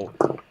 So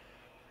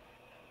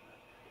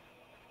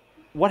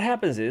what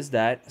happens is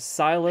that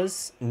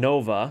Silas,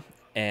 Nova,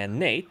 and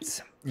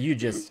Nate, you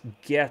just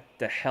get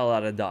the hell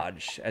out of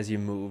Dodge as you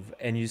move,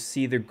 and you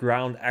see the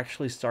ground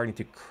actually starting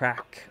to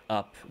crack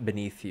up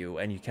beneath you,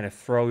 and you kind of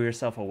throw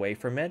yourself away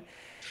from it.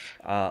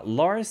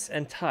 Lars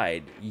and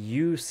Tide,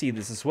 you see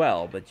this as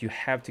well, but you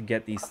have to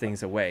get these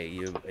things away.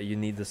 You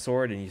need the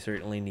sword, and you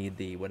certainly need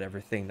the whatever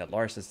thing that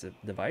Lars has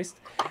devised.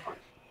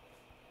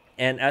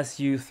 And as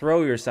you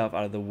throw yourself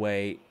out of the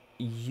way,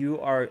 you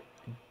are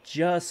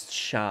just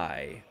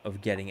shy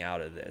of getting out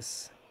of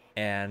this,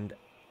 and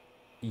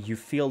you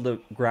feel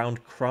the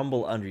ground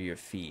crumble under your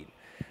feet.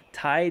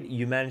 Tide,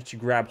 you manage to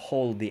grab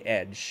hold of the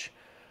edge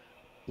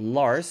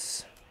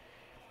Lars,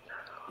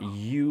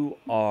 you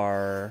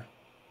are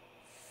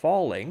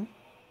falling,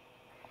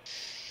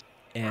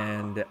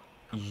 and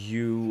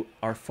you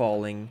are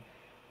falling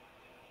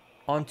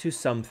onto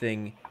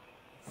something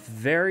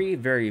very,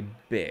 very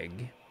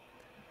big,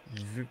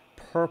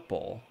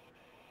 purple,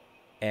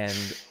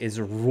 and is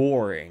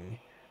roaring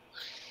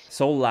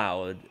so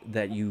loud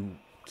that you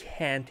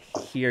can't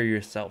hear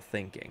yourself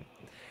thinking.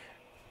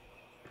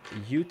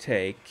 You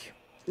take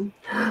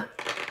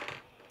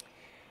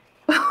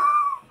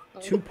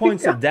 2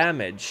 points of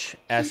damage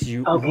as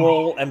you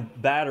roll and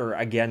batter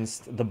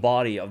against the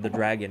body of the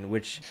dragon,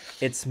 which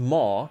its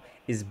maw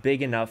is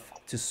big enough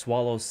to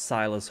swallow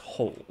Silas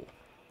whole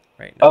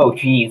right now. Oh,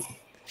 jeez.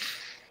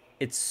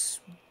 It's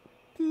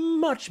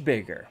much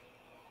bigger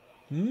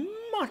than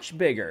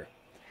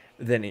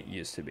it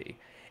used to be.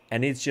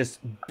 And it's just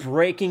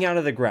breaking out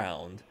of the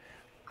ground,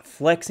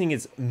 flexing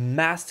its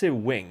massive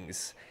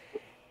wings,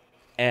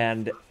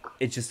 and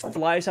it just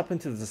flies up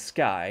into the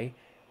sky,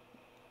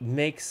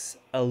 makes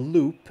a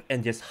loop,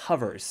 and just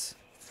hovers,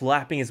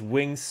 flapping its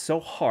wings so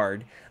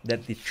hard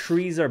that the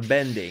trees are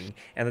bending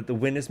and that the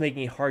wind is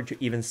making it hard to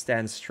even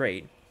stand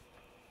straight.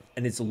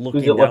 And it's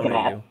looking down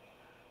at you.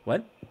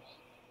 What?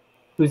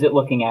 Who's it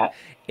looking at?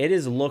 It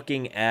is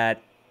looking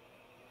at...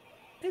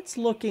 It's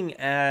looking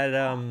at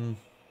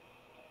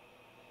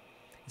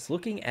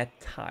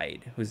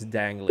Tide, who's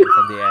dangling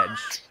from the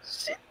edge.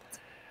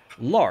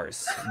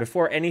 Lars,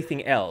 before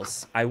anything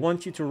else, I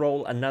want you to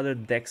roll another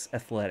Dex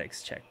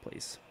Athletics check,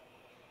 please.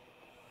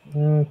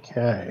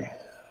 Okay.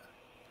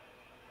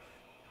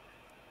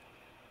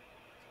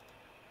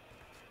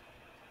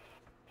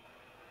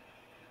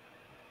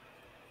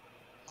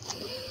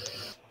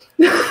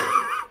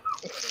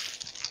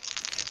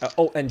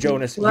 Oh, and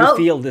Jonas, you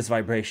feel this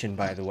vibration,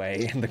 by the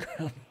way, in the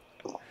ground.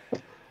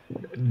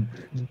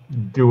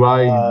 Do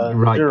I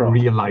zero.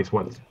 realize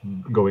what's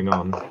going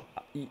on?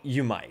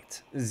 You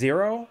might.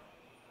 0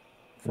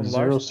 from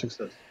Zero Lars?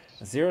 success.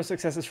 0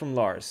 successes from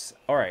Lars.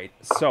 All right,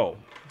 so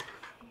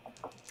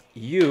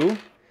you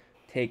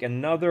take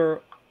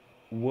another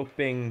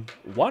whooping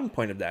 1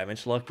 point of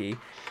damage, lucky,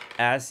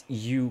 as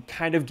you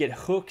kind of get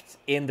hooked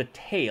in the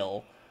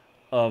tail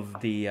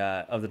of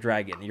the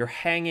dragon. You're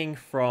hanging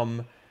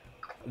from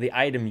the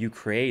item you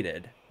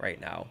created right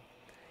now,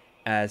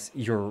 as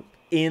you're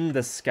in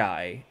the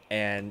sky,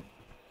 and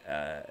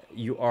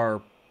you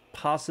are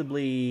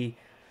possibly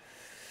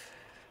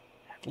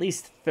at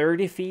least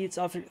 30 feet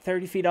off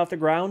the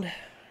ground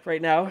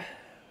right now,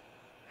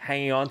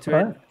 hanging on to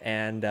it,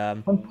 and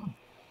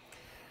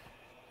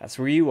that's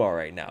where you are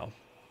right now.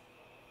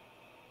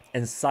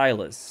 And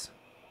Silas,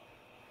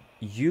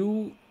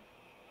 you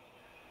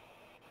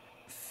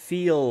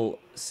feel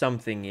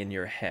something in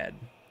your head,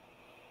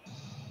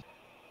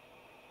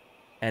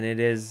 and it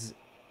is,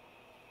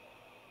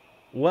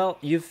 well,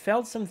 you've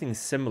felt something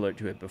similar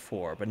to it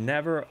before, but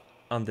never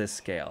on this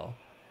scale.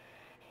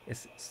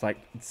 It's like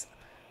it's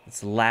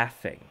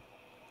laughing.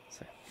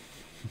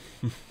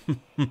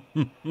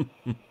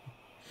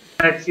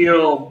 I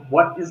feel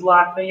what is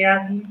laughing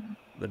at me?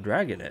 The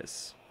dragon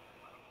is.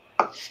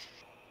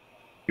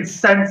 It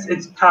sense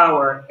its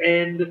power,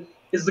 and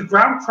is the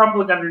ground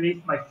crumbling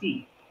underneath my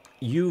feet?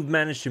 You've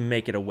managed to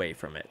make it away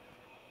from it.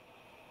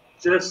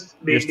 Just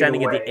make You're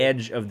standing it at away. the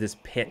edge of this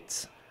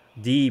pit,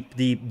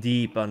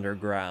 deep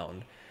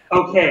underground.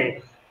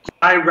 Okay,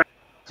 I ride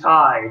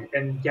Tide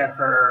and get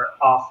her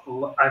off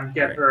the, and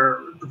get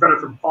her, prevent her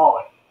from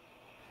falling.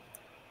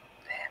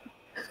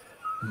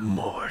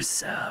 More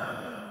so.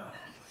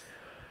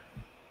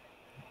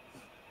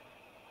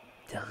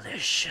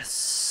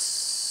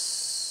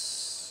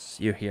 Delicious.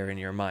 You hear in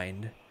your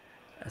mind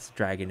as the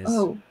dragon is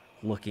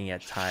looking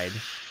at Tide.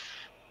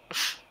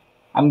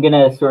 I'm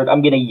gonna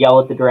yell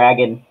at the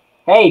dragon.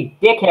 Hey,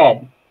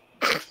 dickhead!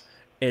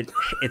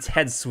 Its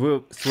head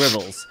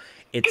swivels.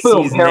 It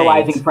Boom! sees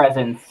Paralyzing Nate,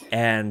 presence.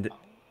 and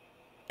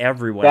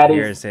everyone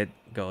hears it.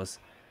 Goes.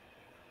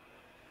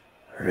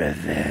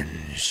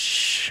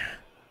 Revenge.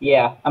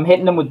 Yeah, I'm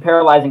hitting him with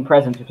paralyzing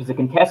presence, which is a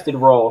contested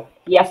roll.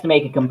 He has to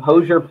make a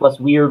composure plus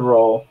weird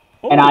roll,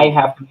 and I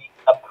have to make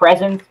a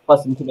presence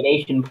plus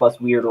intimidation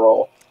plus weird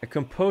roll. A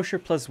composure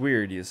plus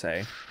weird, you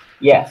say?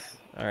 Yes.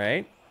 All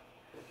right.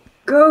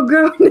 Go,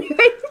 Nate.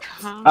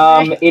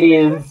 It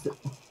is,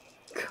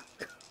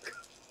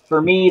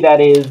 for me,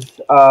 that is,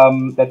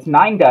 that's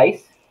 9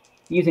 dice,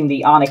 using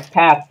the Onyx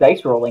Path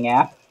dice rolling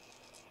app.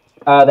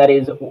 That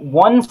is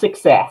 1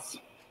 success.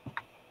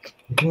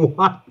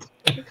 What?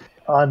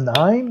 A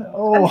 9?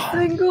 Oh. A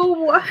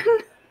single one.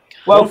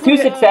 Well, 2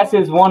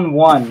 successes,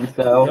 1-1,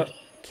 so... No,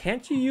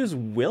 can't you use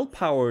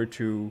willpower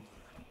to...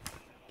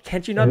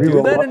 Can't you not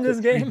do that in this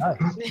game?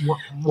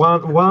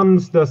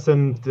 Ones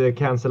doesn't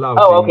cancel out.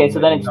 Oh, okay, so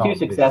then it's 2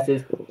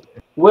 successes.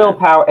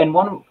 Willpower, and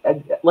 1...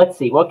 let's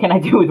see, what can I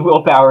do with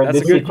willpower in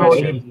this That's a good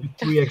situation?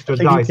 3 extra I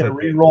think dice. you can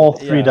re-roll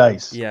 3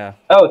 dice. Yeah.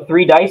 Oh,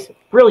 3 dice?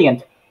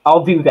 Brilliant.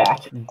 I'll do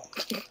that.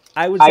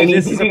 I would I say need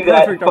this to is do a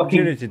that perfect fucking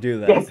opportunity to do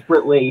that.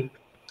 Desperately.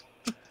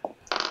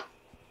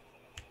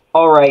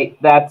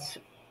 Alright, that's...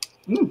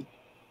 2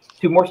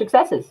 more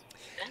successes.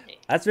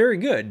 That's very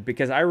good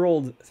because I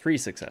rolled 3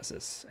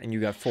 successes and you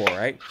got 4,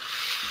 right?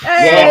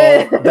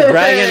 Yeah. The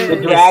dragon The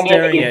is dragon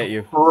staring is at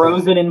you.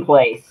 frozen in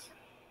place.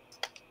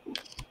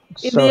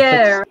 In So the if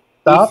air. it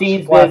stops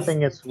sees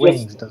flapping this its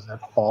wings, does it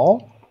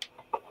fall?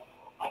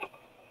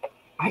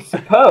 I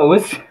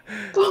suppose.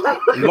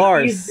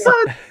 Lars,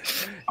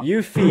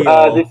 you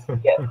feel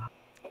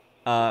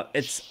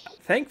it's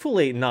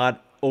thankfully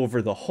not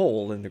over the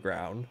hole in the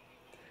ground,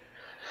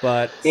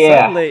 but Yeah.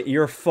 suddenly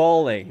you're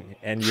falling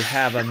and you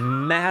have a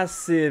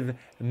massive,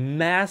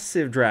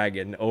 massive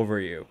dragon over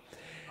you.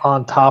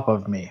 On top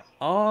of me.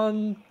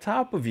 On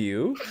top of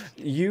you,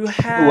 you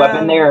Weapon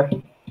have... there.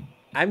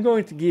 I'm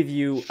going to give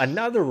you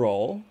another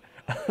roll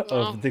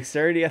of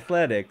dexterity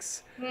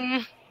athletics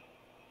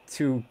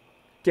to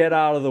get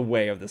out of the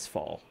way of this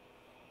fall.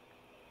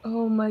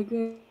 Oh my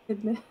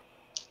goodness.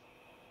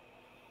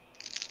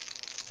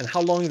 And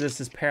how long does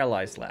this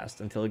paralyzed last?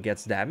 Until it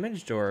gets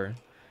damaged, or?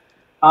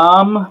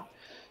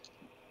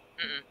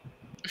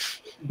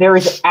 There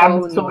is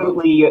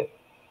absolutely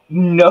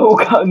no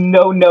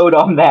note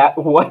on that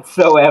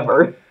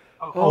whatsoever.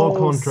 All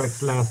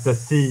contracts last a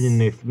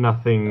scene if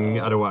nothing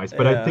otherwise.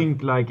 But I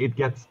think like it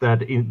gets that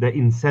the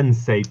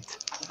insensate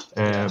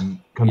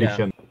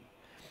condition. Yeah.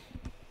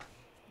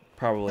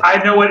 Probably.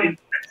 I know what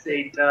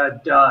insensate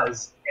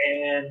does,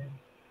 and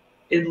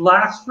it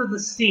lasts for the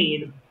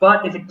scene,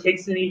 but if it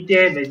takes any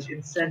damage,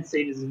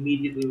 insensate is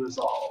immediately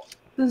resolved.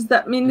 Does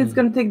that mean it's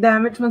going to take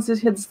damage once it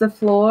hits the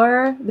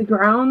floor, the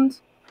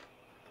ground?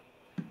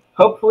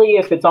 Hopefully,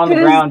 if it's on the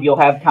ground, you'll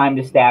have time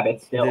to stab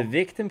it still. The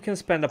victim can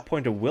spend a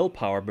point of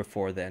willpower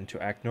before then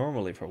to act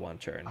normally for 1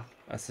 turn.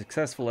 A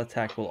successful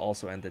attack will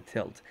also end the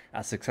tilt.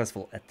 A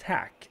successful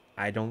attack,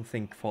 I don't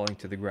think falling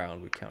to the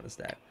ground would count as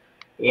that.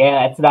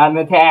 Yeah, it's not an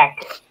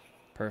attack.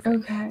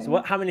 Perfect. Okay. So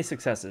how many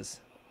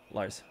successes,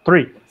 Lars?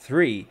 3.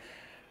 3.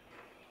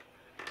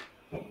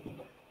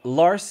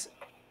 Lars,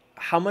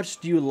 how much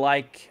do you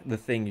like the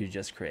thing you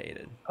just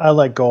created? I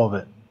let go of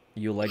it.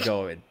 You let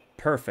go of it.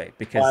 Perfect,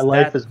 because My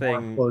life is that more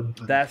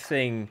important than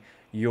thing,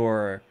 do you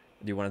want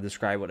to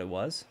describe what it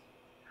was?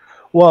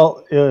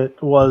 Well, it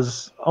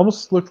was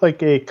almost looked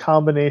like a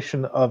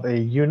combination of a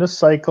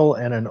unicycle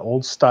and an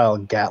old style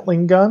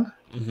Gatling gun.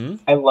 Mm-hmm.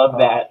 I love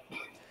that.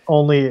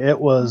 Only it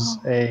was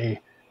a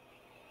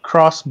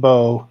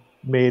crossbow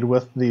made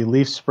with the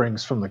leaf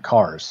springs from the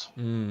cars.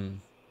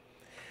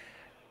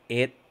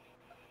 It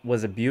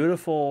was a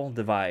beautiful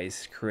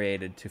device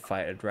created to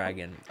fight a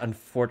dragon.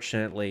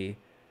 Unfortunately,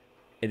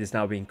 it is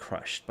now being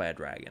crushed by a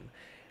dragon.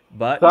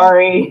 But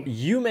sorry,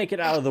 you make it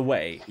out of the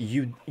way.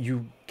 You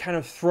kind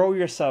of throw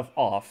yourself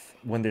off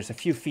when there's a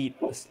few feet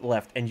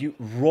left, and you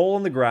roll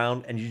on the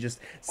ground, and you just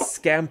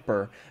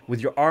scamper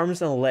with your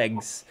arms and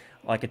legs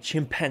like a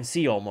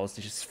chimpanzee almost,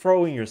 just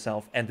throwing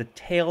yourself, and the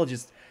tail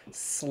just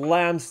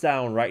slams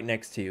down right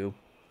next to you,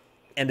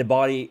 and the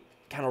body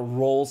kind of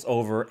rolls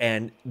over,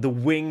 and the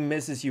wing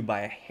misses you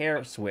by a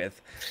hair's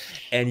width,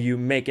 and you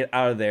make it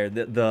out of there.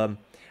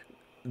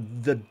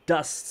 The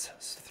dust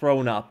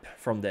thrown up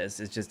from this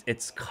is just,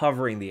 it's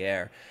covering the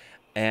air,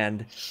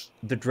 and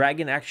the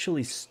dragon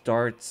actually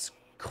starts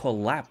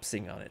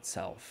collapsing on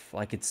itself.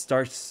 Like it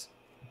starts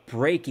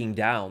breaking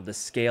down. The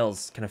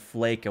scales kind of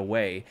flake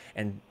away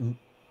and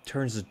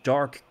turns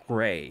dark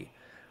gray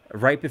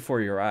right before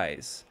your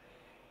eyes.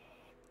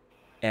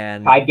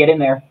 And I'd get in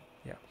there.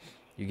 Yeah,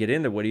 you get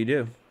in there. What do you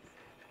do?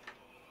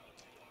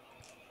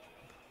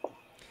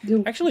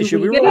 Actually,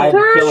 should we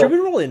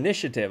roll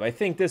initiative? I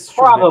think this should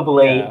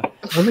probably. I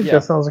think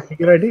that sounds like a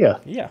good idea.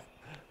 Yeah.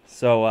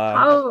 So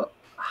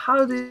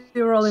how do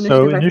you roll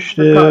initiative? So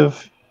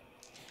initiative.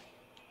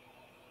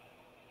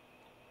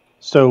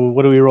 So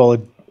what do we roll? A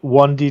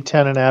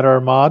 1d10 and add our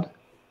mod?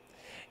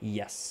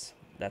 Yes,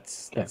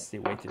 that's the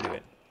way to do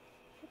it.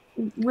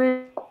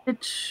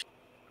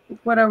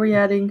 What are we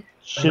adding?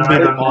 Should be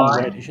the mod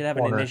right. You should have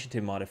an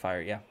initiative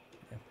modifier. Yeah.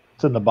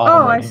 It's in the bottom.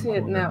 Oh, I see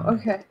it now.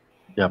 Okay.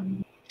 Yep.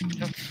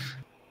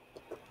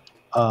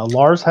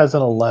 Lars has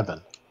an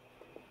 11.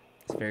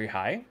 It's very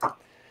high.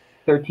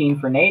 13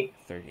 for Nate.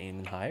 13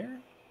 and higher.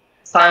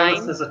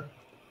 Silas is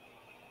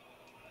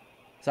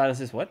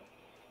what?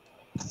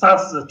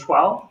 Silas is a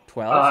 12.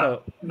 12.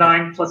 So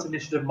 9 plus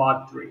initiative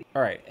mod 3.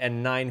 All right,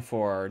 and 9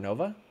 for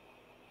Nova.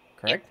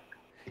 Correct.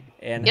 Yep.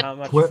 And how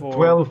much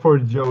 12 for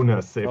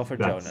Jonas? 12 for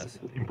Jonas.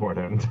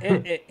 Important.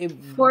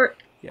 And for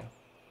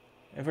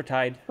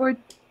Tide.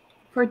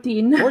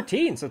 14.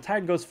 14. So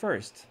Tide goes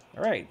first.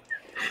 All right.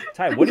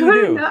 Tide, what do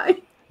you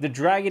do? The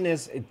dragon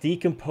is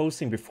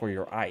decomposing before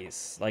your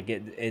eyes. Like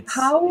it's.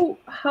 How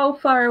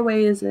far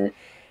away is it?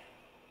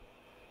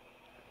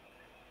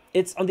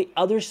 It's on the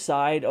other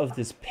side of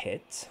this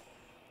pit,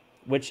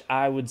 which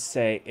I would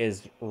say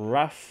is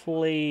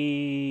roughly.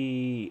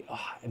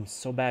 Oh, I'm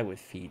so bad with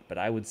feet, but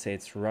I would say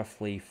it's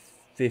roughly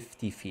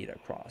 50 feet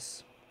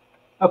across.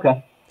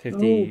 Okay.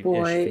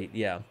 50-ish feet.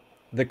 Yeah,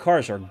 the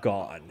cars are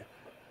gone.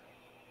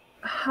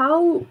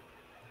 How?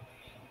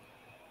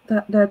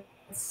 That's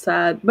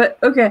sad, but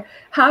okay.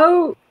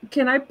 How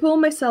can I pull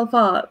myself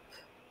up?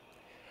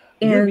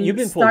 and You've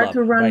been pulled start up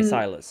to run. by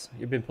Silas.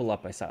 You've been pulled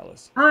up by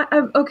Silas.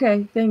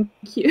 Okay, thank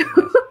you.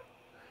 Yes.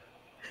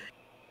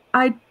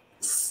 I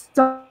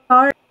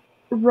start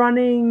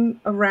running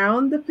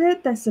around the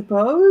pit, I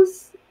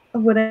suppose.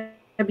 Would I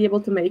be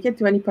able to make it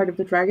to any part of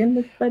the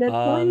dragon by that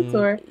point,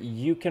 or?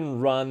 You can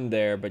run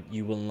there, but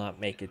you will not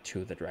make it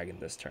to the dragon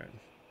this turn.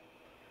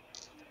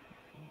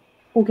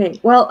 Okay,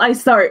 well, I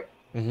start.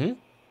 Mm-hmm.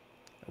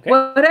 Okay.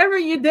 Whatever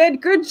you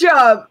did, good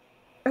job.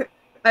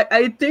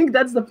 I think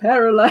that's the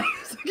paralyze.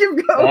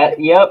 Keep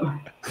going. Yep.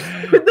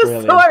 With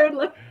the sword,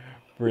 like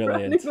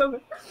Brilliant. running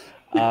over.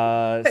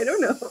 I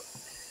don't know.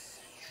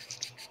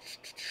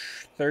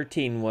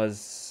 13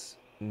 was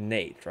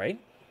Nate, right?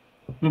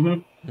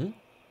 Mm-hmm.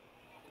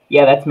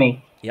 Yeah, that's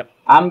me. Yep.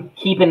 I'm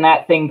keeping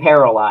that thing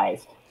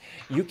paralyzed.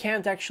 You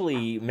can't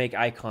actually make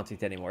eye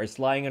contact anymore. It's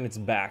lying on its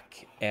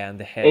back, and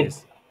the head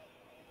is...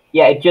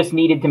 Yeah, it just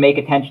needed to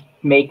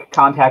make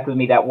contact with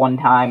me that one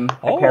time.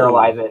 I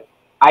paralyze it.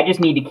 I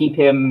just need to keep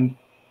him...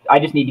 I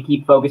just need to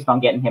keep focused on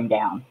getting him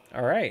down.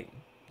 All right.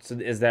 So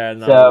is that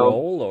another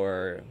roll,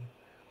 or...?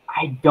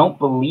 I don't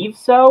believe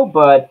so,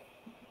 but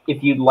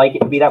if you'd like it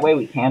to be that way,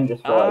 we can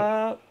just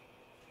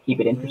keep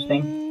it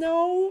interesting.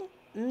 No.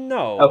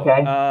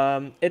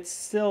 Okay. It's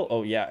still...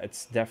 Oh, yeah,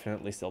 it's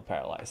definitely still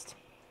paralyzed.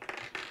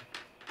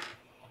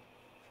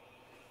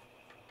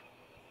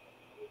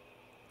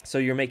 So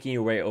you're making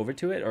your way over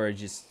to it, or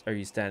are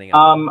you standing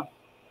up?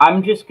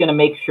 I'm just going to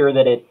make sure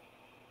that it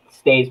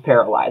stays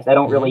paralyzed. I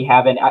don't really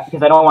have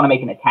because I don't want to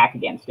make an attack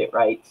against it,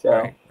 right?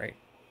 So, right.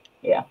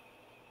 Yeah.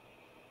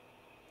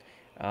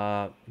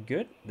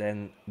 Good.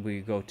 Then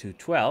we go to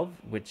 12,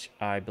 which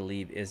I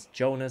believe is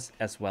Jonas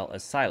as well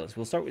as Silas.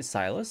 We'll start with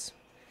Silas.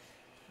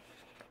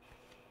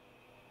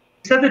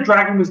 You said the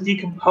dragon was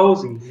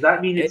decomposing. Does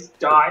that mean it's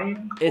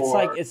dying? It's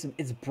like it's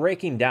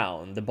breaking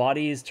down. The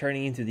body is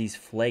turning into these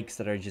flakes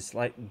that are just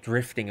like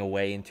drifting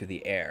away into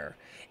the air.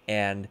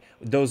 And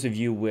those of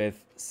you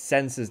with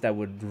senses that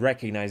would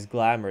recognize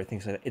glamour,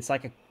 things like that, it's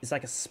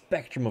like a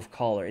spectrum of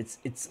color.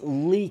 It's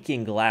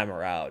leaking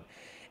glamour out,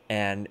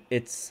 and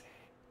it's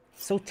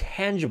so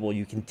tangible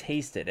you can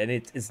taste it, and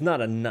it's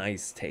not a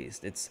nice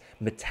taste. It's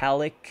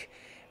metallic,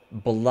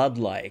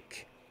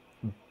 blood-like,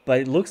 but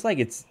it looks like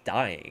it's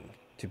dying.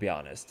 To be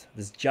honest,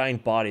 this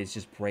giant body is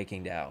just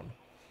breaking down.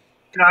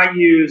 Can I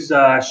use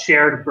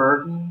shared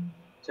burden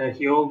to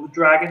heal the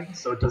dragon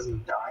so it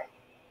doesn't die?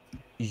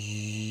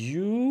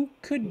 You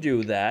could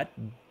do that,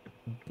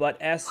 but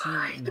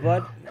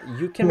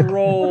you can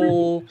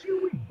roll.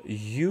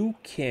 You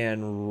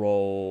can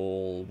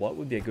roll. What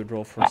would be a good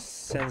roll for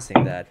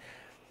sensing that?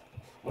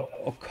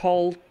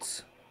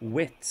 Occult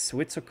wits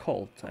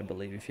occult, I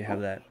believe, if you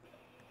have that.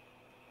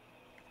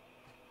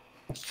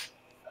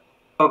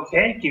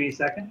 Okay, give me a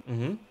second.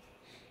 Mm-hmm.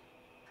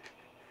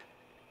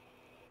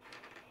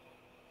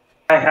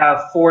 I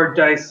have 4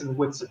 dice in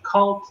Wits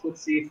Occult.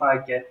 Let's see if I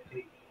get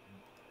any.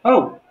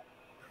 Oh,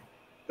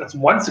 that's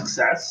 1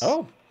 success.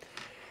 Oh.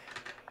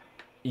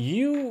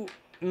 You're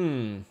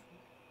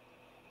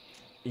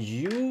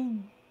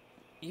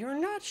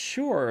not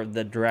sure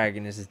the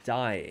dragon is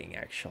dying,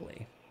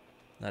 actually,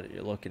 now that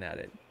you're looking at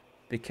it,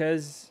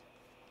 because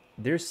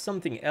there's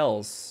something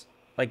else.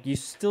 Like, you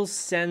still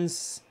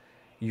sense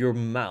your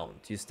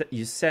mount.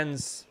 You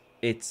sense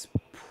its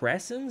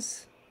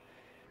presence,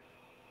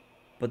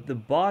 but the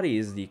body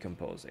is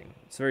decomposing.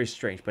 It's very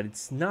strange, but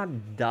it's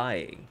not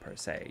dying per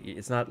se.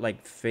 It's not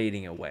like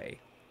fading away.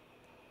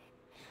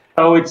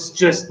 Oh, it's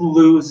just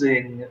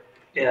losing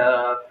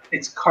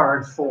its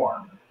current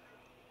form.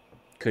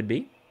 Could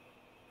be.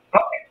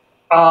 Okay.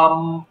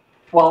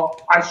 Well,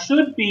 I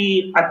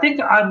think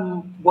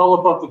I'm well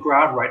above the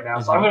ground right now,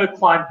 so I'm going to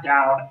climb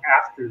down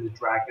after the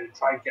dragon and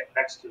try and get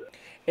next to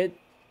it.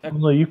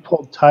 Well, you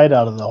pulled tight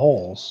out of the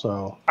hole,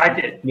 so... I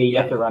did. Yeah, you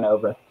have to run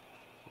over.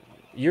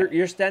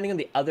 You're standing on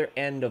the other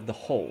end of the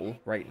hole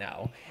right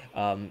now.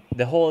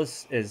 The hole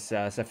is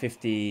a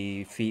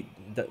 50 feet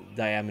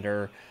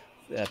diameter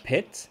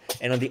pit,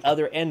 and on the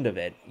other end of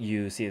it,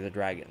 you see the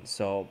dragon.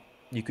 So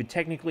you could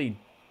technically...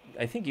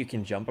 I think you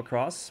can jump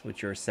across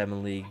with your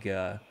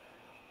 7-league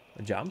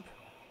jump.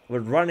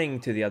 But running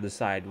to the other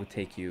side would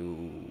take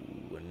you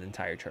an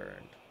entire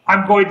turn.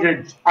 I'm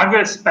going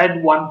to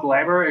spend 1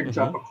 glamour and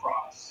jump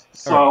across.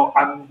 So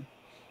right.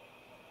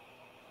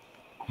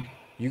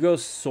 You go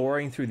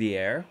soaring through the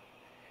air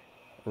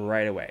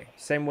right away.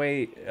 Same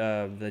way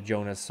that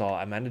Jonas saw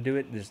Amanda do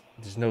it. There's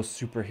no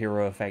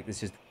superhero effect.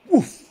 It's just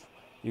woof.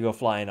 You go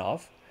flying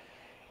off,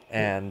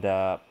 and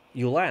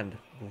you land.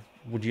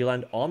 Would you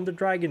land on the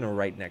dragon or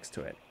right next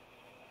to it?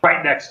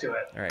 Right next to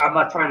it. Right. I'm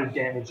not trying to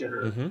damage it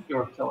or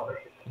kill it.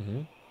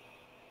 Mm-hmm.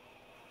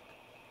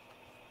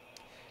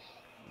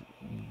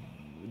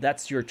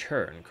 That's your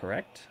turn,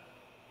 correct?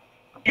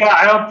 Yeah,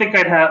 I don't think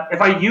I'd have... If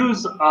I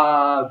use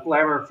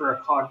Glamour for a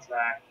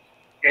contract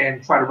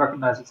and try to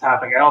recognize what's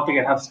happening, I don't think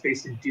I'd have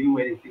space to do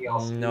anything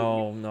else.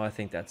 No, I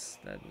think that's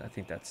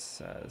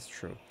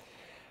true.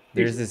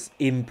 There's this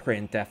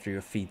imprint after your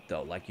feet,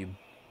 though, like you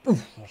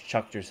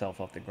chucked yourself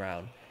off the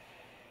ground.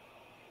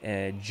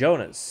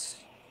 Jonas,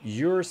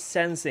 you're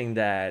sensing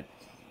that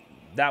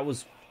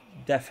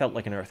that felt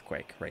like an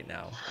earthquake right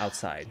now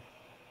outside.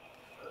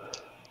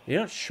 You're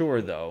not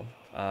sure though.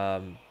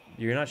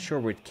 You're not sure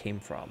where it came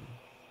from.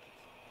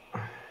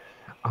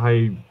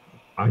 I'm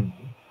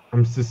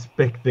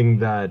suspecting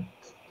that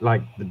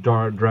like the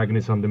dragon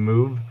is on the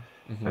move.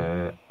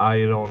 I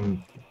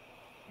don't.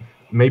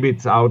 Maybe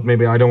it's out.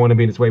 Maybe I don't want to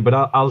be in its way. But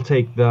I'll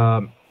take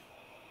the.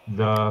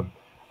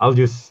 I'll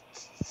just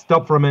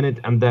stop for a minute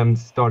and then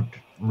start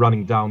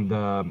running down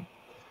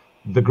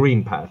the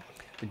green path.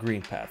 The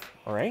green path.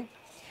 All right.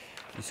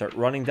 You start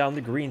running down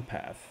the green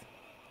path.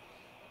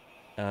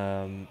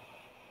 The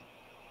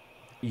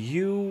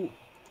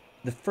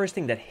first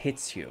thing that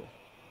hits you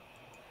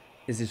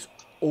is this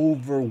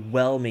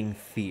overwhelming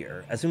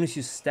fear. As soon as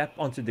you step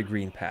onto the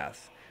green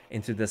path,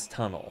 into this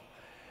tunnel,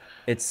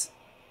 it's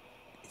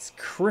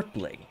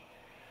crippling.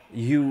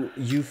 You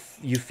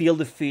feel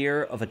the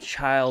fear of a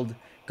child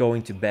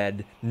going to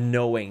bed,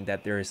 knowing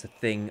that there is a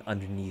thing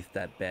underneath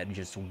that bed,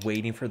 just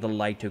waiting for the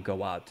light to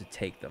go out to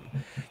take them.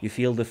 You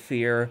feel the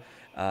fear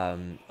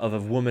of a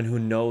woman who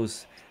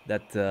knows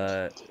that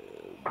the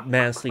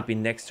man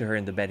sleeping next to her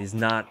in the bed is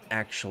not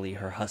actually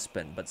her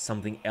husband, but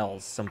something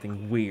else,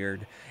 something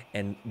weird,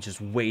 and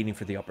just waiting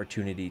for the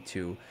opportunity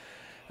to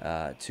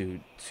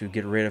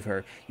get rid of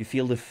her. You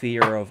feel the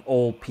fear of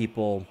old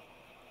people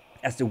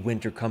as the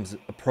winter comes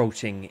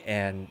approaching,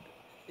 and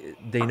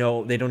they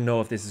don't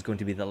know if this is going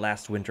to be the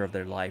last winter of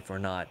their life or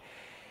not.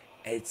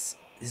 It's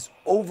this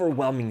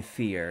overwhelming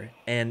fear,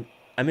 and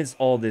amidst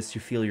all this,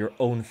 you feel your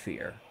own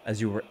fear as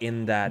you were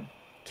in that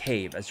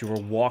cave, as you were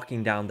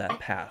walking down that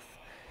path.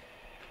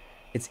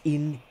 It's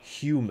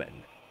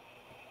inhuman.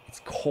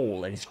 It's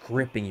cold and it's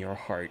gripping your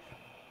heart.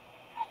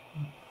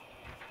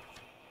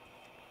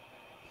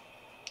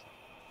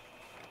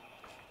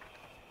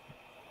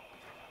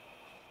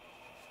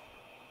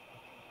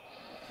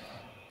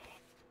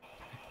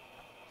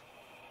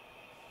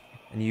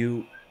 And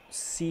you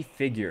see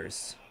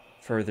figures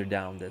further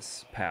down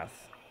this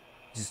path.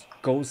 Just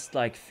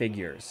ghost-like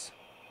figures.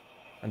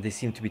 And they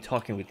seem to be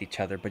talking with each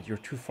other, but you're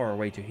too far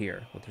away to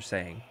hear what they're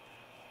saying.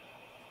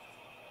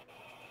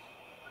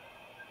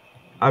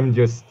 I'm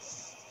just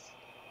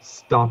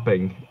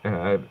stopping.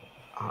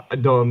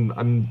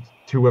 I'm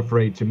too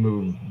afraid to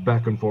move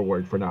back and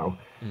forward for now.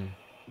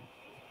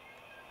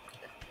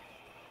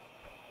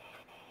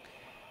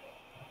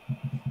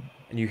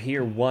 And you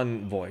hear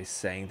one voice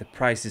saying, "The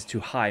price is too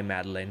high,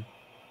 Madeline.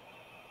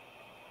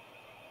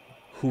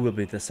 Who will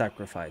be the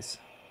sacrifice?"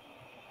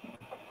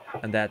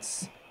 And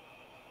that's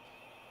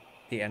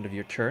the end of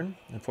your turn,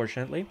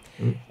 unfortunately.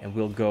 And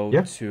we'll go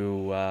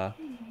to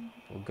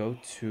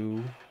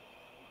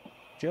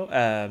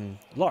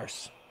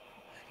Lars.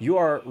 You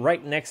are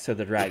right next to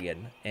the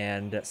dragon,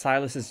 and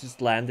Silas has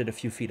just landed a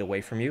few feet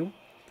away from you,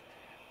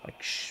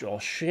 like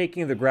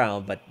shaking the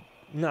ground, but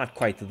not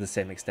quite to the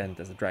same extent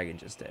as the dragon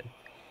just did.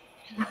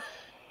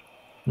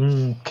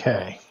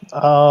 Okay.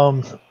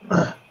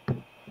 I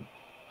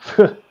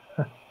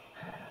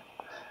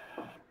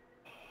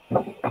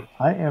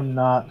am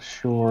not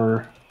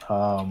sure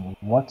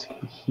what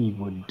he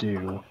would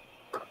do,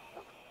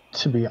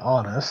 to be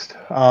honest.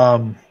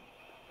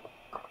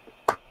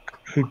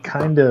 He'd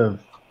kind of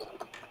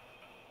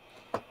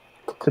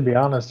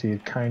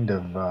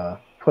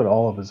put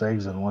all of his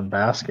eggs in one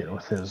basket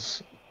with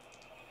his.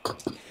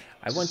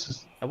 I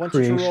want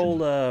you to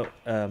roll.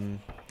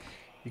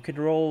 You could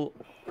roll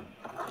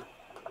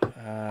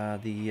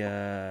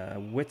the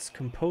wits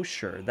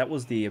composure. That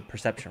was the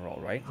perception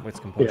roll, right? Wits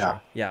composure.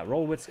 Yeah.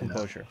 Roll wits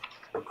composure.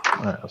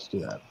 All right, let's do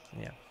that.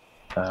 Yeah.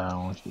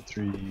 1, 2,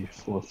 3,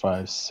 4,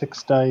 5,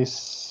 6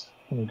 dice.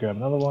 Let me grab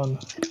another one.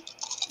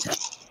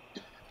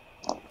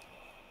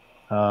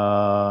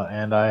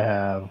 And I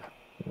have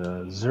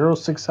 0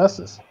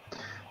 successes.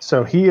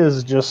 So he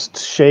is just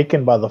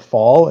shaken by the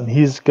fall, and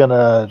he's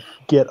gonna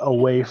get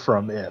away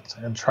from it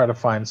and try to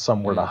find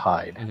somewhere to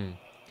hide.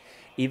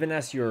 Even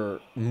as you're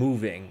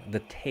moving,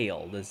 the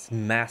tail, this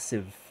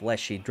massive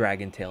fleshy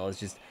dragon tail, is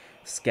just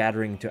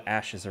scattering to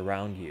ashes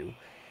around you,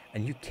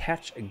 and you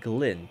catch a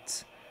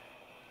glint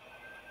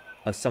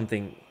of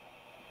something.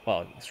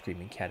 Well,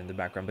 screaming cat in the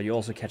background, but you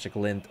also catch a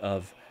glint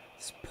of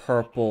this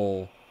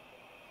purple.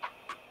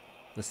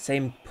 The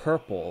same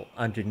purple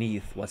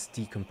underneath what's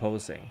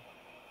decomposing.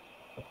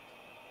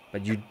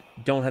 But you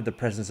don't have the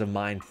presence of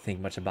mind to think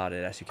much about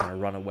it as you kind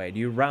of run away. Do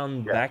you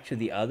run back to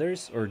the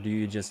others, or do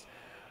you just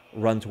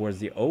run towards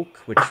the oak,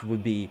 which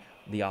would be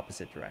the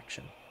opposite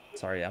direction?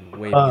 Sorry, I'm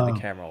waving at the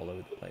camera all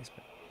over the place.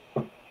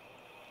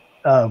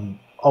 But...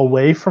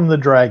 away from the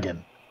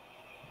dragon.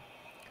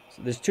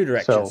 So there's two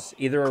directions,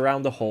 either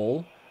around the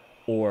hole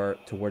or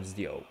towards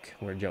the oak,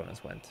 where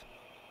Jonas went.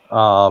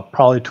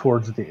 Probably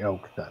towards the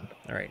oak then.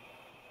 All right.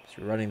 So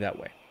you're running that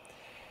way.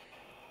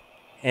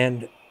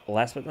 And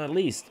last but not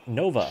least,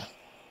 Nova.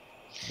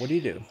 What do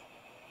you do?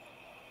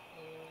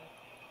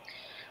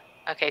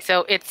 Okay,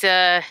 so it's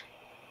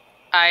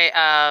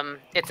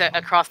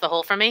across the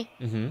hole from me.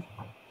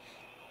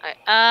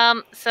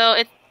 So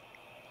it,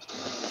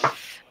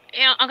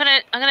 I'm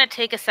gonna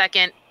take a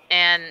second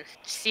and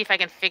see if I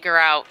can figure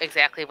out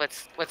exactly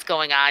what's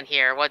going on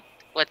here. What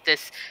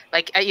this,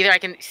 like, either I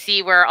can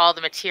see where all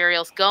the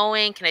material's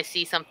going. Can I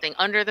see something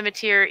under the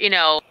material? You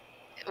know,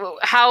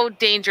 how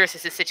dangerous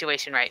is this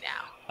situation right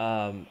now?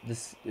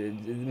 This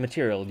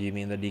material, do you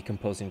mean the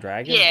decomposing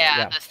dragon?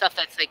 Yeah, the stuff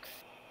that's like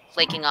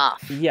flaking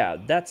off. Yeah,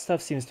 that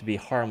stuff seems to be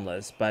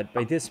harmless, but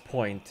by this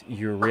point,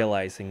 you're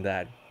realizing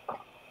that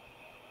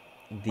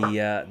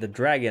the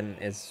dragon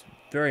is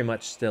very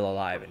much still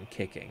alive and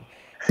kicking.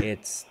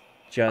 It's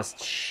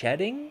just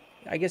shedding,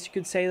 I guess you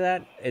could say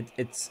that.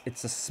 It's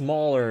a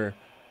smaller.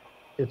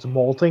 It's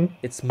molting.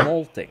 It's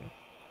molting,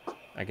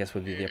 I guess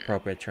would be the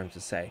appropriate term to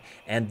say.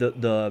 And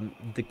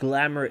the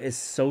glamour is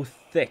so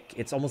thick,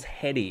 it's almost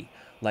heady,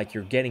 like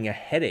you're getting a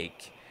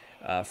headache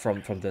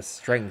from the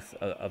strength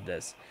of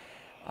this.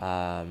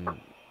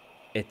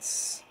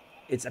 It's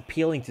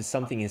appealing to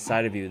something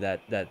inside of you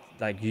that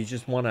like you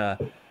just wanna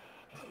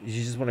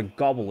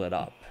gobble it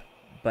up,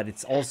 but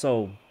it's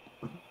also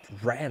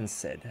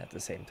rancid at the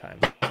same time.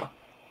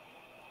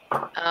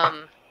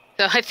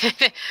 So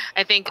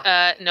I think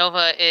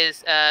Nova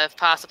is, if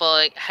possible,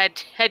 like,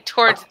 head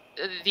towards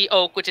the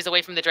oak, which is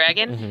away from the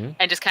dragon,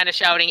 and just kind of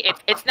shouting,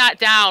 "It's not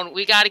down.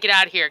 We got to get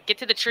out of here. Get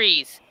to the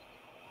trees."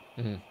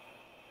 And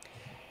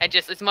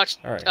just as much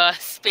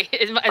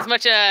as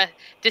much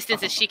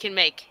distance as she can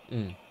make.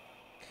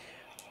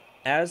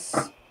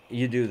 As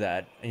you do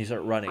that and you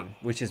start running,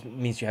 which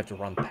means you have to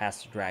run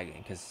past the dragon,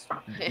 because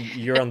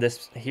you're on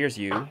this. Here's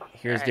you.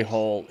 Here's the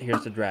hole.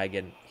 Here's the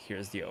dragon.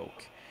 Here's the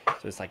oak.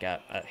 So it's like a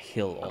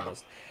hill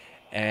almost.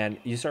 And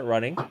you start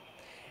running.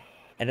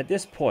 And at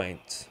this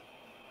point,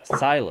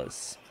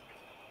 Silas,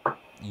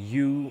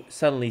 you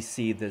suddenly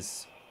see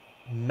this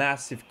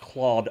massive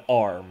clawed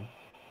arm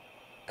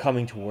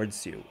coming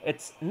towards you.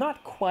 It's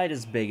not quite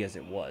as big as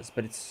it was,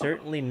 but it's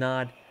certainly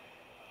not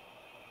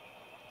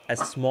as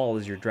small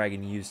as your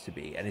dragon used to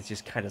be. And it's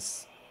just kind of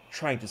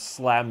trying to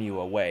slam you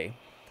away.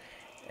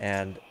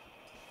 And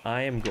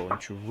I am going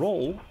to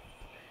roll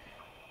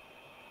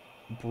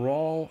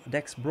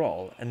Dex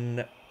Brawl,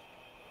 and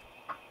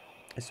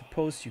I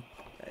suppose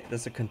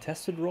that's a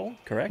contested roll,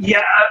 correct?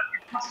 Yeah,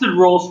 contested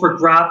rolls for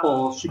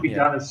grapple should be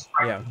done as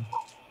strength.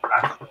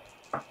 Yeah.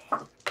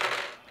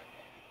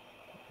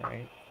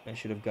 Alright, I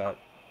should have got...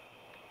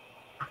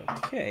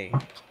 Okay,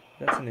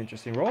 that's an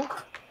interesting roll.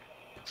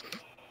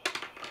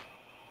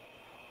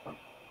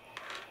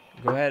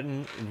 Go ahead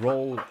and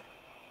roll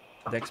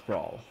Dex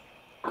Brawl.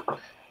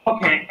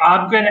 Okay,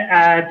 I'm going to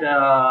add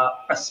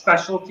a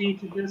specialty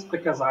to this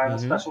because I have a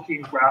specialty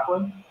in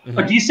grappling.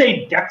 But do you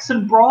say Dex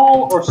and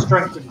Brawl or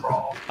Strength and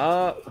Brawl?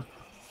 No,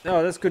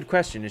 that's a good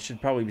question. It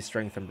should probably be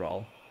Strength and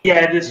Brawl.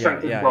 Yeah, it is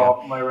Strength and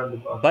Brawl. My run the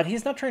book. But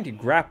he's not trying to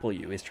grapple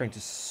you. He's trying to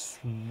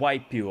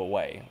swipe you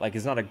away. Like,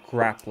 it's not a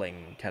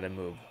grappling kind of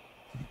move.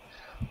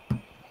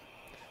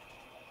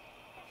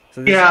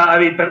 So yeah, I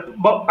mean, but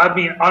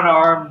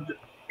unarmed.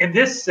 In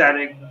this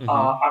setting,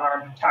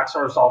 unarmed attacks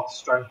are resolved to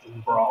Strength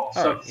and Brawl.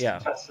 So if it's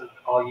contested,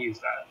 I'll use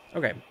that.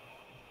 Okay.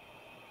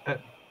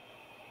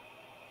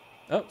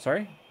 Oh,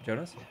 sorry,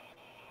 Jonas?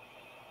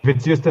 If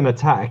it's just an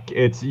attack,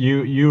 it's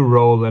you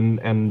roll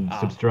and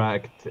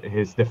subtract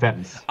his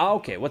defense.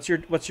 Okay. What's your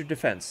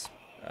defense,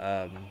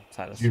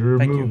 Silas? You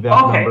remove that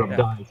number of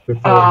dice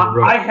before you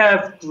roll. I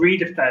have 3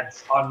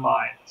 defense on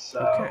mine.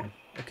 So.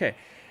 Okay.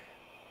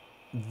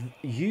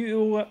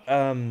 You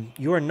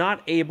are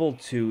not able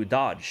to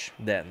dodge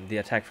then the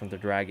attack from the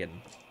dragon,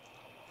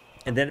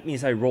 and then it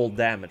means I roll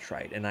damage,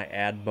 right? And I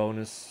add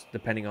bonus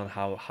depending on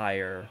how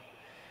higher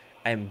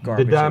I am.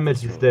 The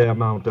damage is the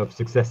amount of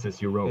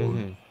successes you roll.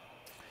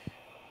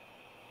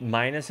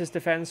 Minus his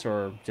defense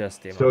or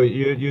just the amount? So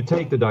you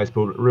take the dice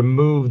pool,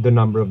 remove the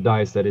number of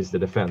dice that is the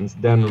defense,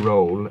 then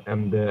roll,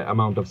 and the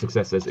amount of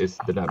successes is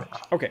the damage.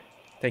 Okay,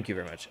 thank you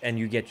very much. And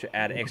you get to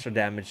add extra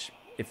damage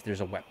if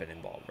there's a weapon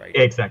involved, right?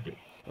 Exactly.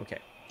 Okay.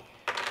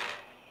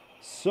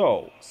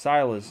 So,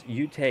 Silas,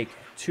 you take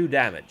 2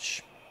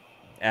 damage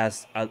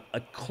as a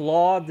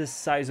claw the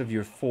size of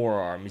your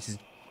forearm is just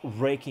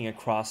raking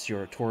across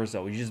your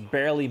torso. You just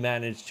barely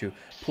managed to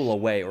pull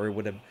away, or it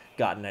would have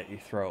gotten at your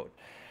throat.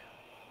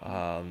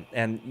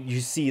 And you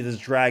see this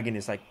dragon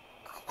is like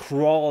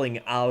crawling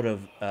out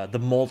of the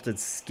molted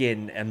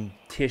skin and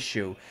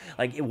tissue.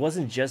 Like, it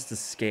wasn't just the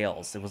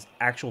scales, it was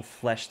actual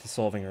flesh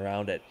dissolving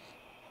around it.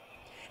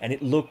 And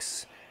it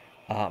looks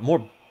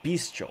more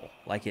bestial.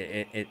 Like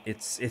it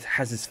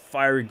has this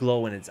fiery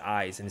glow in its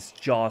eyes, and its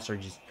jaws are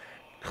just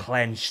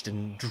clenched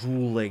and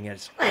drooling, and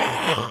it's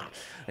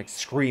like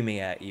screaming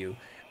at you.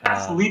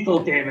 That's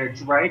lethal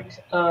damage, right?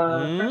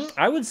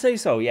 I would say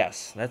so.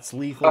 Yes, that's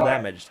lethal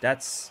damage.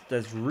 That's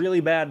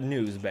really bad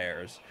news,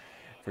 bears,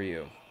 for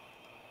you.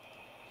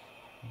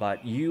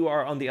 But you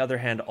are, on the other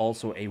hand,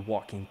 also a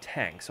walking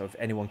tank. So if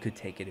anyone could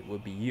take it, it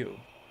would be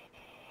you.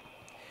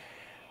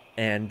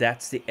 And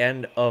that's the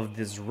end of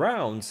this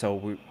round. So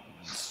we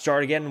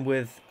start again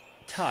with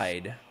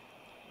Tide.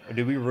 Or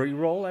do we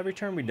re-roll every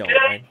turn? We don't,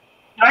 right?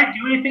 Did I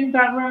do anything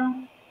that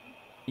round?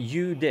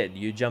 You did.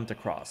 You jumped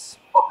across.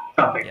 Oh,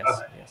 jumping.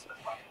 Yes, Okay. yes.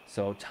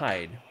 So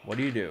Tide, what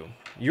do?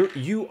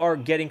 You are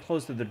getting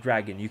close to the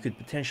dragon. You could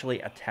potentially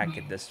attack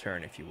it this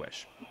turn if you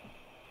wish.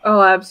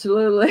 Oh,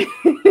 absolutely.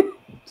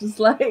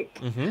 Just like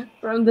Mm-hmm.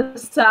 from the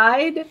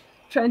side,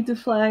 trying to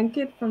flank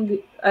it from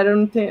the. I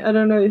don't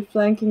know if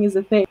flanking is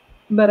a thing,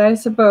 but I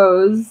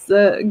suppose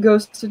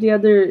goes to the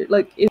other.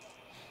 Like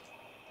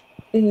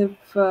if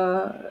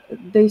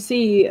they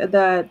see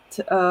that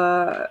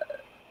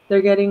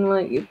they're getting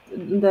like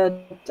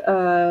that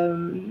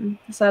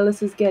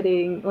Silas is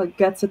getting like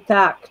gets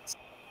attacked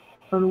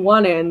on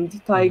one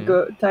end, Tide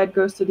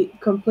goes to the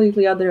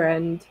completely other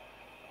end.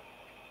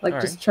 Like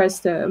All just right. tries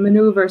to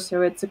maneuver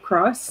so it's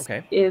across.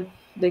 Okay. If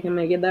they can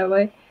make it that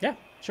way. Yeah,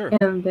 sure.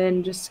 And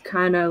then just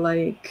kind of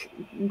like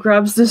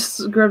grabs the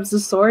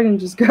sword and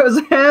just goes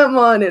ham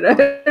on it. I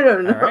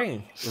don't know. All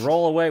right.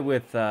 Roll away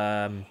with.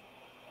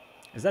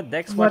 Is that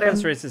dex What weapons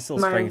am or is it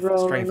still I strength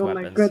rolling? Oh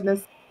weapons? my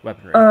goodness.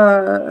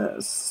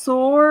 Weaponry.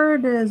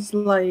 Sword is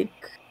like.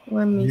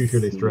 Let me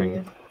Usually see.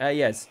 strength.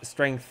 Yes,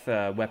 strength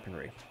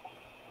weaponry.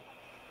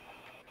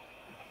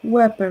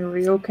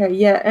 Weaponry, okay,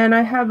 yeah, and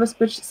I have a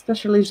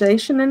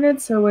specialization in it,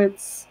 so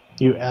it's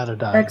You add a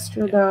die.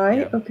 extra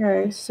die. yeah.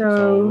 Okay,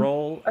 So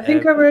roll. I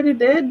think I already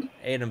did.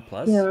 8 and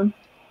plus. Yeah.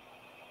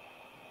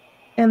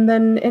 And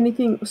then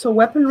anything. So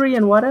weaponry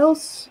and what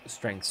else?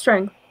 Strength.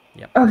 Strength.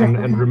 Yeah. Okay.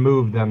 And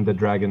remove then the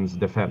dragon's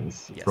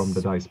defense Yes. from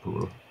the dice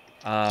pool.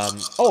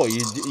 Oh,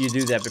 you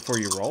do that before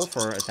you roll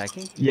for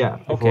attacking? Yeah,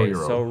 before Okay, you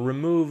roll. so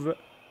remove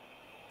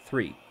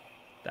 3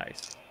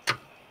 dice.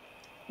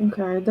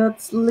 Okay,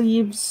 that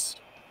leaves.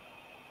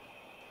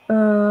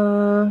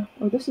 Oh,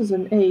 this is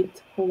an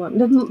 8. Hold on.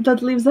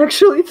 That leaves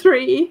actually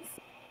 3.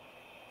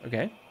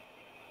 Okay.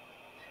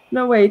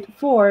 No, wait,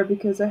 4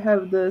 because I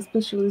have the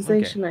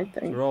specialization. I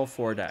think. So roll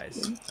 4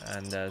 dice,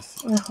 and I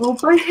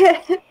hope I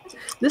hit.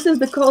 This is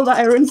the cold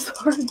iron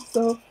sword,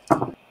 so.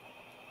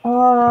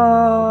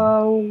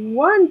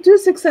 2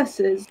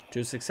 successes.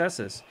 2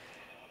 successes.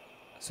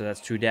 So that's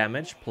 2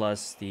 damage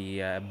plus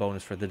the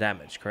bonus for the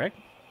damage, correct?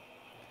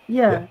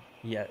 Yeah.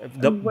 Yeah,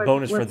 the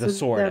bonus for what's the the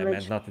sword, I damage?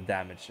 meant, not the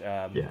damage.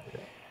 Yeah.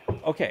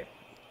 Okay,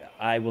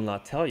 I will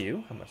not tell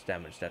you how much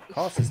damage that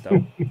causes,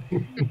 though,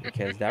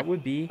 because that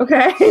would be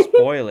Okay.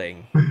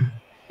 spoiling.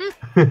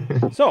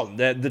 So,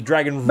 the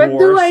dragon roars. But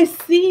do I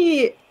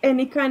see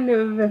any kind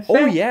of effect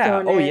Oh, yeah.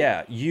 on Oh, it?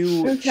 yeah.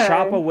 You Okay.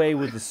 chop away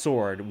with the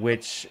sword,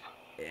 which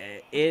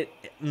it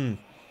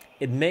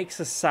makes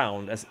a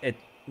sound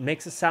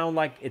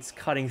like it's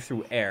cutting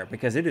through air,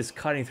 because it is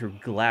cutting through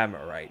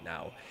glamour right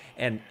now.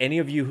 And any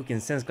of you who can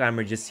sense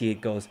glamour just see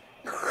it goes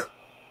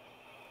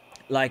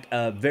like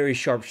a very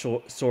sharp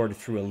sword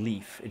through a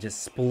leaf. It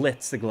just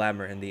splits the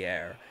glamour in the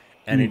air,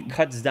 and it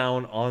cuts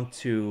down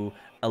onto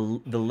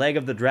the leg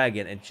of the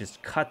dragon. It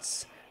just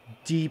cuts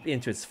deep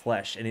into its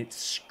flesh, and it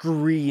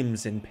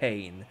screams in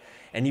pain.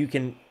 And you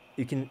can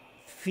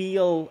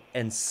feel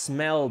and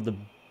smell the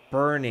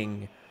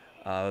burning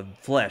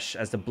flesh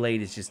as the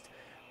blade is just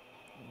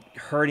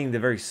hurting the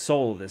very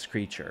soul of this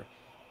creature.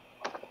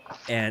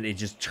 And it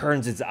just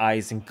turns its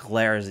eyes and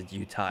glares at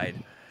you, Tide.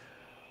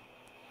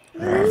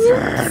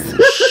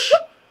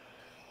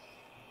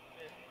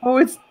 Oh,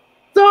 it's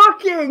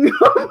talking!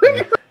 Oh my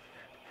God.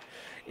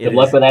 Good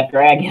luck with that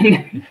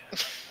dragon.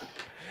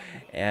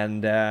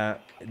 And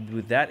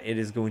with that, it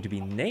is going to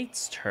be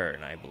Nate's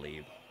turn, I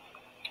believe.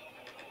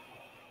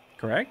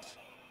 Correct?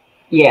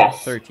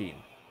 Yes. 13.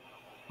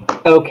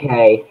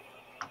 Okay.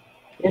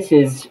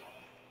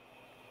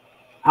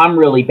 I'm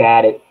really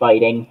bad at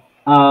fighting.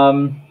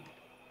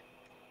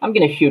 I'm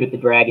gonna shoot at the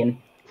dragon.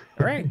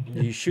 All right,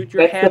 you shoot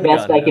your That's the handgun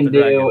best I at can the do.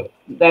 dragon.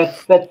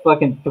 That's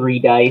fucking 3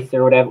 dice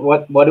or whatever.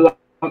 What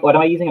am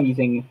I using? I'm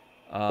using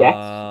Dex.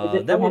 Is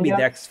it That for would be handguns?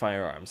 Dex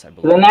firearms, I So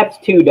believe. then that's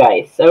 2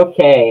 dice.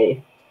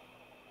 Okay.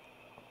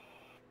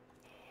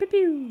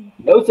 Pew-pew.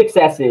 No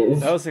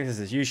successes. No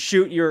successes. You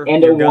shoot your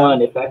And your a gun.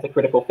 1 if that's a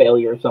critical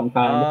failure of some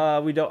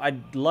kind. We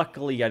don't.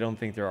 Luckily, I don't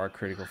think there are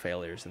critical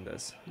failures in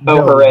this. Oh,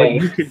 No, hooray.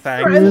 but you can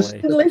Thankfully.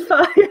 Friendly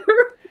fire.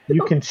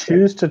 You can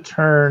choose to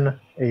turn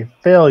a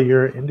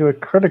failure into a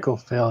critical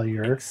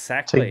failure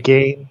Exactly.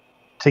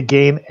 to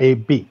gain a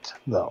beat,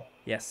 though.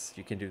 Yes,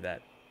 you can do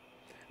that.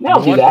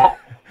 I'll do that.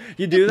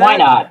 You do that? Why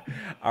not?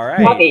 All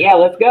right. Fuck it, yeah,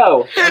 let's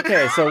go.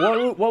 Okay,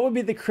 so what would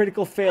be the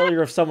critical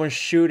failure of someone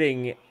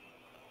shooting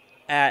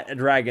at a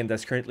dragon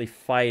that's currently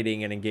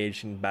fighting and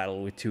engaged in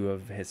battle with 2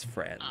 of his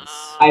friends?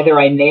 Either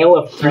I nail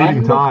a Shooting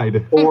friend,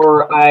 Tide.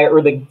 or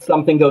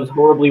something goes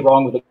horribly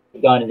wrong with the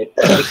gun and it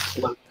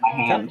explodes in my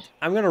hand.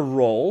 I'm gonna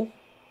roll.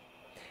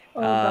 Oh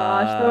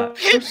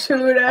gosh, don't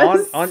shoot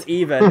us. On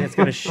even, it's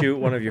gonna shoot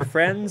one of your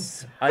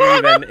friends.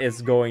 Uneven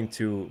is going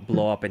to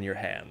blow up in your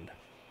hand.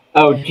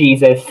 Oh,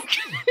 Jesus.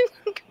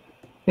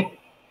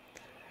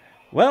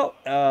 Well,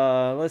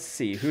 let's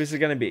see. Who's it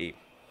gonna be?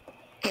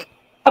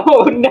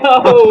 Oh,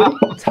 no.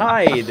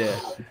 Tide.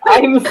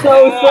 I'm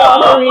so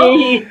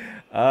sorry.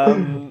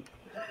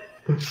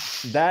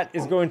 That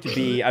is going to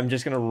be. I'm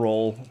just gonna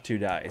roll 2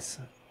 dice.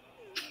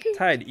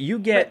 Tide, you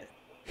get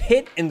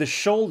hit in the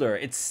shoulder.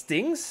 It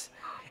stings,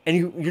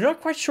 and you're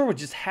not quite sure what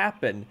just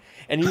happened,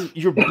 and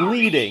you're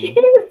bleeding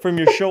from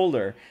your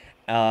shoulder,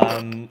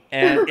 and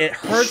it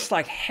hurts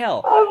like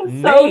hell.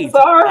 I'm Nate, so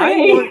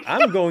sorry.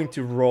 I'm going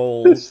to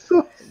roll.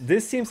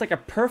 This seems like a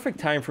perfect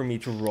time for me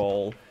to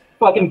roll.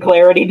 Fucking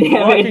clarity Fucking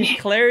damage.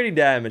 clarity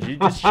damage. You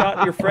just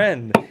shot your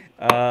friend.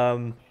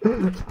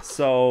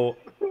 So,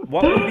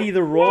 what would be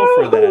the roll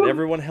for that?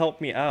 Everyone help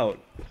me out.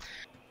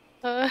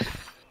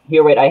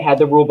 Here, wait, I had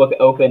the rulebook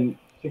open.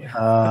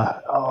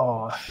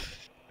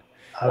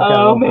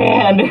 Oh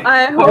man.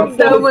 I hope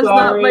that so was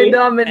not my sorry.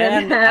 dominant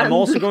And hand. I'm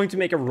also going to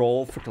make a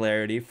roll for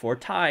clarity for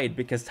Tide,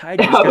 because Tide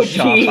just got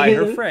shot by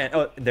her friend.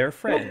 Oh, their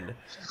friend.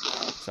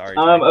 Sorry.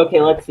 Tide.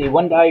 Okay, let's see.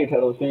 One die, your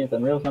total experience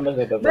on real numbers.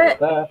 Blah, blah, blah,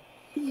 blah.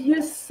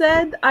 You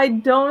said I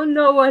don't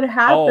know what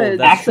happened.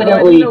 that's so I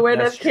true. don't know where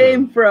That's that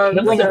came from.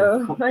 Killing,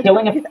 So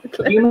killing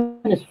a human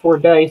is 4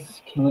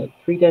 dice. Killing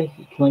 3 dice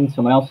is killing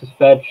someone else's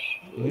fetch.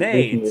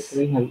 Nate.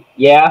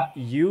 Yeah.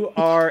 You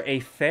are a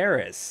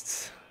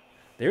Ferrist.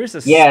 There's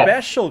a Yes.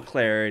 special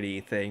clarity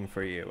thing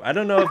for you. I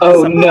don't know if this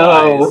Oh,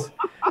 applies,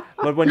 no.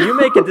 but when you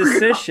make a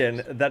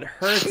decision that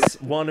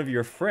hurts one of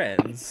your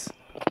friends,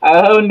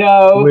 Oh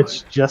no.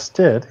 Which just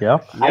did,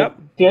 yep. yep.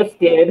 I just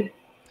did.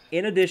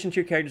 In addition to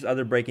your character's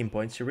other breaking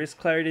points, she risks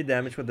clarity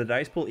damage with the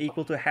dice pool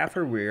equal to half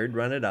her weird,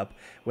 run it up,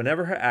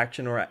 whenever her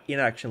action or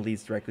inaction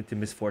leads directly to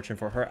misfortune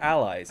for her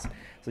allies.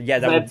 So yeah,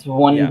 That's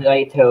one yeah.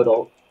 die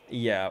total.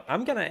 Yeah,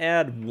 I'm gonna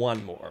add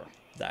one more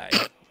die.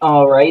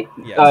 All right.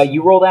 Yes.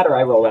 You roll that or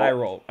I roll that?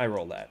 I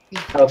roll that.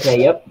 Okay,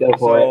 yep, go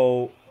for it.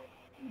 So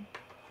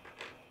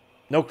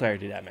no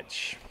clarity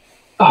damage.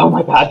 Oh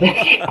my god.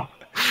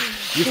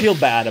 You feel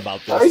bad about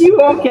this. Are you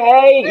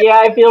okay?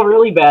 Yeah, I feel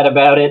really bad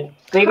about it.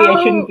 Maybe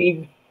I shouldn't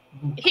be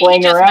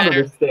playing just around met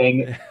her. with this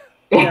thing.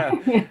 Yeah.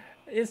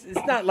 It's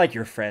not like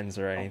you're friends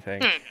or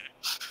anything.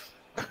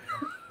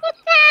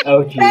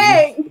 Oh jeez.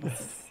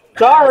 Thanks.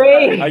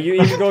 Sorry. Are you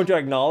even going to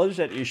acknowledge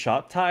that you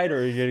shot Tide, or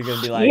are you going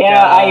to be like,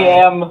 Yeah, I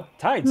am.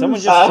 Tide, someone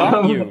just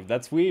shot you.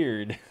 That's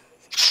weird.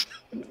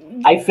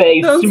 I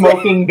say, Don't say-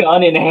 smoking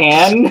gun in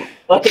hand.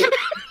 Like,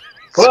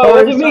 well,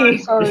 it wasn't me.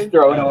 sorry. Just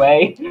throw it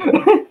away.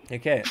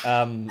 Okay,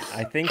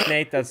 I think,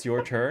 Nate, that's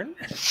your turn.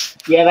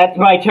 Yeah, that's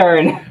my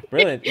turn.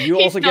 Brilliant. You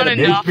He's also get done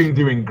a enough. Nate's been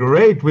doing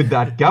great with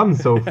that gun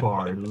so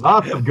far.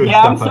 Lots of good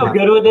Yeah, I'm stuff. so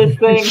good with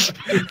this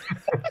thing.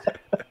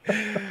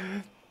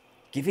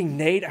 Giving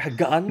Nate a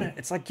gun?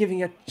 It's like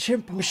giving a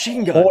chimp a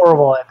machine gun.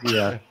 Horrible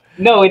idea.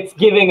 No, it's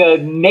giving a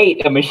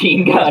Nate a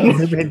machine gun.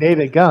 They made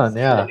a gun,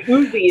 yeah.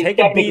 Uzi is Take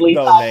a beat, technically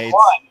though, size Nate.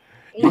 1.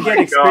 You get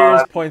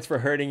experience points for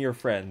hurting your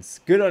friends.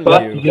 Good on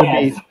But you.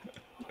 yes,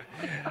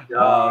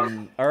 All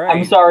I'm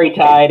right. sorry,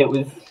 Tide. It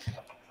was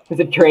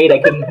a trade I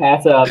couldn't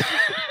pass up.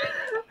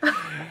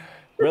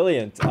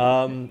 Brilliant.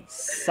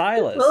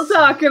 Silas. We'll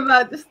talk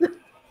about this.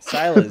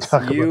 Silas,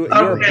 Talk about you're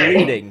Okay.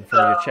 bleeding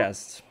from your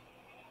chest.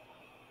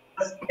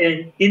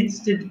 An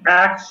instant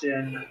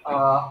action.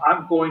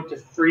 I'm going to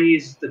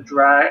freeze the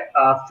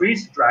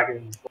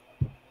dragon.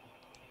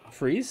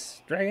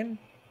 Freeze, dragon?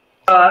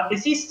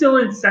 Is he still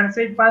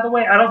insensate, by the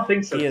way? I don't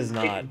think so. He is He's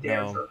taking not.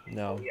 damage No, from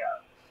no. people, Yeah.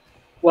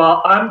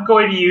 Well, I'm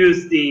going to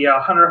use the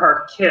Hunter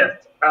Heart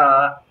Gift.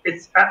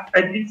 It's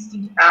an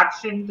instant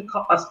action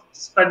to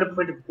spend a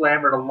point of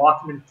glamour to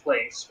lock him in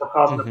place or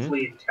cause him to Mhm.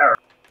 flee in terror.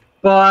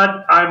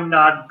 But I'm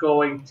not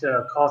going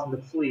to cause him to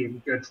flee.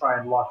 I'm going to try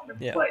and lock him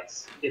in Yeah.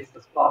 place if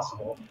that's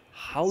possible.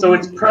 How So do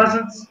it's you-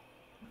 presence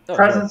Oh,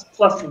 presence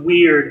plus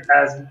weird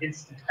as an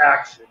instant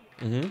action.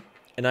 Mm-hmm.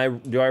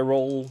 And do I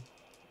roll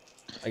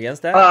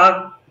against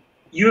that?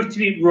 You have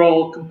to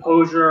roll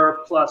composure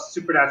plus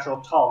supernatural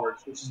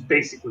tolerance, which is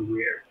basically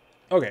weird.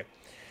 Okay,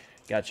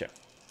 gotcha.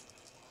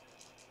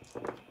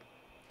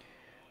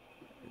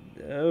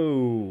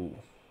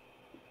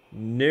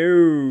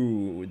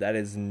 No, that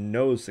is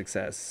no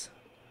success.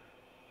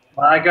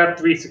 I got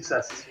 3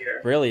 successes here.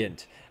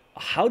 Brilliant.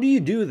 How do you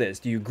do this?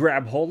 Do you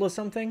grab hold of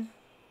something?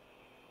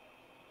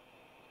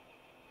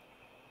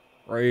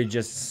 Or are you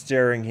just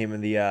staring him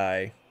in the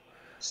eye?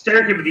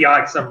 Staring him in the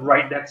eye because I'm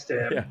right next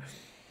to him. Yeah.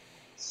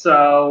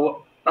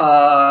 So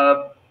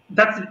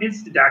that's an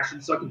instant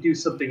action, so I can do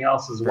something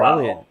else as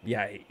Brilliant. well.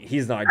 Yeah,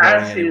 he's not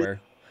going anywhere.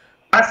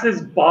 As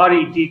his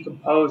body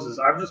decomposes,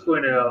 I'm just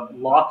going to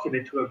lock him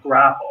into a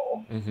grapple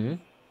Mm-hmm.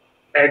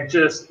 and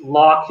just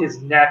lock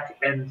his neck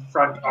and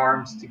front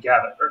arms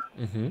together.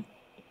 Mm-hmm.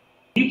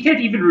 He can't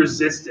even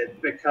resist it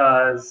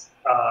because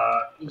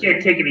he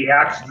can't take any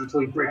actions until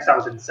he breaks out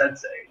with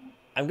insensate.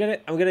 I'm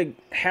gonna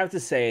have to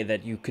say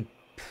that you could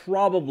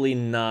probably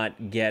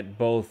not get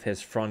both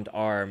his front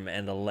arm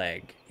and the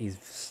leg. He's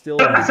still.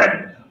 I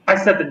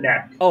said the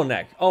neck. Oh,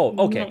 neck. Oh,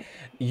 okay.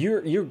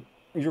 You're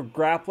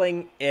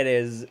grappling.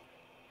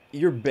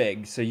 You're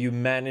big, so you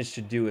managed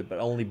to do it, but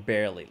only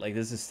barely. Like,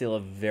 this is still a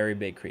very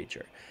big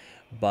creature,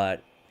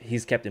 but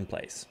he's kept in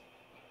place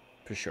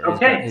for sure.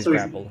 Okay, he's so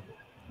grappled.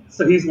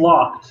 So he's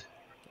locked.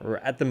 Or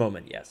at the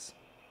moment, yes.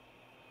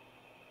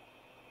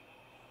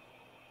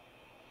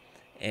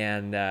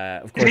 And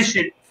of In course.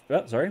 addition,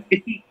 Oh, sorry.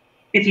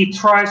 if he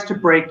tries to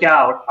break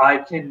out,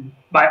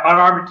 my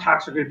unarmed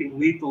attacks are going to be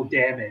lethal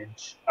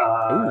damage.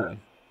 Ooh.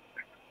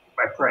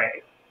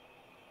 prey.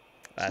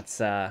 That's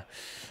a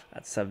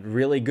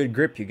really good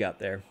grip you got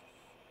there.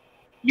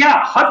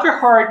 Yeah, Hunter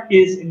Heart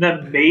is an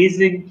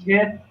amazing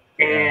kit,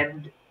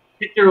 and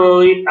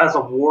particularly as a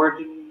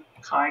warden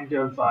kind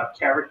of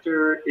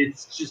character,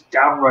 it's just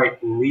downright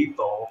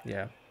lethal.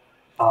 Yeah.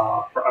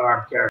 For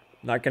unarmed characters.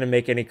 Not going to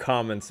make any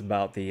comments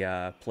about the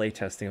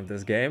playtesting of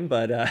this game,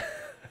 but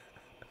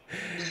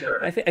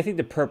Sure. I think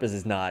the purpose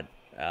is not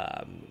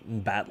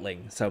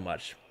battling so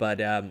much. But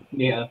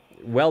Yeah.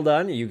 well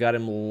done. You got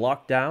him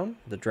locked down.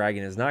 The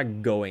dragon is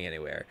not going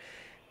anywhere.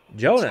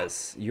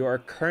 Jonas, you are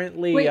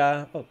currently... Wait.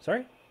 oh,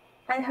 sorry?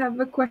 I have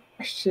a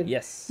question.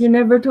 Yes. You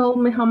never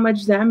told me how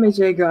much damage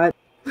I got.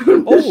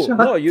 Oh,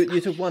 no, you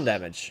took 1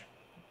 damage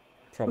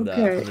from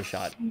the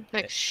shot.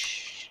 Like,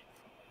 shh.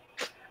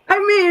 I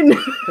mean,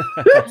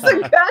 it's a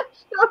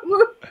gotcha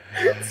move.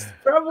 It's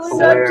probably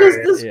not just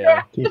a scratch.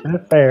 Yeah, Keeping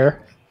it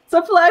fair. It's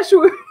a flash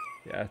wound.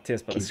 yeah, it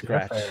is but a Keeping it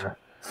scratch. fair.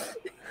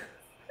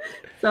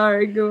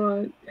 Sorry, go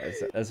on.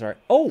 That's all right.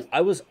 Oh,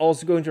 I was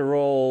also going to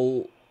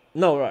roll...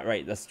 No,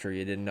 right, that's true.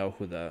 You didn't know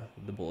who the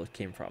bullet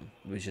came from.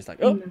 It was just like,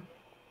 oh. No.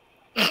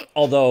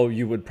 Although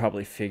you would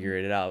probably figure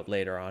it out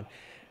later on.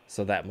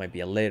 So that might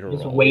be a later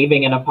Just roll.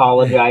 waving and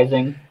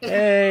apologizing.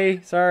 Hey,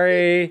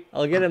 sorry.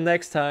 I'll get him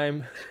next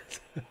time.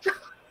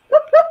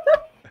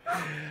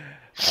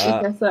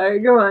 Okay, sorry,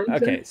 go on.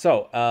 Okay,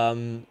 so,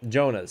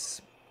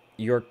 Jonas,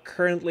 you're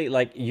currently,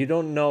 like, you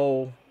don't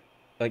know,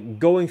 like,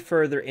 going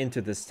further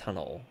into this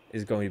tunnel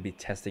is going to be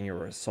testing your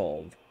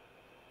resolve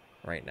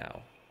right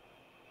now.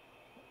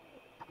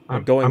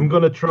 I'm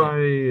gonna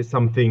try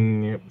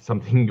something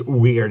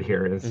weird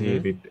here and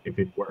see if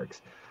it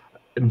works.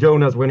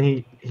 Jonas, when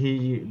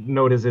he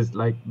notices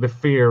like the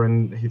fear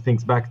and he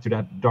thinks back to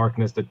that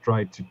darkness that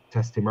tried to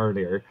test him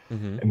earlier,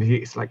 and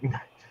he's like,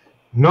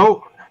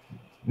 no,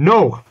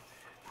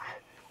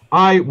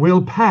 I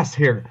will pass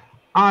here.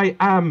 I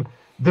am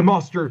the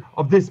master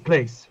of this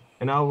place,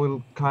 and I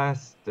will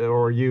cast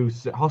or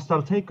use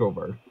hostile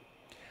takeover,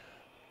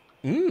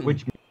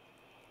 which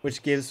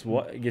gives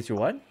you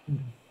what?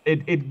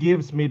 It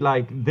gives me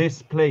like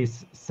this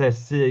place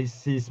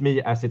sees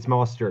me as its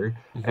master,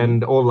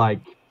 and all like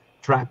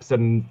traps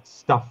and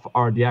stuff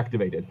are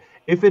deactivated.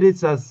 If it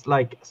is as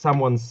like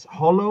someone's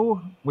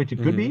hollow, which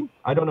it could be,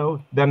 I don't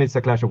know, then it's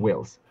a clash of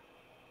wills.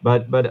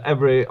 But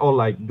all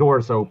like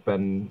doors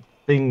open,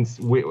 things,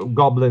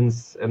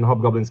 goblins and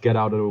hobgoblins get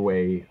out of the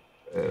way,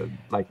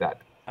 like that.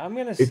 I'm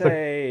gonna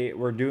say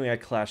we're doing a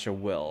clash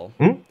of will.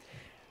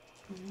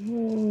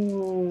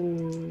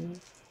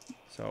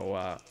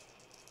 So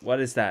what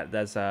is that?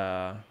 That's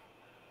a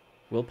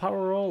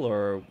willpower roll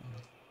or?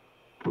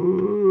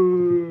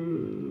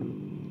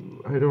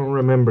 I don't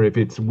remember if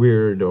it's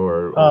weird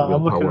or I'm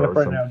looking willpower it up or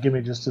right something. now. Give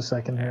me just a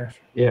second here.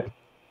 Yeah.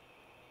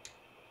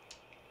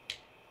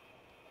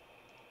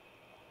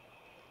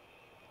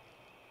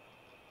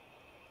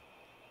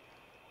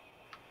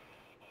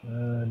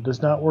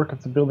 Does not work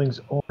if the building's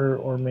owner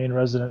or main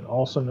resident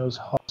also knows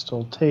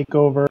hostile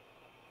takeover.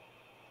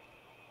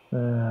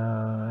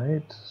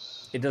 Right.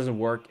 It doesn't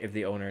work if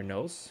the owner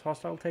knows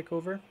hostile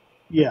takeover?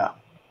 Yeah.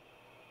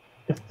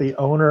 If the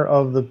owner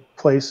of the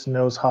place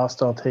knows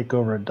hostile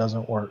takeover, it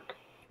doesn't work.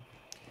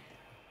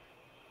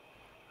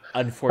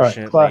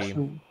 Unfortunately, Right,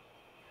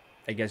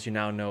 I guess you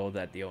now know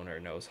that the owner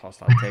knows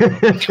hostile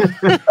takeover.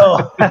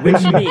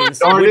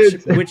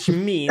 which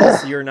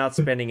means you're not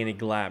spending any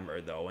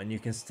glamour though, and you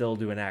can still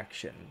do an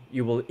action.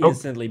 You will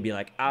instantly be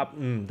like,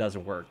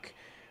 doesn't work.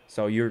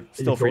 So you're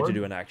still free to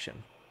do an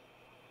action.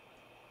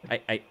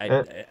 I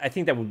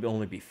think that would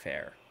only be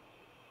fair.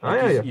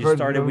 Like you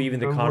started weaving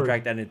the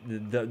contract, and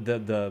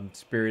the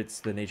spirits,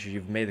 the nature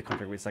you've made the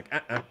contract with, it's like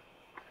and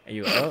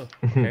you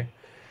okay.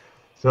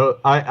 So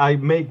I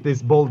make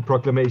this bold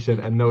proclamation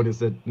and notice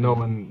that no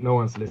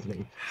one's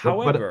listening.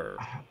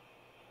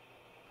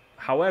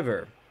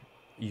 However,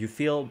 you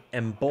feel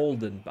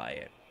emboldened by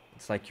it.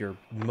 It's like you're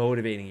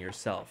motivating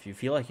yourself. You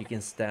feel like you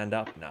can stand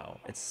up now.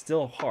 It's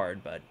still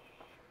hard, but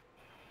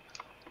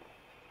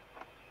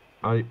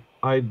I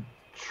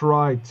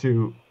try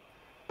to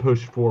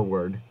push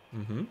forward.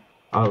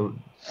 I'll.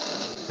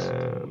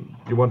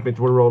 You want me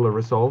to roll a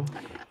resolve?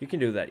 You can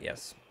do that,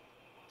 yes.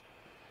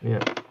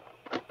 Yeah.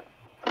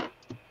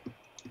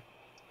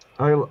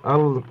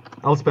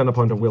 I'll spend a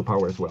point of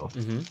willpower as well.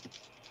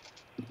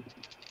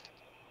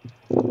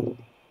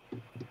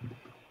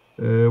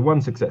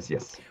 One success,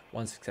 yes.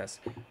 One success.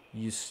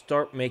 You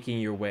start making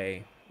your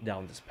way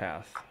down this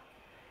path,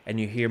 and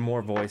you hear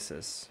more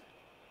voices.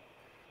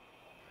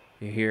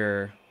 You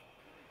hear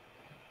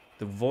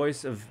the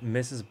voice of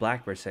Mrs.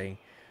 Blackbird saying,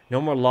 "No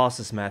more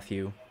losses,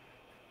 Matthew.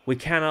 We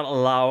cannot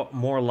allow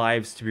more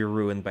lives to be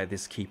ruined by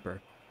this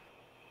keeper."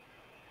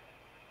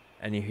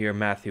 And you hear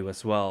Matthew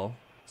as well,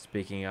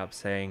 speaking up,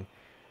 saying,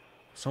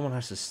 "Someone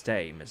has to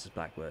stay, Mrs.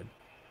 Blackwood.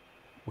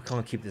 We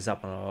can't keep this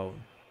up on our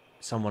own.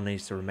 Someone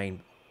needs to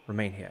remain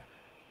here."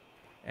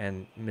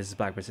 And Mrs.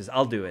 Blackbird says,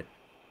 "I'll do it.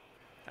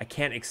 I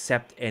can't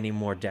accept any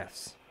more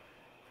deaths."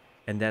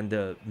 And then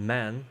the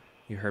man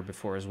you heard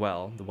before as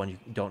well, the one you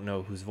don't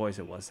know whose voice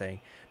it was, saying,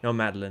 "No,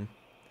 Madeline,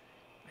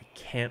 I I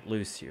can't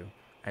loose you.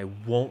 I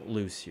won't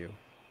loose you.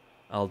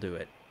 I'll do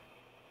it.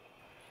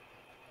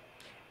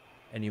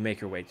 And you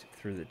make your way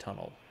through the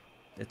tunnel.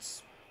 You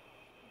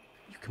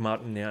come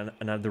out in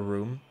another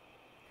room,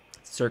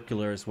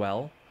 circular as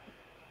well,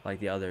 like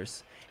the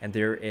others, and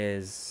there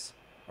is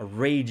a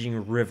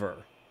raging river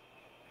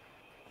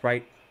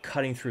right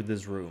cutting through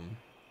this room,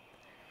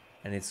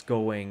 and it's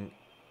going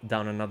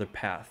down another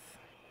path,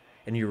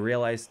 and you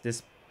realize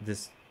this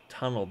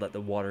tunnel that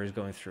the water is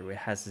going through, it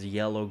has this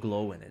yellow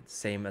glow in it,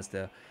 same as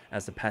the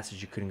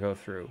passage you couldn't go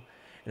through.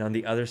 And on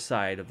the other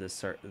side of this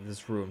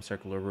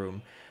circular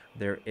room,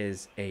 there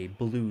is a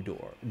blue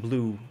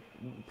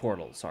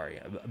portal,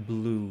 a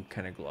blue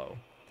kind of glow.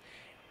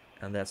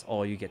 And that's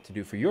all you get to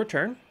do for your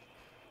turn,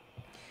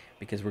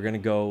 because we're going to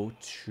go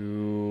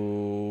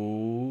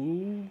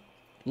to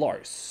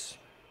Lars.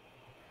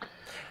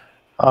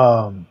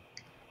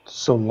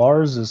 So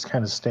Lars is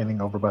kind of standing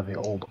over by the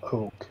old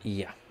oak.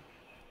 Yeah.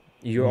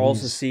 You're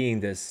also seeing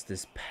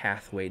this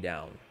pathway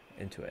down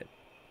into it.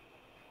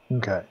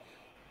 Okay.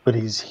 But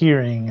he's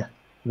hearing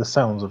the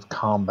sounds of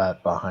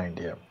combat behind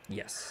him.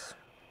 Yes.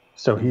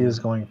 So he is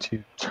going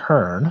to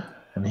turn,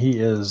 and he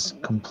is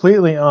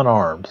completely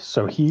unarmed.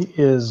 So he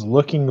is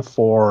looking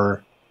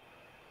for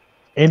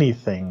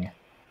anything,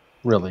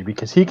 really,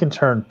 because he can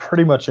turn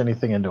pretty much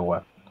anything into a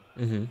weapon.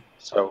 Mm-hmm.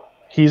 So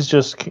he's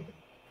just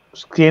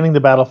scanning the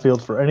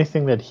battlefield for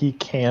anything that he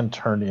can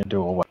turn into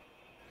a weapon.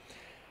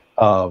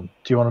 Do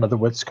you want another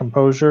wits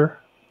composure?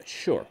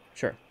 Sure.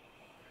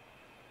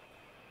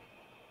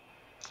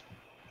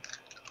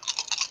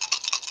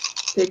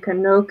 Take a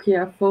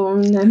Nokia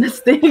phone and a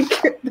stick.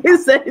 They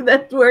say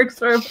that works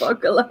for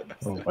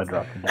apocalypse. Oh, I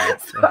dropped it down.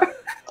 Sorry.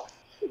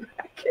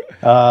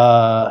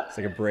 It's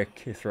like a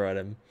brick you throw at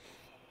him.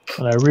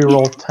 And I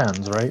reroll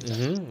 10s, right?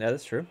 Mm-hmm. Yeah,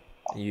 that's true.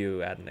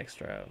 You add an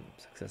extra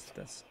success to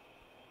this.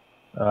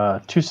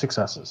 2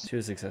 successes.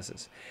 2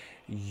 successes.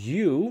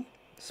 You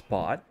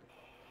spot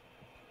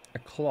a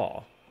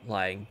claw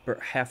lying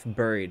half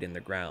buried in the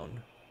ground.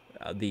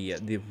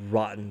 The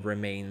rotten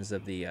remains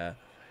of the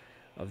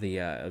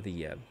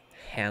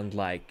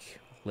hand-like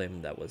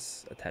limb that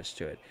was attached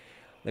to it.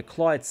 The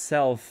claw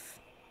itself,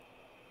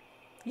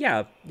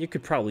 yeah, you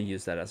could probably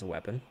use that as a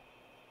weapon.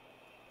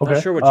 Okay.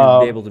 Not sure what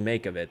you'd be able to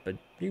make of it, but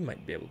you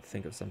might be able to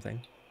think of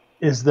something.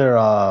 Is there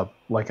a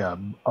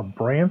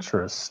branch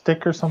or a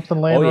stick or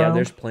something laying around? Oh yeah,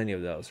 there's plenty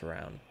of those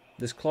around.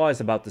 This claw is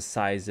about the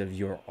size of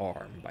your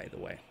arm, by the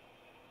way.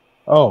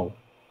 Oh,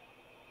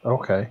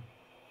 okay.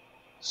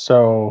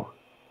 So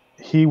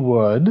he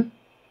would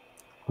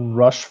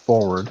rush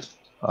forward,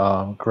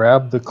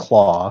 grab the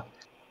claw,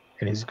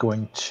 and he's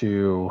going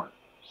to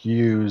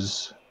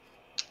use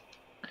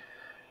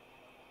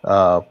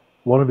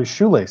one of his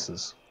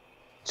shoelaces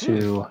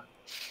to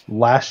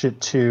lash it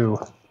to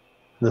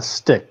the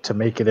stick to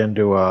make it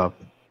into a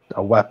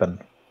weapon.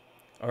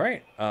 All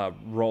right,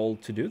 roll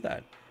to do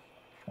that.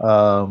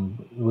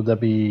 Would that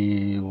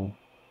be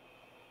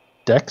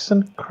Dex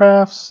and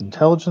Crafts,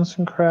 Intelligence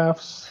and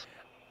Crafts?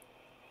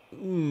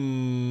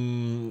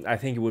 I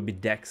think it would be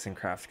Dex and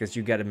Crafts, because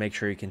you got to make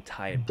sure you can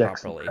tie it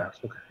Dex properly. and Crafts.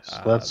 Okay.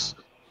 So that's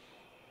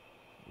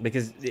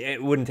because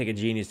it wouldn't take a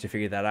genius to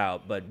figure that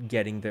out, but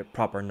getting the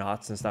proper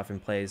knots and stuff in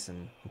place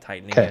and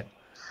tightening it.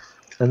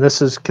 And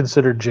this is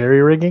considered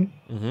jerry rigging?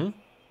 Mm-hmm.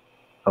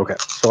 Okay,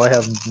 so I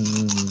have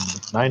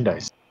 9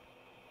 dice.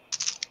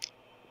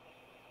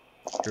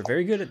 You're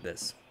very good at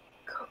this.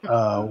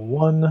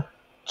 1,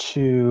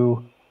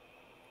 2,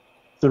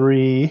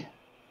 3.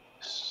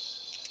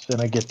 Then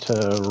I get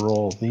to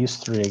roll these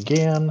 3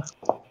 again.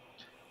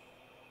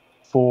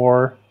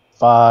 4,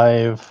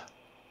 5.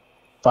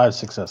 5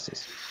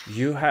 successes.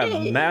 You have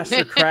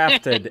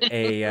mastercrafted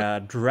a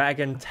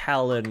dragon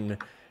talon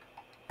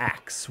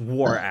axe,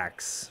 war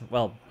axe.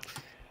 Well,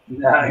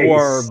 Nice.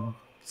 war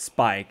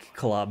spike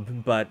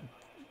club, but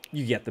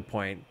you get the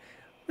point.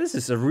 This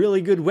is a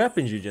really good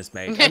weapon you just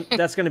made. And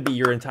that's going to be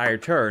your entire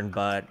turn,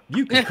 but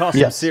you can cause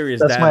some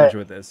serious damage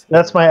with this.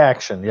 That's my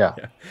action, yeah.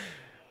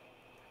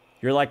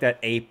 You're like that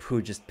ape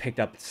who just picked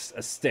up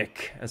a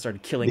stick and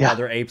started killing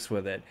other apes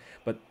with it.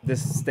 But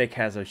this stick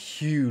has a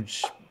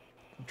huge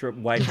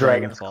white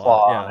dragon's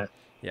claw on it.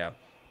 Yeah.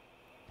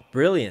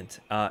 Brilliant.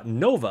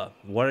 Nova,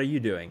 what are you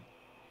doing?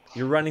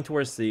 You're running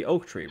towards the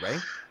oak tree, right?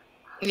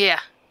 Yeah.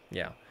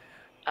 Yeah.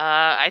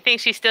 I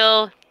think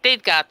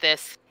they've got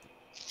this.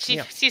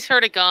 She's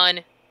heard a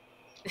gun.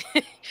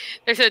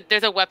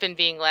 There's a weapon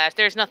being lashed.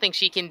 There's nothing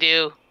she can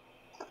do.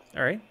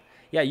 All right.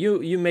 Yeah,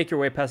 you make your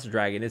way past the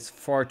dragon. It's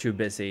far too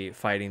busy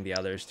fighting the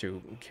others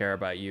to care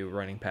about you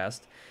running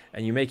past.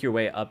 And you make your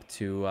way up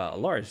to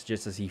Lars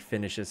just as he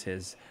finishes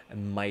his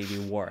mighty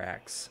war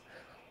axe.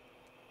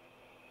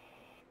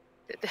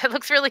 That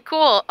looks really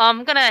cool.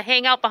 I'm going to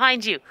hang out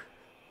behind you.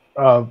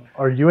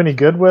 Are you any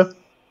good with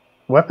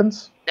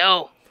weapons?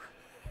 No.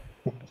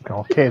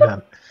 Okay,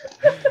 then.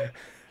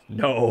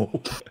 No.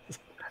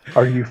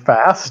 Are you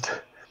fast?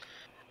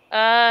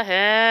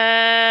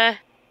 I'm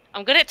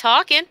good at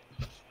talking.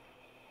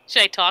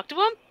 Should I talk to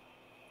him?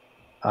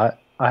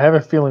 I have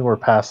a feeling we're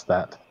past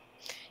that.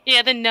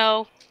 Yeah, then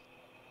no.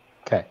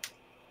 Okay.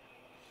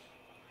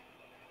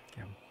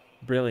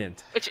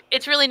 Brilliant.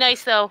 It's really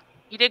nice, though.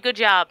 You did a good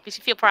job. You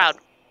should feel proud.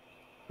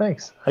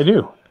 Thanks. I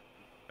do.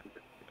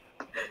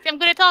 See, I'm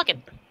good at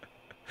talking.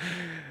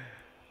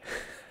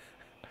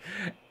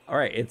 All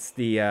right, it's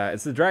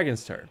the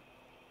dragon's turn.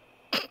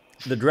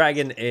 The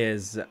dragon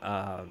is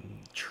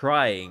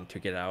trying to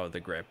get out of the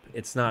grip.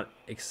 It's not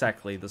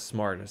exactly the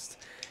smartest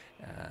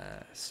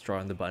straw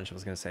in the bunch, I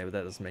was going to say, but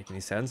that doesn't make any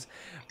sense.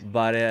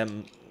 But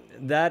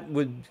that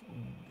would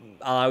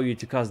allow you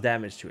to cause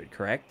damage to it,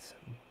 correct?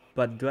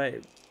 But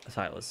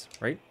Silas,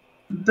 right?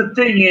 The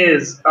thing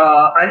is,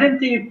 I didn't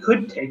think it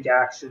could take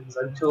actions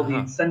until the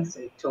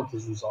insensate tilt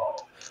is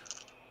resolved.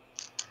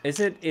 Is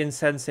it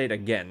insensate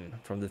again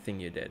from the thing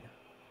you did?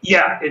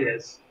 Yeah, it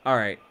is. All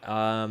right.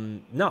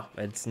 No,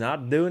 it's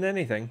not doing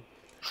anything.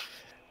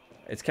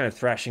 It's kind of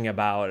thrashing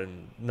about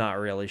and not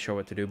really sure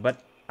what to do.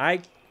 But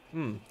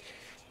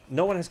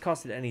no one has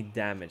caused it any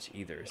damage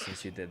either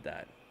since you did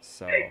that.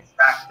 So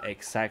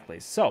exactly.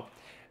 So,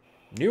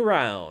 new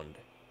round.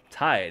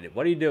 Tide.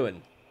 What are you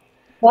doing?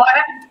 Well,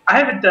 I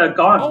haven't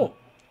gone. Oh,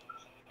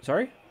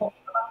 sorry.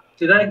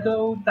 Did I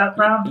go that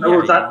round? Yeah, or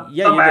was that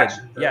you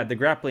action? did. Yeah, the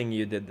grappling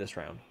you did this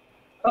round.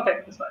 Okay,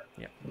 that's fine.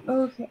 Yeah.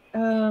 Okay.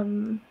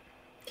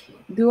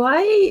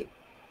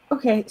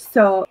 Okay,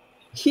 so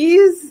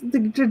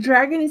the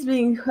dragon is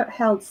being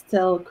held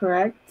still,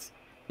 correct?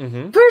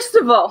 Mm-hmm. First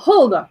of all,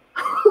 hold on.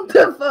 Hold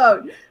the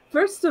phone.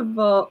 First of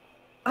all,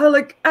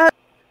 I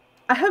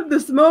have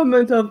this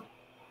moment of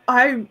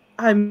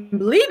I'm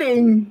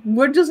bleeding.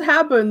 What just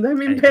happened?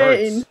 I'm in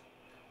pain.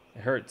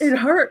 It hurts. It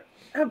hurt.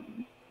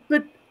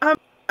 But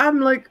I'm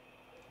like,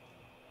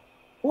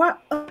 what?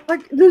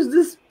 Like, there's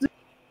this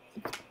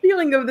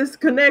feeling of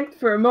disconnect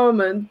for a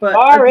moment, but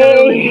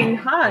adrenaline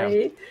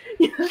high.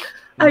 Yeah.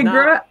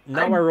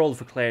 Now I rolled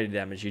for clarity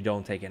damage. You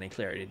don't take any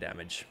clarity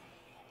damage.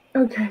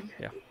 Okay.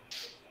 Yeah.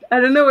 I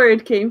don't know where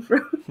it came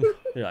from.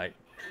 You're like,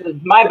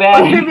 my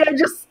bad. Or maybe I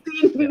just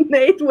seen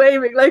Nate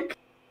waving like.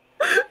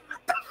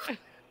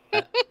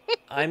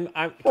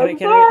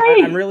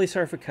 I'm really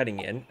sorry for cutting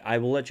in. I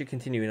will let you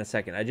continue in a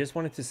second. I just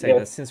wanted to say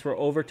that since we're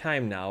over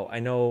time now, I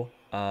know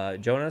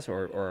Jonas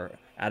or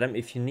Adam,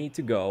 if you need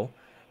to go,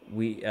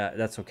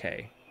 that's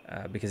okay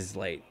because it's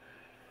late.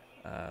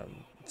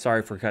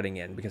 Sorry for cutting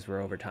in because we're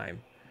over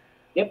time.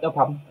 Yep, no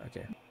problem.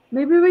 Okay.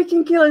 Maybe we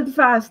can kill it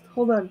fast.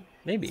 Hold on.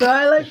 Maybe.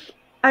 So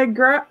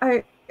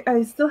I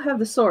still have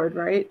the sword,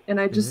 right? And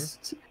I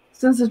just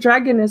since the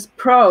dragon is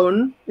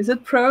prone, is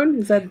it prone?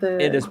 Is that the?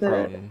 It is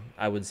prone,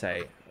 I would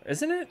say.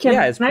 Isn't it?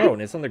 Yeah, it's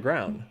prone. It's on the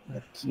ground.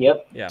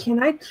 Yep. Yeah.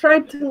 Can I try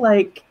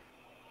to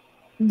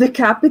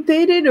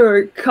decapitate it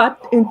or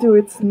cut into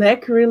its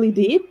neck really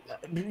deep?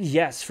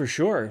 Yes, for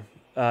sure.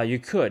 You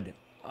could.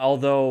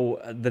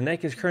 Although the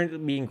neck is currently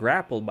being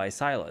grappled by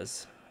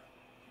Silas.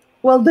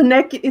 Well, the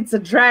neck, it's a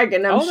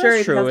dragon. I'm sure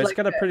that's it true. has It's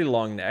got a pretty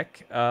long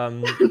neck.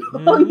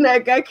 long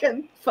neck. I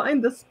can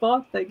find the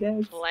spot, I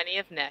guess. Plenty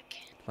of neck.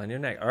 Plenty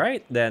of neck. All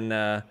right, then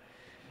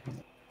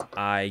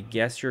I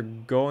guess you're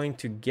going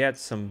to get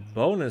some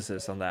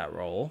bonuses on that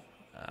roll.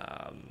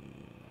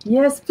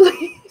 Yes,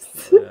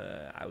 please.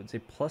 I would say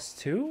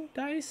 +2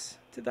 dice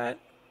to that.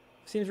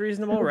 Seems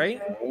reasonable,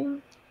 right?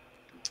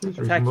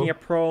 Attacking a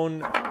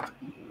prone,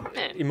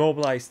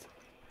 immobilized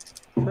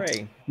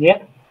prey.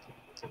 Yep.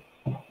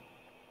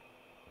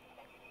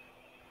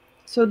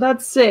 So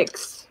that's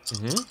 6.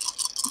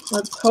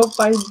 Let's hope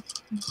I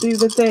do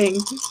the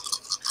thing.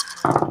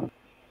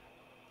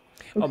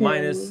 Oh,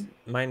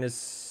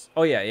 minus.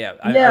 Oh yeah.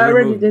 I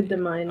already did the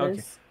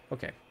minus.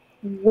 Okay.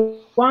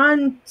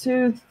 1,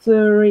 2,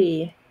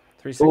 3.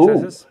 3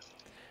 successes. Ooh.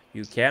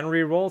 You can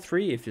re-roll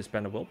 3 if you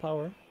spend a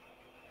willpower.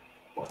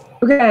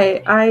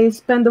 Okay, I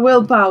spend the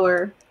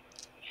willpower.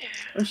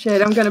 Oh shit,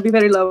 I'm gonna be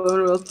very low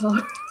on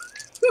willpower.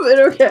 But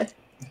okay.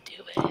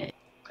 Do it.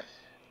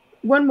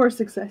 1 more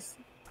success.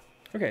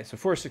 Okay, so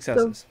 4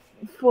 successes.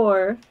 So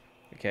 4.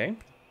 Okay.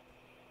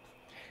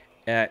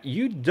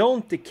 You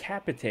don't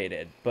decapitate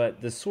it,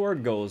 but the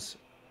sword goes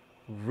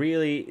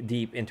really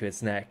deep into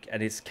its neck,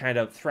 and it's kind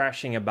of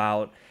thrashing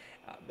about.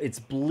 It's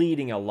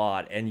bleeding a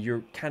lot, and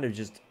you're kind of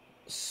just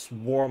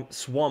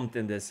swamped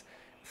in this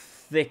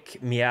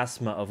thick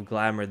miasma of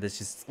glamour that's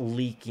just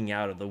leaking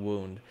out of the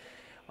wound.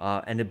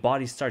 And the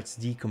body starts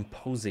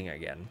decomposing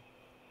again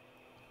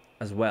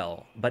as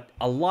well, but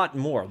a lot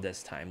more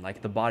this time.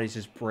 Like the body's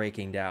just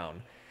breaking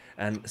down.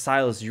 And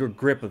Silas, your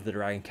grip of the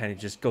dragon kind of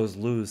just goes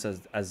loose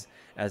as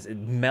it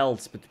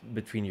melts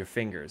between your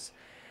fingers.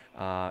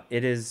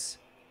 It is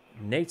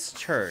Nate's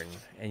turn,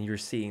 and you're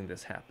seeing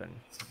this happen.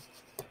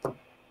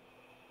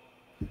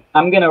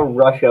 I'm gonna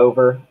rush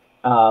over.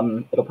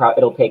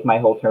 It'll take my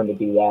whole turn to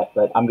do that,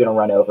 but I'm gonna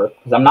run over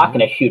because I'm not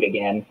gonna shoot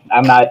again.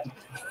 I'm not.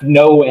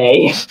 No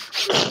way.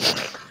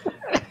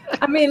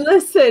 I mean,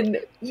 listen,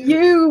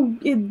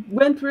 it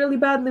went really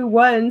badly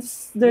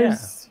once.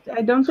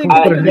 I don't think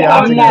I'm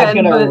not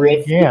gonna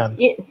risk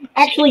it.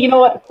 Actually, you know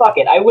what? Fuck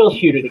it. I will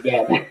shoot it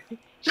again.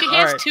 She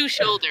has 2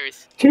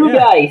 shoulders. 2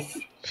 dice.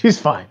 She's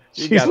fine.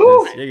 You got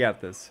this. You got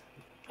this.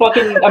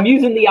 Fucking, I'm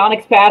using the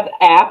Onyx Path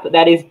app.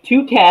 That is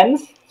 2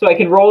 10s, so I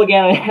can roll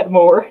again and add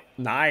more.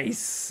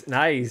 Nice,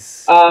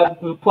 nice.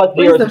 Plus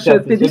Please 0 don't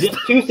shoot successes. me So this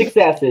just 2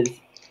 successes.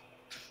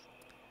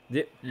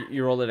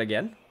 You roll it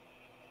again?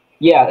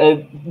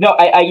 Yeah, no,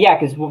 yeah,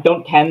 because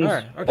don't 10s. All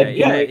right, okay,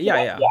 generate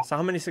yeah. that? So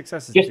how many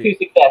successes? Just do you-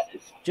 2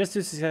 successes. Just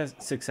 2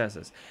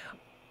 successes.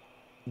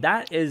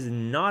 That is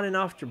not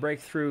enough to break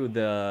through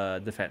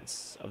the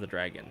defense of the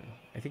dragon.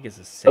 I think it's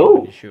a save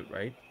when you shoot,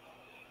 right?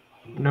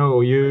 No,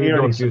 you He already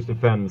don't said- use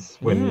defense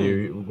when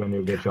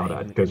you get shot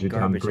at because you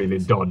can't Garbage really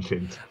is- dodge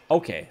it.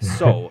 Okay,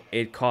 so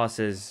it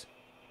causes.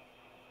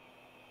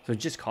 So it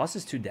just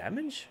causes 2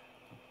 damage.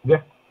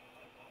 Yeah,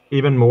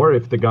 even more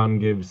if the gun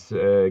gives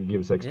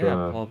extra.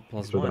 Yeah,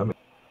 plus extra 1. damage.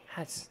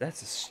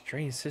 That's a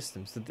strange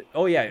system. So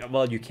oh yeah,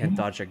 well you can't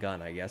dodge a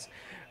gun, I guess.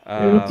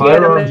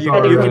 Firearms you,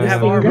 are you can have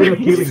good armor. at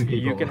killing You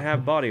people. can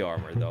have body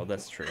armor though.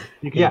 That's true.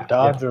 You can Yeah,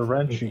 dodge yeah. a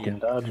wrench. You can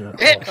dodge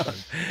a.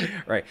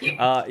 Right.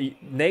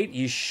 Nate,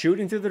 you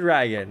shooting through the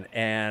dragon,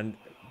 and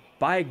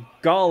by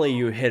golly,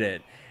 you hit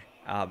it.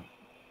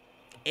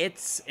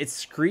 It's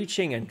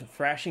screeching and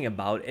thrashing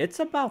about. It's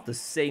about the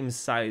same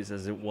size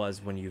as it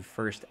was when you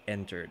first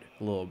entered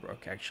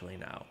Littlebrook, actually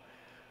now.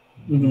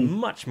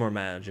 Much more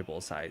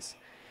manageable size.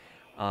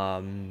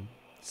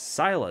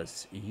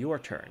 Silas, your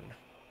turn.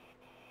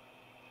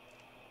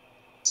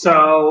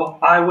 So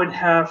I would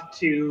have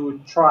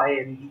to try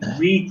and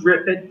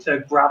re-grip it to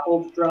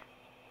grapple the dragon.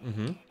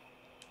 Mm-hmm.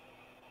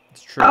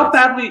 It's true. How It's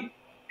badly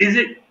is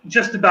it?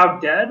 Just about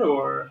dead,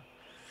 or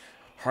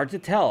hard to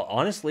tell.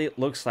 Honestly, it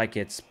looks like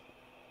it's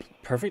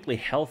perfectly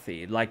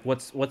healthy. Like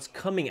what's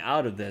coming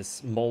out of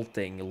this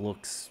molting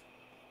looks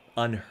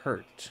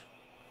unhurt,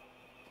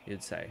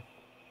 you'd say.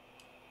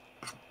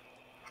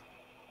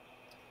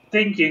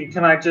 thinking?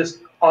 Can I just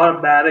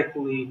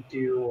automatically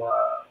do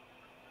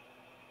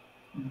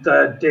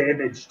the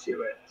damage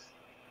to it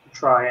to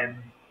try and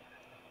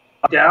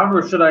down,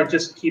 or should I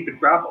just keep it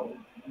grappled?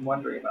 I'm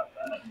wondering about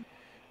that.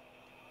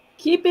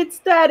 Keep it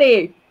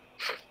steady.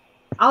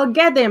 I'll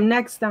get him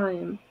next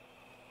time.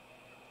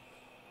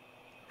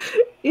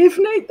 If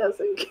Nate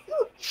doesn't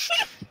kill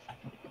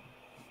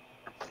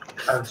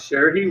I'm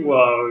sure he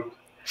won't.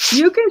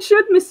 you can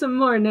shoot me some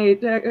more,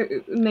 Nate.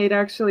 Nate,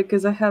 actually,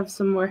 because I have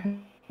some more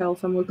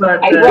health. I'm okay.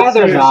 But, I'd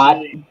rather not.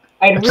 seriously,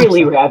 I'd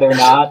really rather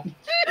not.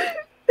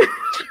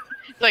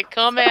 It's like,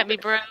 come at me,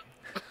 bro.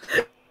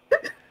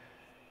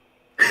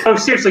 Oh,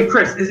 seriously,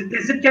 Chris,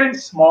 is it getting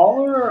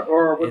smaller,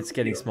 or what's It's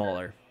getting the deal?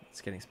 smaller.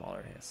 It's getting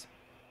smaller. Yes.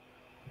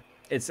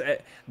 It's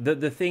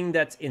the thing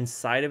that's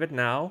inside of it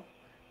now,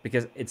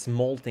 because it's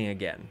molting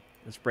again.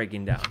 It's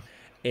breaking down.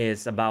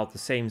 Is about the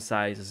same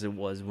size as it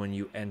was when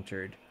you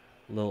entered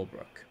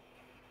Littlebrook.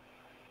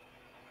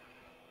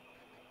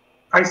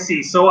 I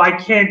see. So I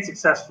can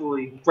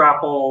successfully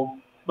grapple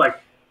like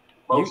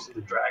most of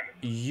the dragon.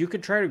 You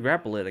could try to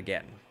grapple it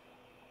again.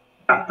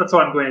 Yeah, that's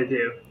what I'm going to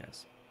do.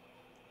 Yes.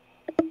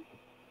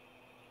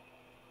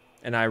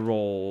 And I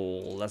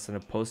roll less than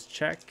a post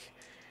check.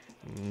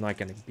 I'm not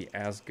going to be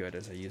as good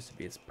as I used to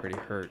be. It's pretty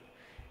hurt.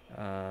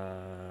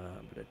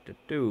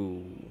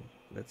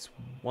 That's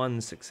 1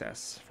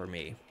 success for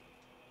me.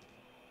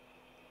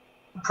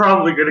 I'm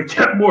probably going to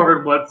get more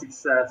than 1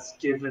 success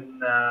given.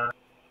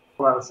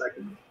 Hold on a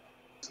second.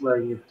 Just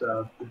letting it,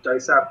 the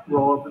dice app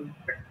roll open.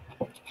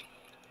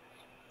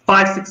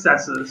 5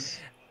 successes.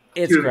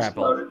 It's 2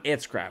 grappled. exploded.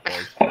 It's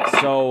grappled.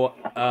 So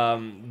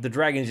the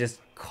dragon just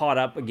caught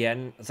up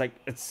again. It's like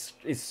it's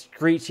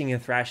screeching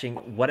and thrashing.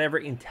 Whatever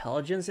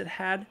intelligence it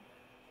had,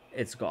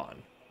 it's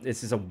gone.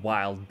 This is a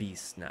wild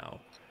beast now.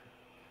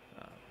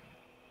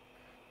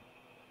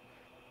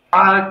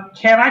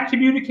 Can I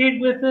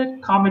communicate with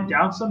it? Calm it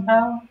down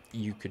somehow?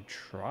 You could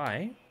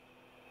try.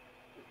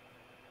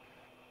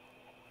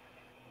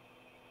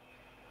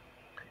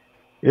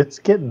 It's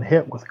getting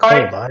hit with cold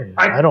iron.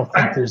 I don't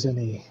think I- there's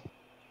any.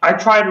 I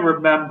try to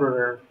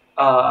remember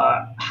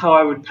how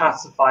I would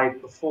pacify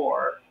it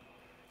before.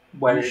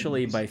 When it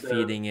Usually by used to-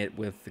 feeding it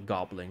with the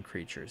goblin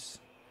creatures.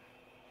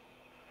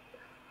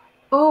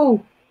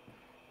 Oh,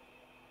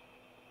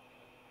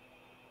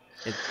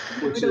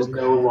 which is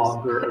no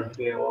longer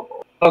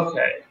available.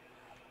 Okay.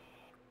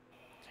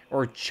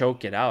 Or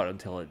choke it out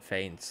until it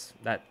faints.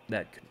 That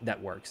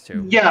works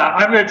too. Yeah,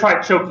 I'm gonna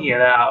try choking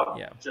it out.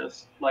 Yeah.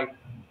 Just like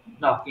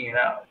knocking it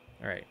out.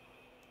 All right.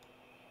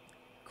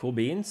 Cool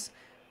beans.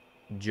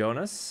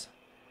 Jonas.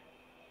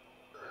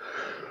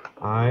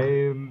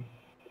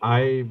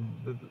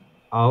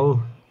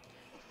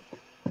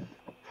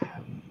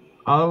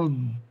 I'll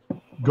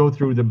go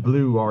through the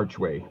blue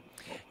archway.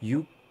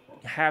 You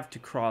have to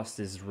cross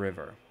this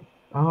river.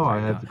 Oh, I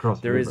have to cross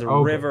the There river. is a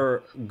Okay.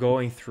 river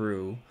going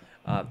through.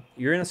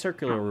 You're in a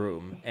circular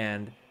room,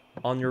 and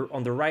on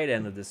the right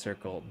end of the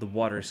circle, the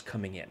water's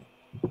coming in,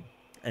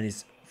 and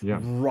it's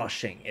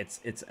rushing.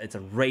 It's a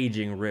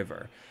raging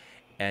river,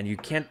 and you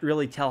can't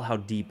really tell how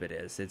deep it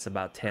is. It's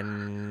about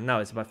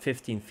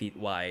 15 feet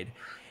wide,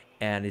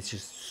 and it's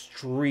just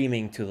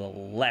streaming to the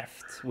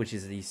left, which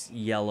is this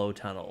yellow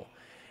tunnel,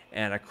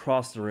 and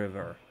across the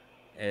river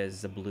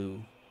is the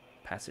blue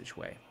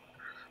passageway.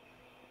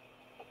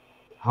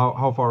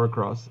 How far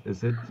across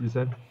is it? You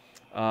said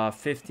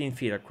 15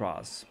 feet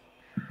across.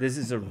 This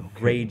is a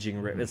raging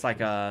river. It's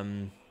like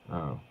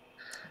Oh.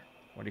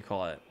 what do you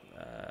call it?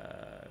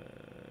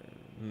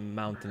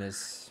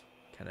 Mountainous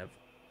kind of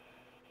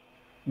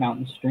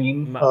Mountain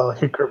stream.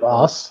 Like a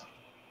crevasse.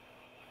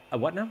 a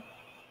what now?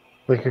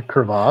 Like a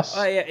crevasse.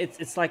 Oh yeah,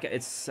 it's like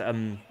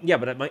yeah,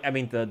 but I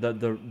mean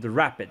the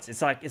rapids.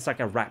 It's like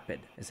a rapid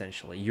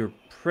essentially. You're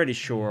pretty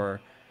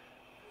sure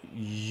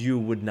you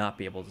would not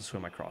be able to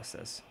swim across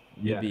this.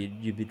 Yeah.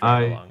 You'd be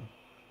dragged along.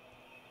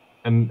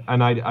 And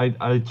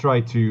I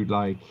try to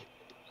like.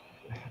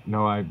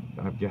 No, I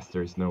guess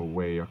there's no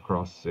way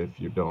across if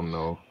you don't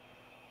know.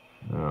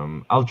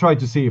 I'll try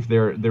to see if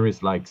there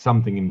is like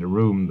something in the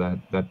room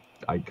that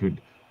I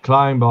could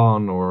climb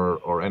on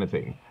or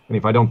anything. And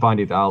if I don't find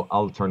it,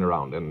 I'll turn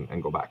around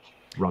and go back.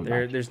 Run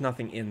back. There's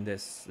nothing in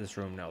this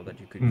room now that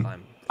you could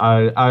climb.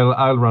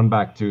 I'll run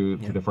back to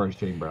the first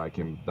chamber I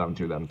came down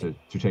to them to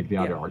take the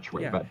other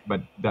archway. Yeah.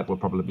 But that will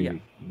probably be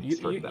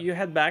You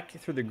head back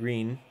through the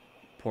green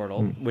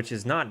portal, which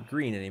is not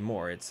green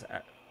anymore. It's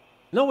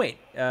no wait,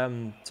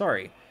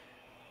 sorry.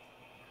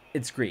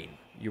 It's green.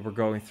 You were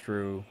going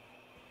through.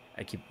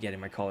 I keep getting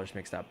my colors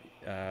mixed up.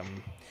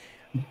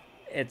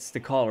 It's the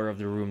color of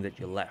the room that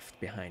you left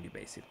behind you,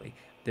 basically.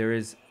 There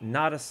is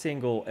not a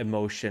single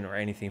emotion or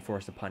anything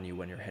forced upon you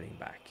when you're heading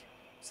back.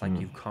 It's like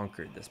you've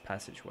conquered this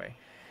passageway.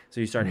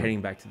 So you start heading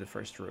back to the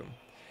first room.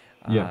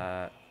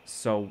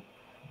 So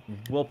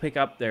we'll pick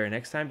up there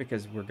next time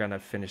because we're going to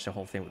finish the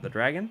whole thing with the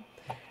dragon.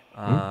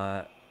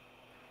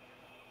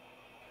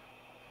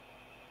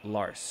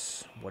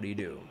 Lars, what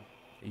do?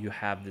 You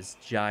have this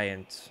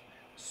giant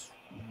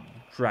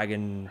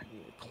dragon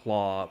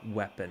claw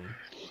weapon.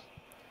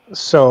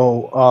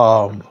 So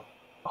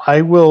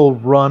I will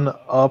run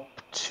up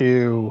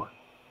to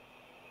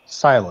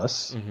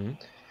Silas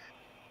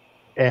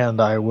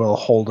and I will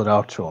hold it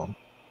out to him.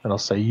 And I'll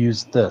say,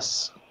 use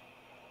this.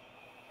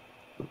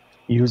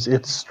 Use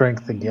its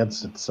strength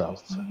against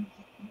itself.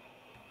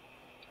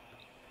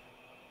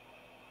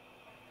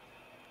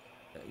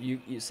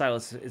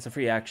 Silas, it's a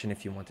free action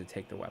if you want to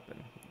take the weapon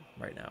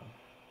right now.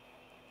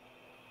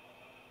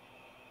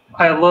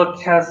 I look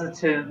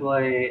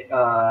hesitantly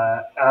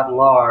at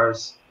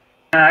Lars,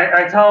 and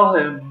I tell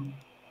him,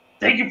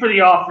 "Thank you for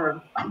the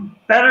offer. I'm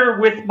better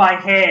with my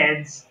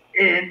hands,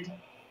 and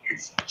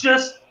it's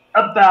just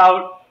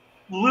about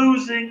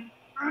losing.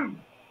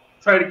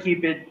 Try to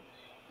keep it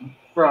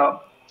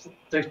from.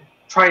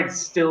 Try and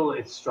still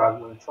its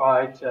struggle.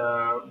 Try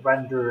to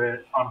render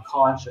it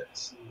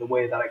unconscious in the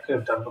way that I could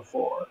have done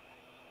before.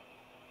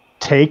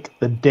 Take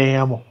the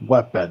damn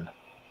weapon."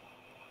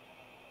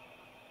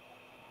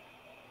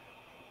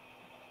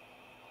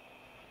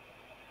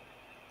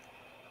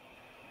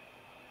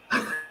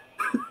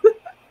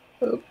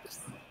 Oops.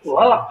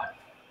 Well,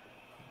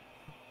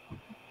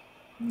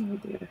 Oh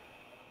dear.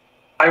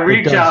 I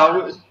reach does.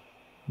 out.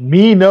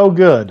 Me no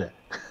good.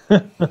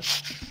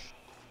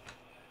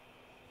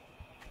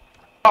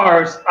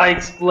 Lars, I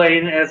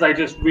explain as I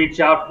just reach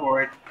out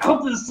for it. I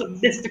hope this is a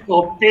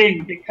mystical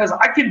thing because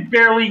I can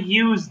barely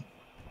use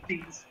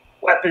these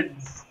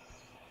weapons.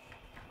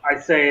 I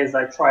say as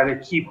I try to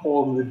keep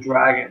hold of the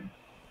dragon.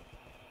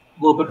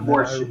 A little bit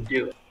more should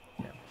do it.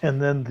 And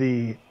then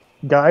the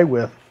guy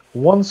with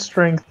one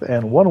strength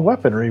and one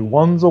weaponry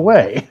runs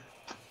away.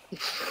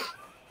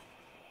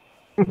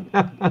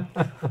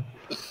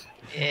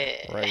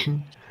 Right.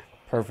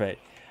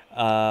 Perfect.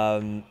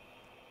 Nova,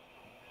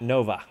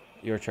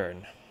 your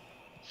turn.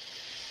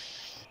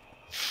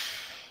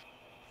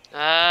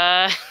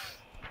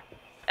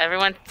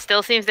 Everyone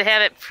still seems to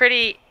have it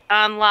pretty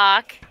on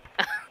lock.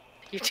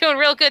 You're doing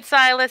real good,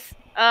 Silas.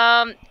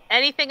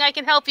 Anything I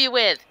can help you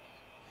with?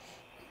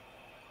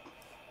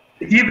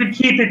 If you could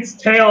keep its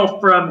tail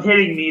from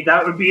hitting me,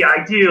 that would be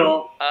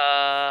ideal.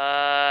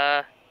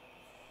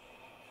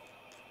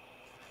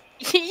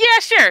 Yeah,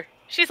 sure.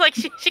 She's like,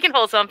 she can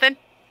hold something.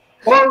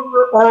 Or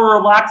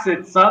relax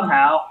it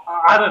somehow.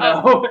 I don't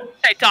know. Should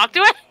I talk to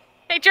it?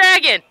 Hey,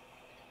 dragon!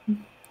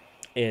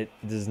 It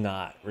does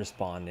not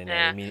respond in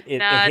Yeah. any mean.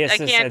 It I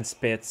hisses can't- and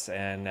spits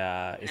and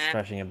is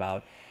thrashing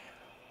about.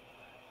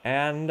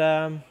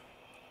 And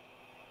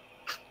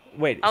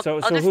wait, I'll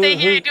so just stay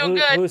here, you're doing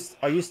good.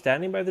 are you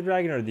standing by the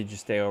dragon or did you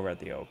stay over at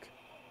the oak?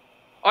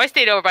 Oh, I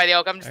stayed over by the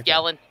oak. I'm just Okay.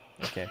 yelling.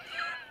 Okay,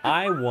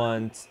 I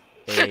want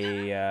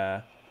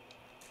a.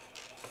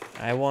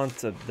 I want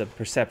the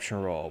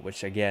perception roll,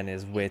 which again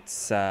is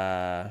wits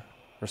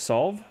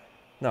resolve.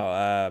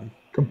 No,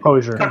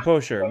 Composure.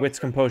 composure. Wits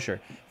composure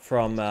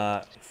from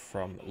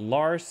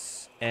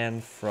Lars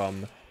and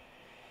from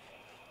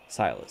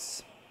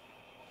Silas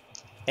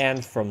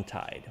and from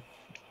Tide.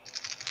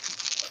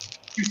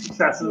 2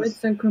 successes.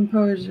 Wits and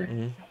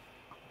composure.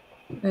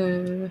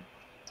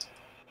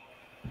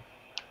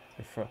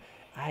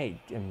 I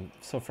am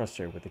so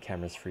frustrated with the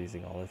cameras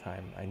freezing all the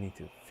time. I need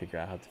to figure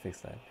out how to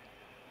fix that.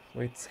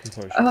 Wits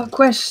composure.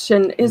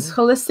 Question: is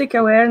holistic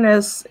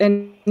awareness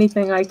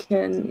anything I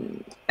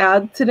can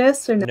add to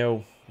this or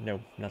no?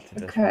 No, not to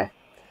this. Okay,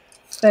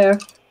 fair.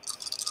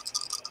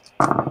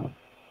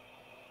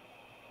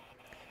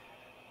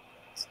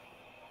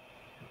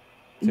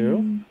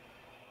 Two?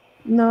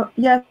 No,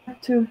 yeah,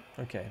 2.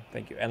 Okay,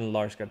 thank you. And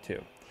Lars got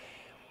 2.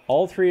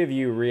 All 3 of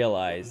you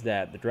realize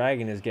that the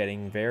dragon is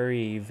getting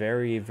very,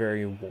 very,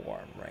 very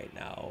warm right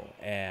now.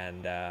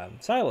 And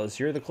Silas,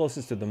 you're the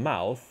closest to the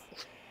mouth.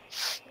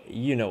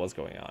 You know what's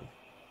going on.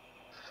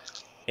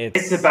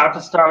 It's about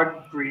to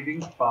start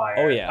breathing fire.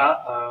 Oh, yeah.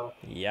 Uh-oh.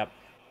 Yep.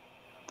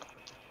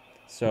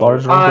 So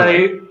Lars,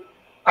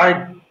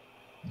 I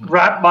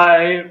wrap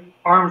my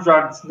arms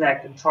around its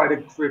neck and try to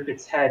grip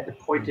its head to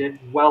point it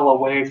well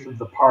away from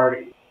the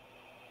party.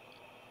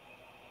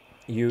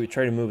 you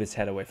try to move its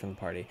head away from the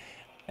party.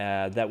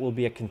 That will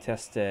be a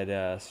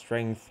contested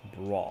strength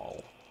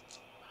brawl.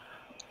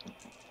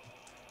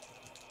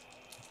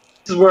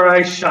 This is where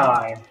I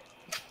shine.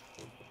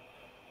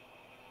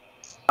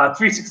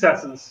 3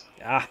 successes.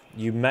 Ah,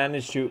 you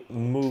manage to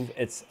move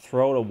its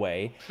throat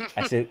away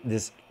as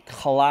this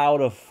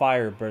cloud of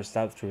fire bursts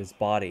out through its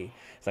body.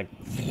 It's like...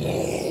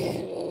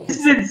 This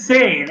is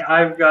insane.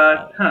 I've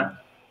got...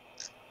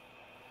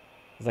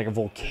 It's like a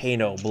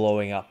volcano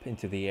blowing up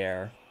into the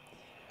air.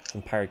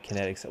 Some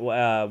pyrokinetics.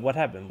 What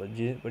happened? What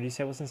did you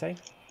say was insane?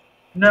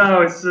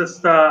 No, it's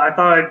just I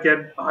thought I'd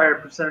get a higher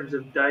percentage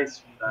of dice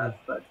from that,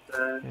 but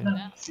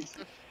no.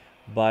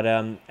 But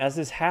as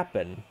this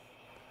happened,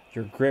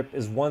 your grip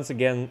is once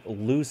again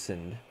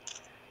loosened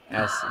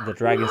as the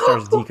dragon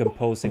starts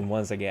decomposing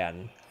once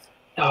again.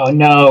 Oh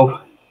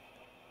no.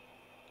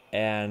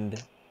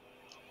 And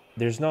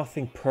there's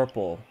nothing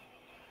purple.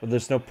 Well,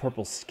 there's no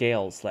purple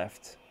scales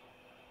left.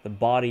 The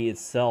body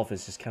itself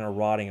is just kind of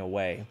rotting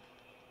away.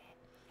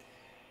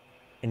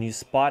 And you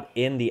spot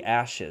in the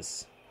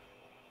ashes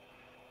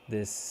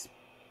this...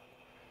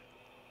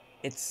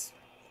 It's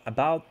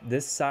about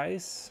this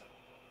size.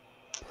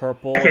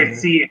 Purple. I can't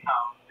see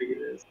how big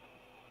it is.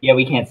 Yeah,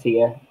 we can't see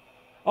you.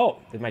 Oh,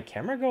 did my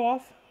camera go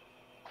off?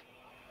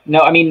 No,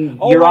 I mean,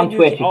 Oh, you're right, on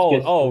Twitch.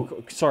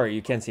 It's just... sorry,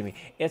 you can't see me.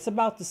 It's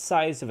about the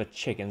size of a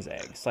chicken's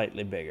egg,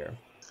 slightly bigger.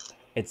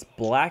 It's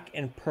black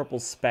and purple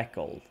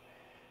speckled,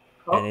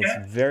 and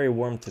it's very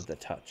warm to the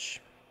touch.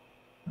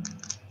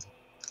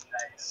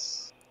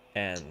 Nice.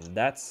 And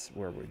that's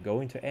where we're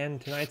going to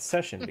end tonight's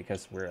session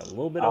because we're a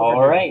little bit over.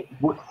 All right.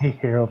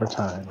 here over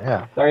time.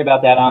 Yeah. Sorry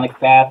about that, Onyx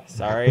Path.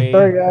 Sorry.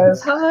 Sorry,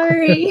 guys.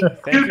 Sorry.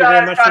 Thank you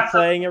very much for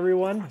playing,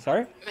 everyone.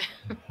 Sorry.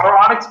 Our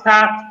Onyx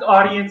Path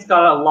audience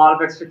got a lot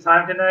of extra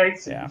time tonight.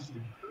 So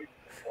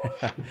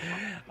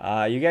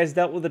yeah. You guys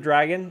dealt with the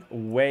dragon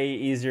way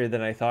easier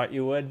than I thought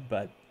you would,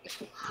 but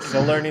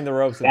still learning the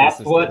ropes. That's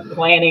what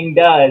planning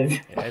does.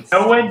 Yeah,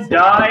 no one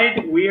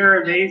died. We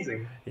are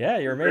amazing. Yeah,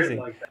 you're amazing.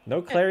 Like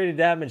no clarity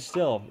damage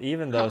still,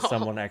 even though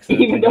someone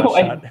actually Even though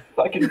I shot.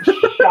 fucking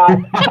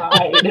shot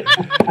died.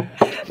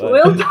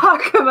 We'll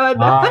talk about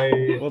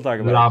that. We'll talk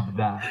about love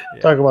that.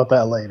 Yeah. Talk about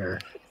that later.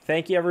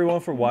 Thank you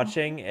everyone for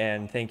watching,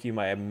 and thank you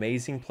my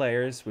amazing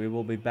players. We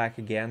will be back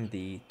again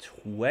the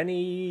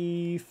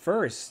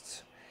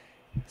 21st.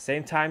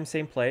 Same time,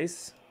 same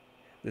place.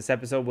 This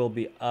episode will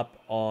be up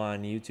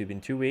on YouTube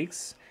in 2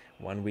 weeks.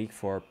 1 week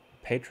for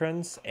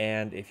patrons,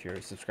 and if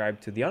you're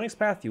subscribed to the Onyx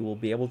Path, you will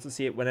be able to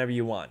see it whenever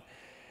you want.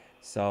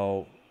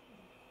 So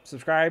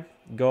subscribe,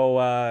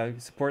 go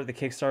support the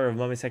Kickstarter of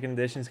Mummy 2nd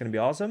Edition. It's going to be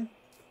awesome.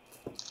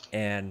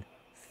 And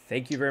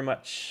thank you very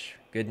much.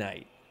 Good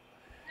night.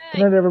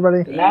 Good night,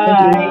 everybody. Good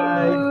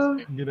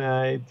night. Good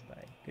night.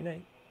 Bye. Good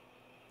night.